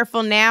being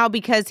careful now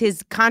because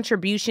his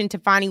contribution to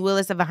Fonnie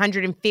Willis of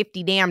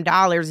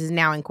 $150 is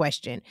now in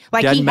question.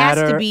 Like, he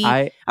has to be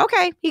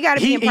okay. He got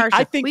to be impartial.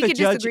 I think the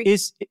judge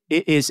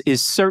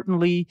is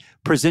certainly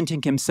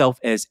presenting himself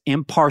as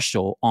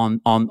impartial on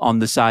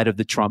the side of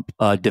the Trump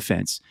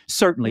defense.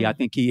 Certainly, I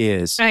think he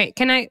is. All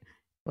right,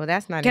 well,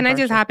 that's not. Can I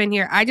just hop in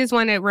here? I just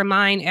want to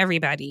remind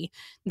everybody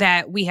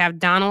that we have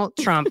Donald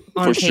Trump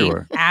on tape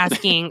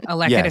asking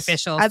elected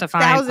officials to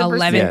find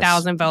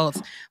 11,000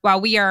 votes, while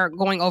we are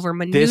going over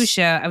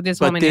minutia of this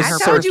woman and her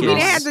circus.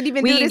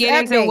 We can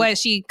get into what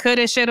she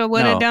coulda, shoulda,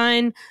 woulda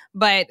done,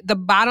 but the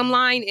bottom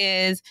line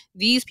is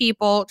these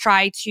people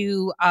try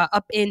to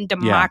upend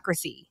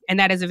democracy, and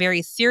that is a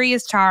very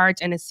serious charge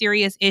and a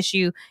serious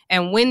issue.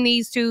 And when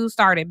these two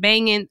started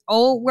banging,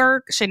 old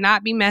work should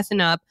not be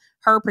messing up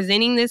her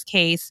presenting this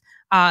case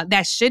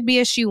that should be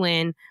a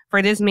shoo-in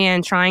for this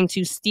man trying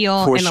to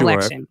steal an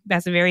election.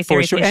 That's a very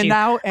serious issue. And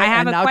now, I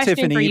have a question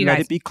Tiffany, for you guys.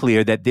 Let it be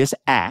clear that this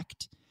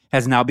act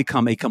has now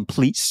become a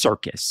complete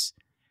circus.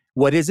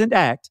 What is an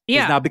act is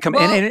now becoming,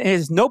 and it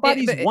is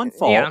nobody's one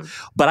fault. Yeah.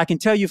 But I can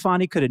tell you,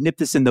 Fonnie could have nipped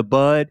this in the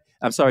bud.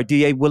 I'm sorry,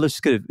 D.A. Willis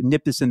could have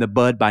nipped this in the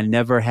bud by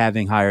never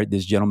having hired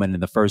this gentleman in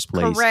the first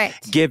place.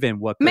 Correct. Given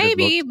what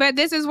maybe, but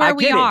this is where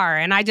we are,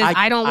 and I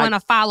don't want to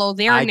follow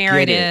their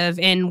narrative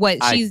and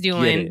what she's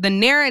doing. The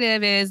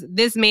narrative is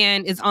this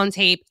man is on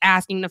tape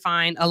asking to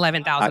find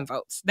 11,000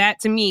 votes. That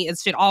to me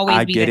should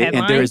always be the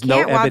headline. And there is no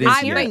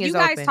evidence yet. You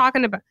guys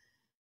talking about.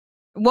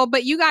 Well,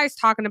 but you guys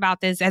talking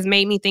about this has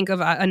made me think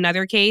of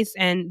another case,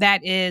 and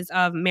that is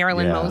of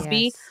Marilyn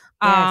Mosby.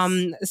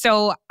 Yes.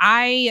 So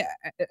I,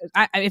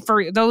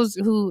 for those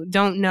who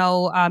don't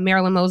know,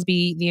 Marilyn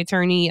Mosby, the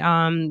attorney,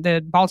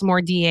 the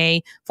Baltimore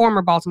DA,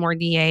 former Baltimore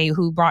DA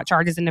who brought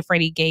charges in the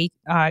Freddie Gray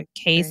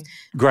case,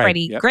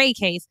 Gray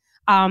case,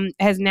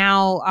 has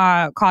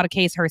now called a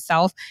case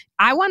herself.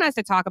 I want us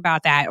to talk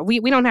about that.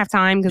 We don't have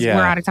time because we're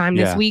out of time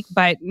this week,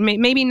 but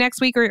maybe next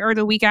week or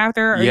the week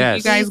after. Are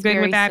you guys good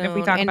with that if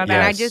we talk about that?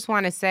 And I just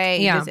want to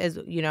say, just as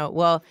you know,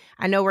 well,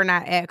 I know we're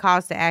not at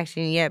calls to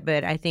action yet,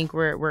 but I think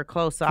we're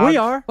close. So we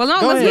are. Well,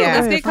 no,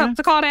 let's get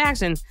to call to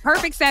action.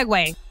 Perfect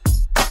segue.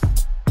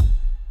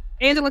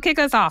 Angela, kick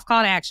us off.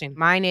 Call to action.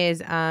 Mine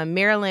is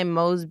Marilyn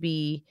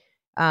Mosby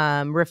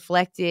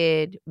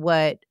reflected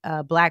what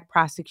Black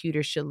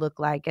prosecutors should look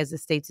like as a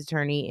state's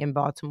attorney in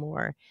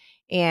Baltimore.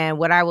 And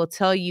what I will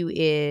tell you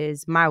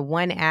is my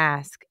one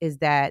ask is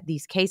that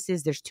these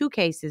cases, there's 2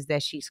 cases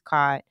that she's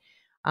caught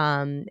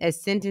as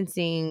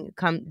sentencing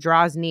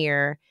draws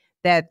near,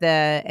 that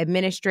the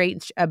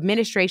administration,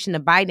 the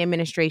Biden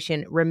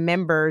administration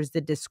remembers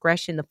the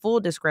discretion, the full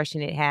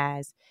discretion it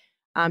has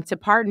to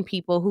pardon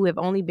people who have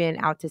only been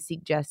out to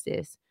seek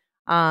justice.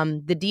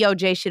 The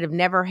DOJ should have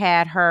never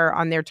had her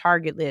on their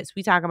target list.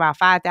 We talk about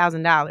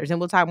 $5,000, and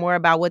we'll talk more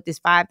about what this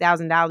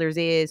 $5,000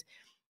 is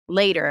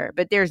later.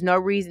 But there's no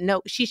reason.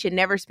 No, she should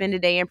never spend a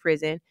day in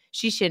prison.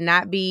 She should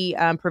not be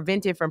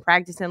prevented from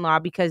practicing law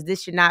because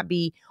this should not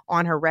be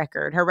on her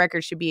record. Her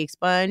record should be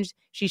expunged.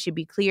 She should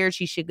be cleared.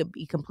 She should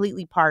be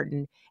completely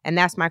pardoned. And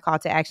that's my call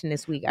to action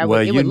this week. I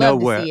would love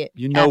to see it.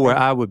 You know where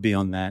I would be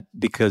on that,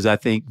 because I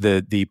think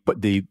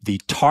the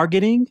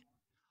targeting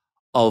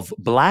of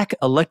Black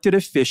elected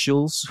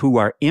officials who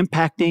are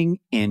impacting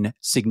in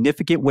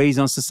significant ways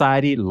on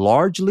society,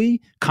 largely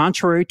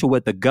contrary to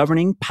what the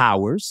governing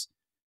powers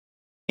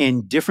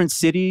in different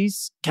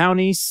cities,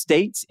 counties,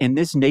 states in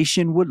this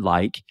nation would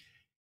like,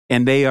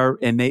 and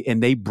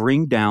they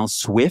bring down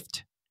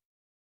swift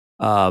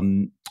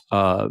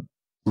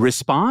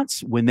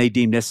response when they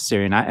deem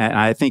necessary. And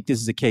I think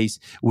this is a case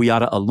we ought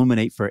to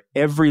illuminate for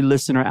every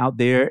listener out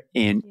there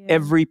in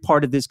every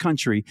part of this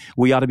country.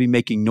 We ought to be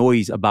making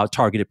noise about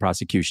targeted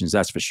prosecutions.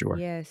 That's for sure.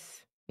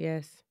 Yes.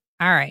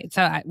 All right.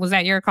 So was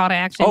that your call to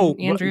action,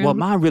 Andrew? Well,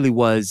 mine really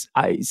was.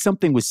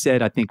 Something was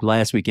said, I think,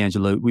 last week,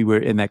 Angela. We were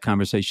in that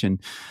conversation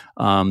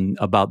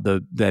about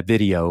that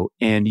video.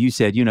 And you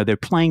said, they're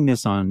playing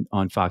this on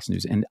Fox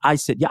News. And I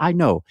said, yeah, I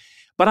know.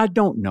 But I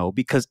don't know,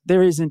 because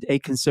there isn't a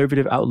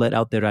conservative outlet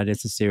out there I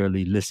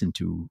necessarily listen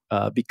to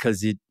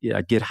because it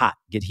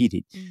get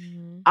heated.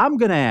 Mm-hmm. I'm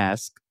going to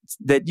ask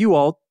that you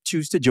all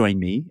choose to join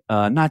me,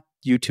 not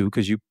you two,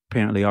 because you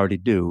apparently already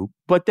do,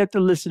 but that the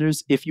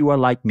listeners, if you are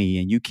like me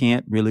and you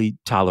can't really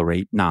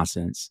tolerate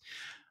nonsense,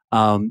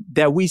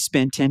 that we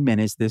spend 10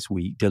 minutes this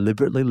week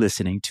deliberately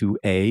listening to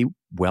a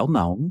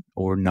well-known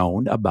or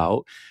known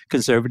about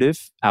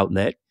conservative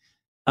outlet,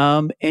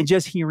 and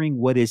just hearing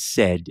what is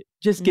said.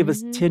 Just give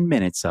us 10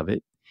 minutes of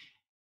it,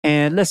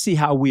 and let's see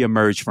how we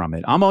emerge from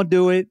it. I'm going to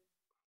do it,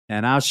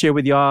 and I'll share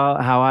with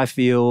y'all how I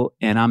feel,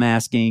 and I'm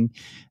asking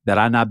that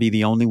I not be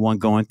the only one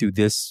going through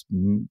this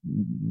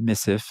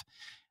missive,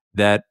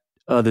 that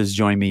others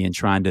join me in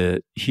trying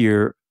to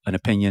hear an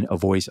opinion, a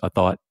voice, a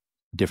thought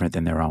different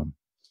than their own.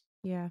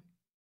 Yeah.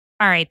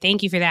 All right.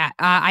 Thank you for that.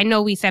 I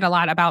know we said a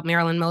lot about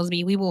Marilyn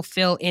Mosby. We will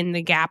fill in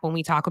the gap when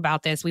we talk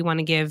about this. We want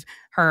to give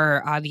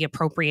her the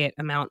appropriate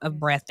amount of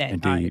breath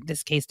that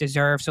this case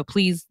deserves. So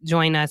please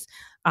join us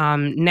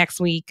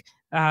next week.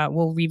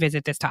 We'll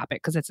revisit this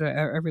topic because it's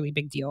a really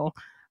big deal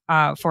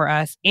for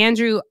us.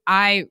 Andrew,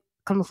 I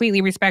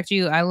completely respect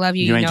you. I love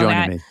you. You ain't know joining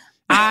that. me.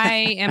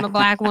 I am a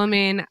Black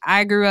woman.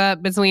 I grew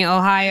up between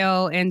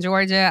Ohio and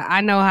Georgia.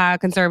 I know how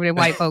conservative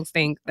white folks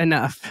think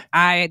enough.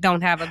 I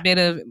don't have a bit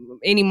of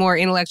any more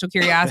intellectual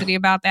curiosity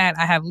about that.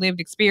 I have lived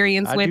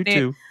experience with it.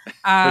 Too,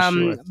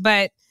 sure.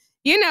 But,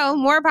 you know,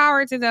 more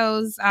power to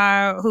those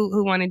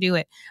who want to do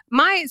it.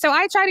 So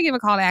I try to give a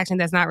call to action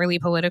that's not really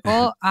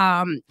political.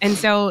 And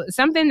so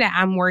something that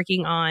I'm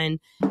working on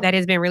that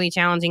has been really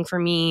challenging for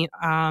me,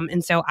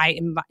 and so I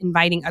am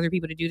inviting other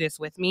people to do this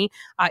with me,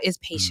 is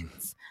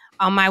patience.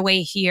 On my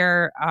way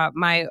here,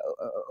 my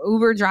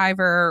Uber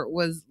driver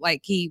was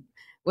like, he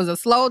was a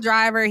slow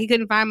driver. He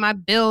couldn't find my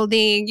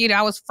building. You know,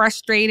 I was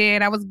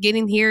frustrated. I was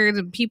getting here.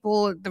 The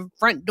people at the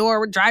front door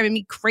were driving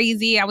me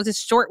crazy. I was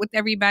just short with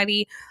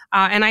everybody.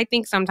 And I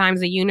think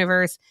sometimes the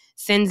universe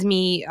sends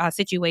me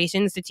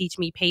situations to teach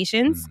me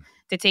patience,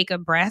 to take a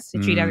breath, to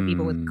treat other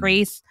people with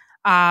grace.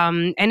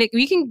 And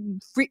we can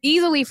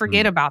easily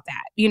forget about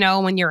that. You know,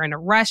 when you're in a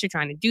rush, you're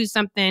trying to do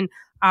something.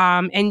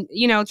 And,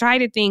 you know, try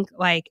to think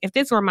like, if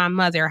this were my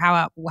mother,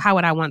 how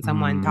would I want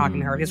someone talking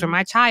to her? If this were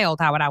my child,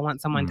 how would I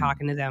want someone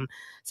talking to them?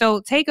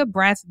 So take a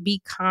breath,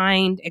 be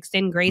kind,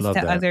 extend grace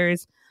to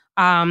others.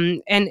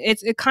 And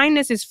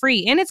kindness is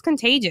free and it's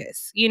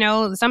contagious. You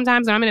know,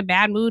 sometimes when I'm in a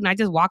bad mood and I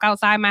just walk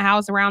outside my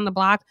house around the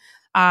block,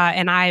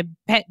 and I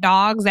pet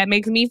dogs, that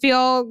makes me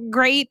feel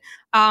great.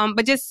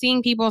 But just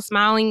seeing people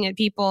smiling at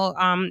people,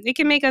 it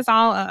can make us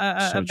all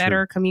a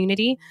better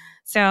community.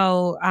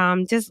 So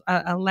just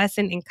a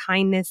lesson in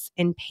kindness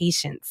and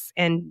patience.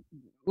 And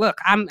look,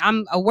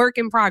 I'm a work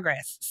in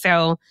progress.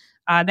 So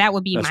that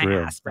would be my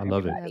ask for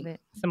everybody. I love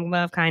it. Some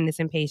love, kindness,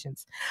 and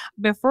patience.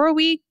 Before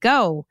we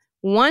go,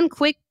 one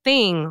quick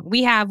thing.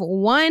 We have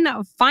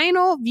one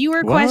final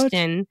viewer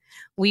question.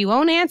 We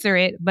won't answer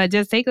it, but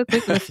just take a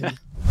quick listen.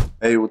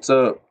 Hey, what's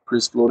up?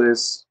 Chris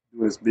Flores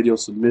doing this video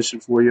submission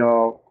for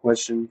y'all.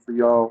 Question for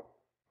y'all.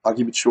 I'll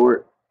keep it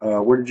short.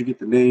 Where did you get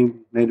the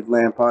name Native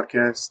Land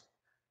Podcast?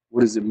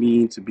 What does it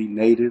mean to be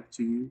native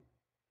to you?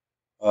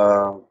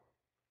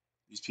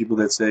 These people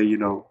that say, you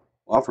know,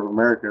 well, I'm from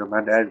America.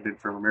 My dad's been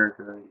from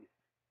America.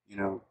 You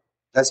know,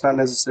 that's not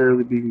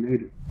necessarily being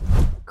native.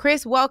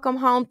 Chris, welcome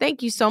home.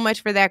 Thank you so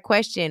much for that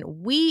question.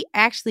 We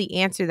actually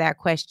answer that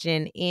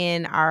question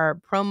in our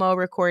promo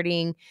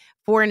recording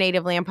for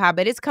Native Land Pod,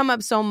 but it's come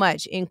up so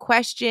much in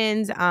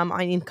questions,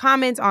 in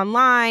comments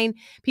online.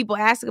 People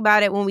ask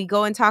about it when we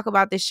go and talk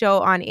about the show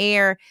on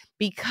air.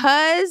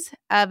 Because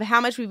of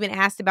how much we've been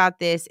asked about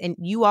this and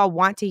you all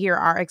want to hear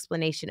our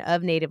explanation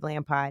of Native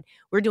Land Pod,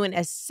 we're doing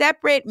a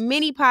separate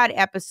mini pod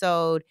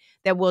episode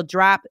that will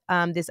drop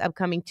this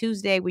upcoming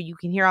Tuesday where you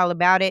can hear all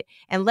about it.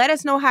 And let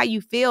us know how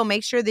you feel.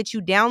 Make sure that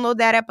you download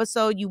that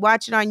episode, you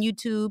watch it on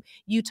YouTube,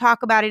 you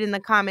talk about it in the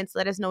comments.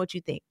 Let us know what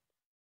you think.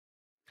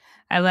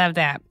 I love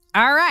that.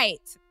 All right.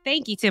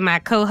 Thank you to my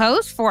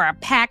co-host for a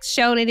packed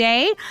show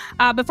today.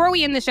 Before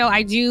we end the show,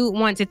 I do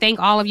want to thank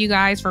all of you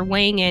guys for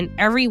weighing in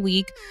every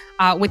week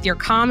with your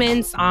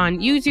comments on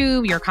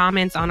YouTube, your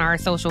comments on our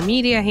social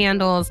media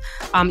handles,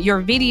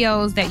 your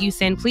videos that you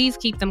send. Please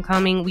keep them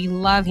coming. We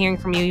love hearing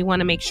from you. We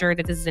want to make sure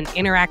that this is an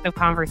interactive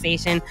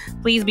conversation.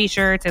 Please be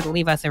sure to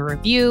leave us a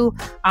review.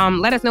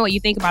 Let us know what you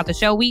think about the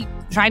show. We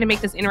try to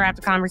make this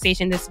interactive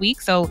conversation this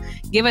week, so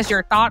give us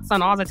your thoughts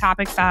on all the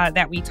topics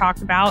that we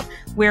talked about.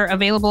 We're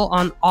available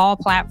on all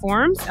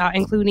platforms,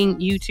 including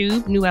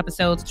YouTube. New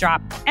episodes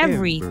drop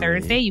every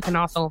Thursday. You can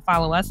also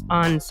follow us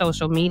on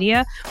social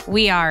media.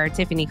 We are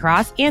Tiffany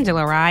Cross,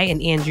 Angela Rye,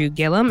 and Andrew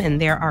Gillum,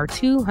 and there are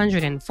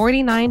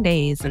 249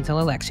 days until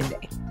Election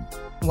Day.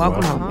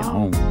 Welcome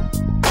home.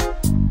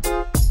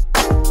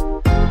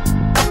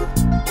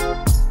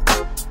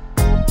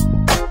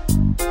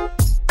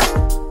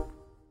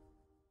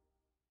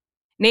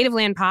 Native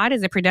Land Pod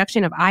is a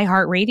production of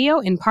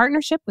iHeartRadio in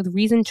partnership with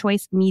Reason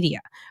Choice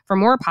Media. For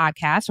more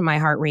podcasts from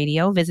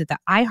iHeartRadio, visit the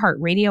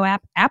iHeartRadio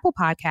app, Apple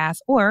Podcasts,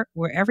 or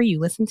wherever you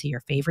listen to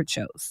your favorite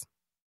shows.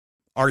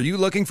 Are you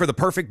looking for the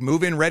perfect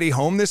move-in ready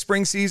home this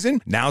spring season?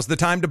 Now's the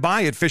time to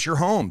buy at Fisher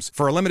Homes.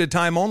 For a limited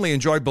time only,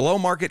 enjoy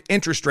below-market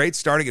interest rates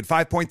starting at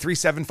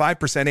 5.375%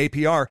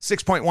 APR,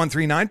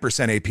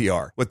 6.139%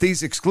 APR. With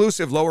these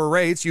exclusive lower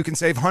rates, you can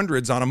save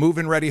hundreds on a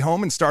move-in ready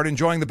home and start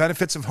enjoying the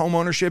benefits of home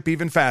ownership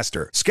even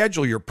faster.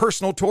 Schedule your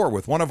personal tour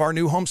with one of our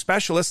new home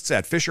specialists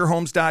at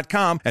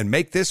FisherHomes.com and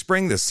make this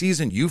spring the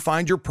season you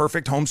find your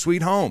perfect home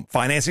sweet home.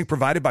 Financing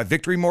provided by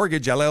Victory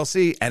Mortgage,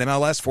 LLC,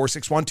 NMLS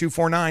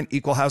 461249,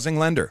 Equal Housing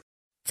Lender.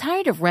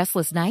 Tired of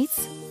restless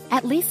nights?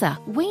 At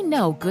Leesa, we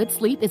know good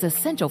sleep is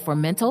essential for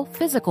mental,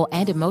 physical,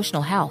 and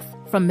emotional health.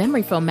 From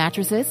memory foam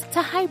mattresses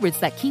to hybrids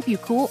that keep you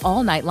cool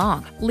all night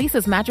long,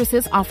 Leesa's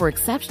mattresses offer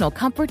exceptional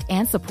comfort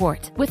and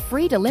support with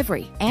free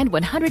delivery and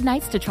 100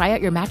 nights to try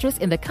out your mattress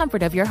in the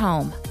comfort of your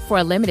home. For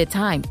a limited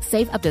time,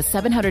 save up to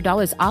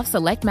 $700 off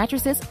select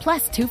mattresses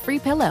plus 2 free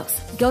pillows.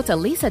 Go to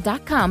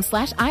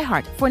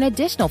leesa.com/iHeart for an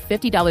additional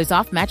 $50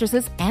 off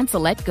mattresses and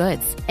select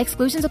goods.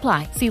 Exclusions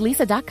apply. See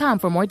leesa.com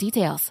for more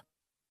details.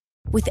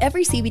 With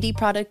every CBD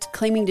product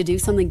claiming to do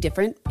something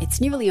different, it's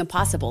nearly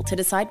impossible to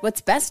decide what's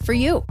best for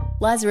you.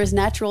 Lazarus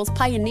Naturals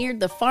pioneered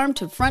the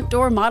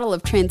farm-to-front-door model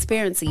of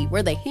transparency,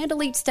 where they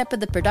handle each step of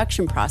the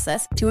production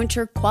process to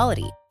ensure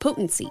quality,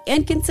 potency,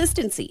 and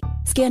consistency.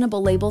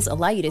 Scannable labels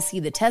allow you to see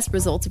the test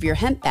results of your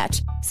hemp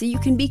batch, so you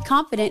can be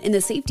confident in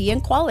the safety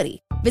and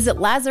quality. Visit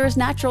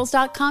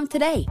LazarusNaturals.com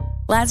today.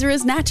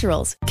 Lazarus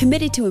Naturals,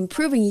 committed to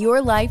improving your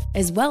life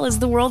as well as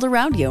the world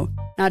around you.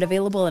 Not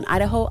available in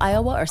Idaho,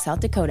 Iowa, or South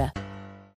Dakota.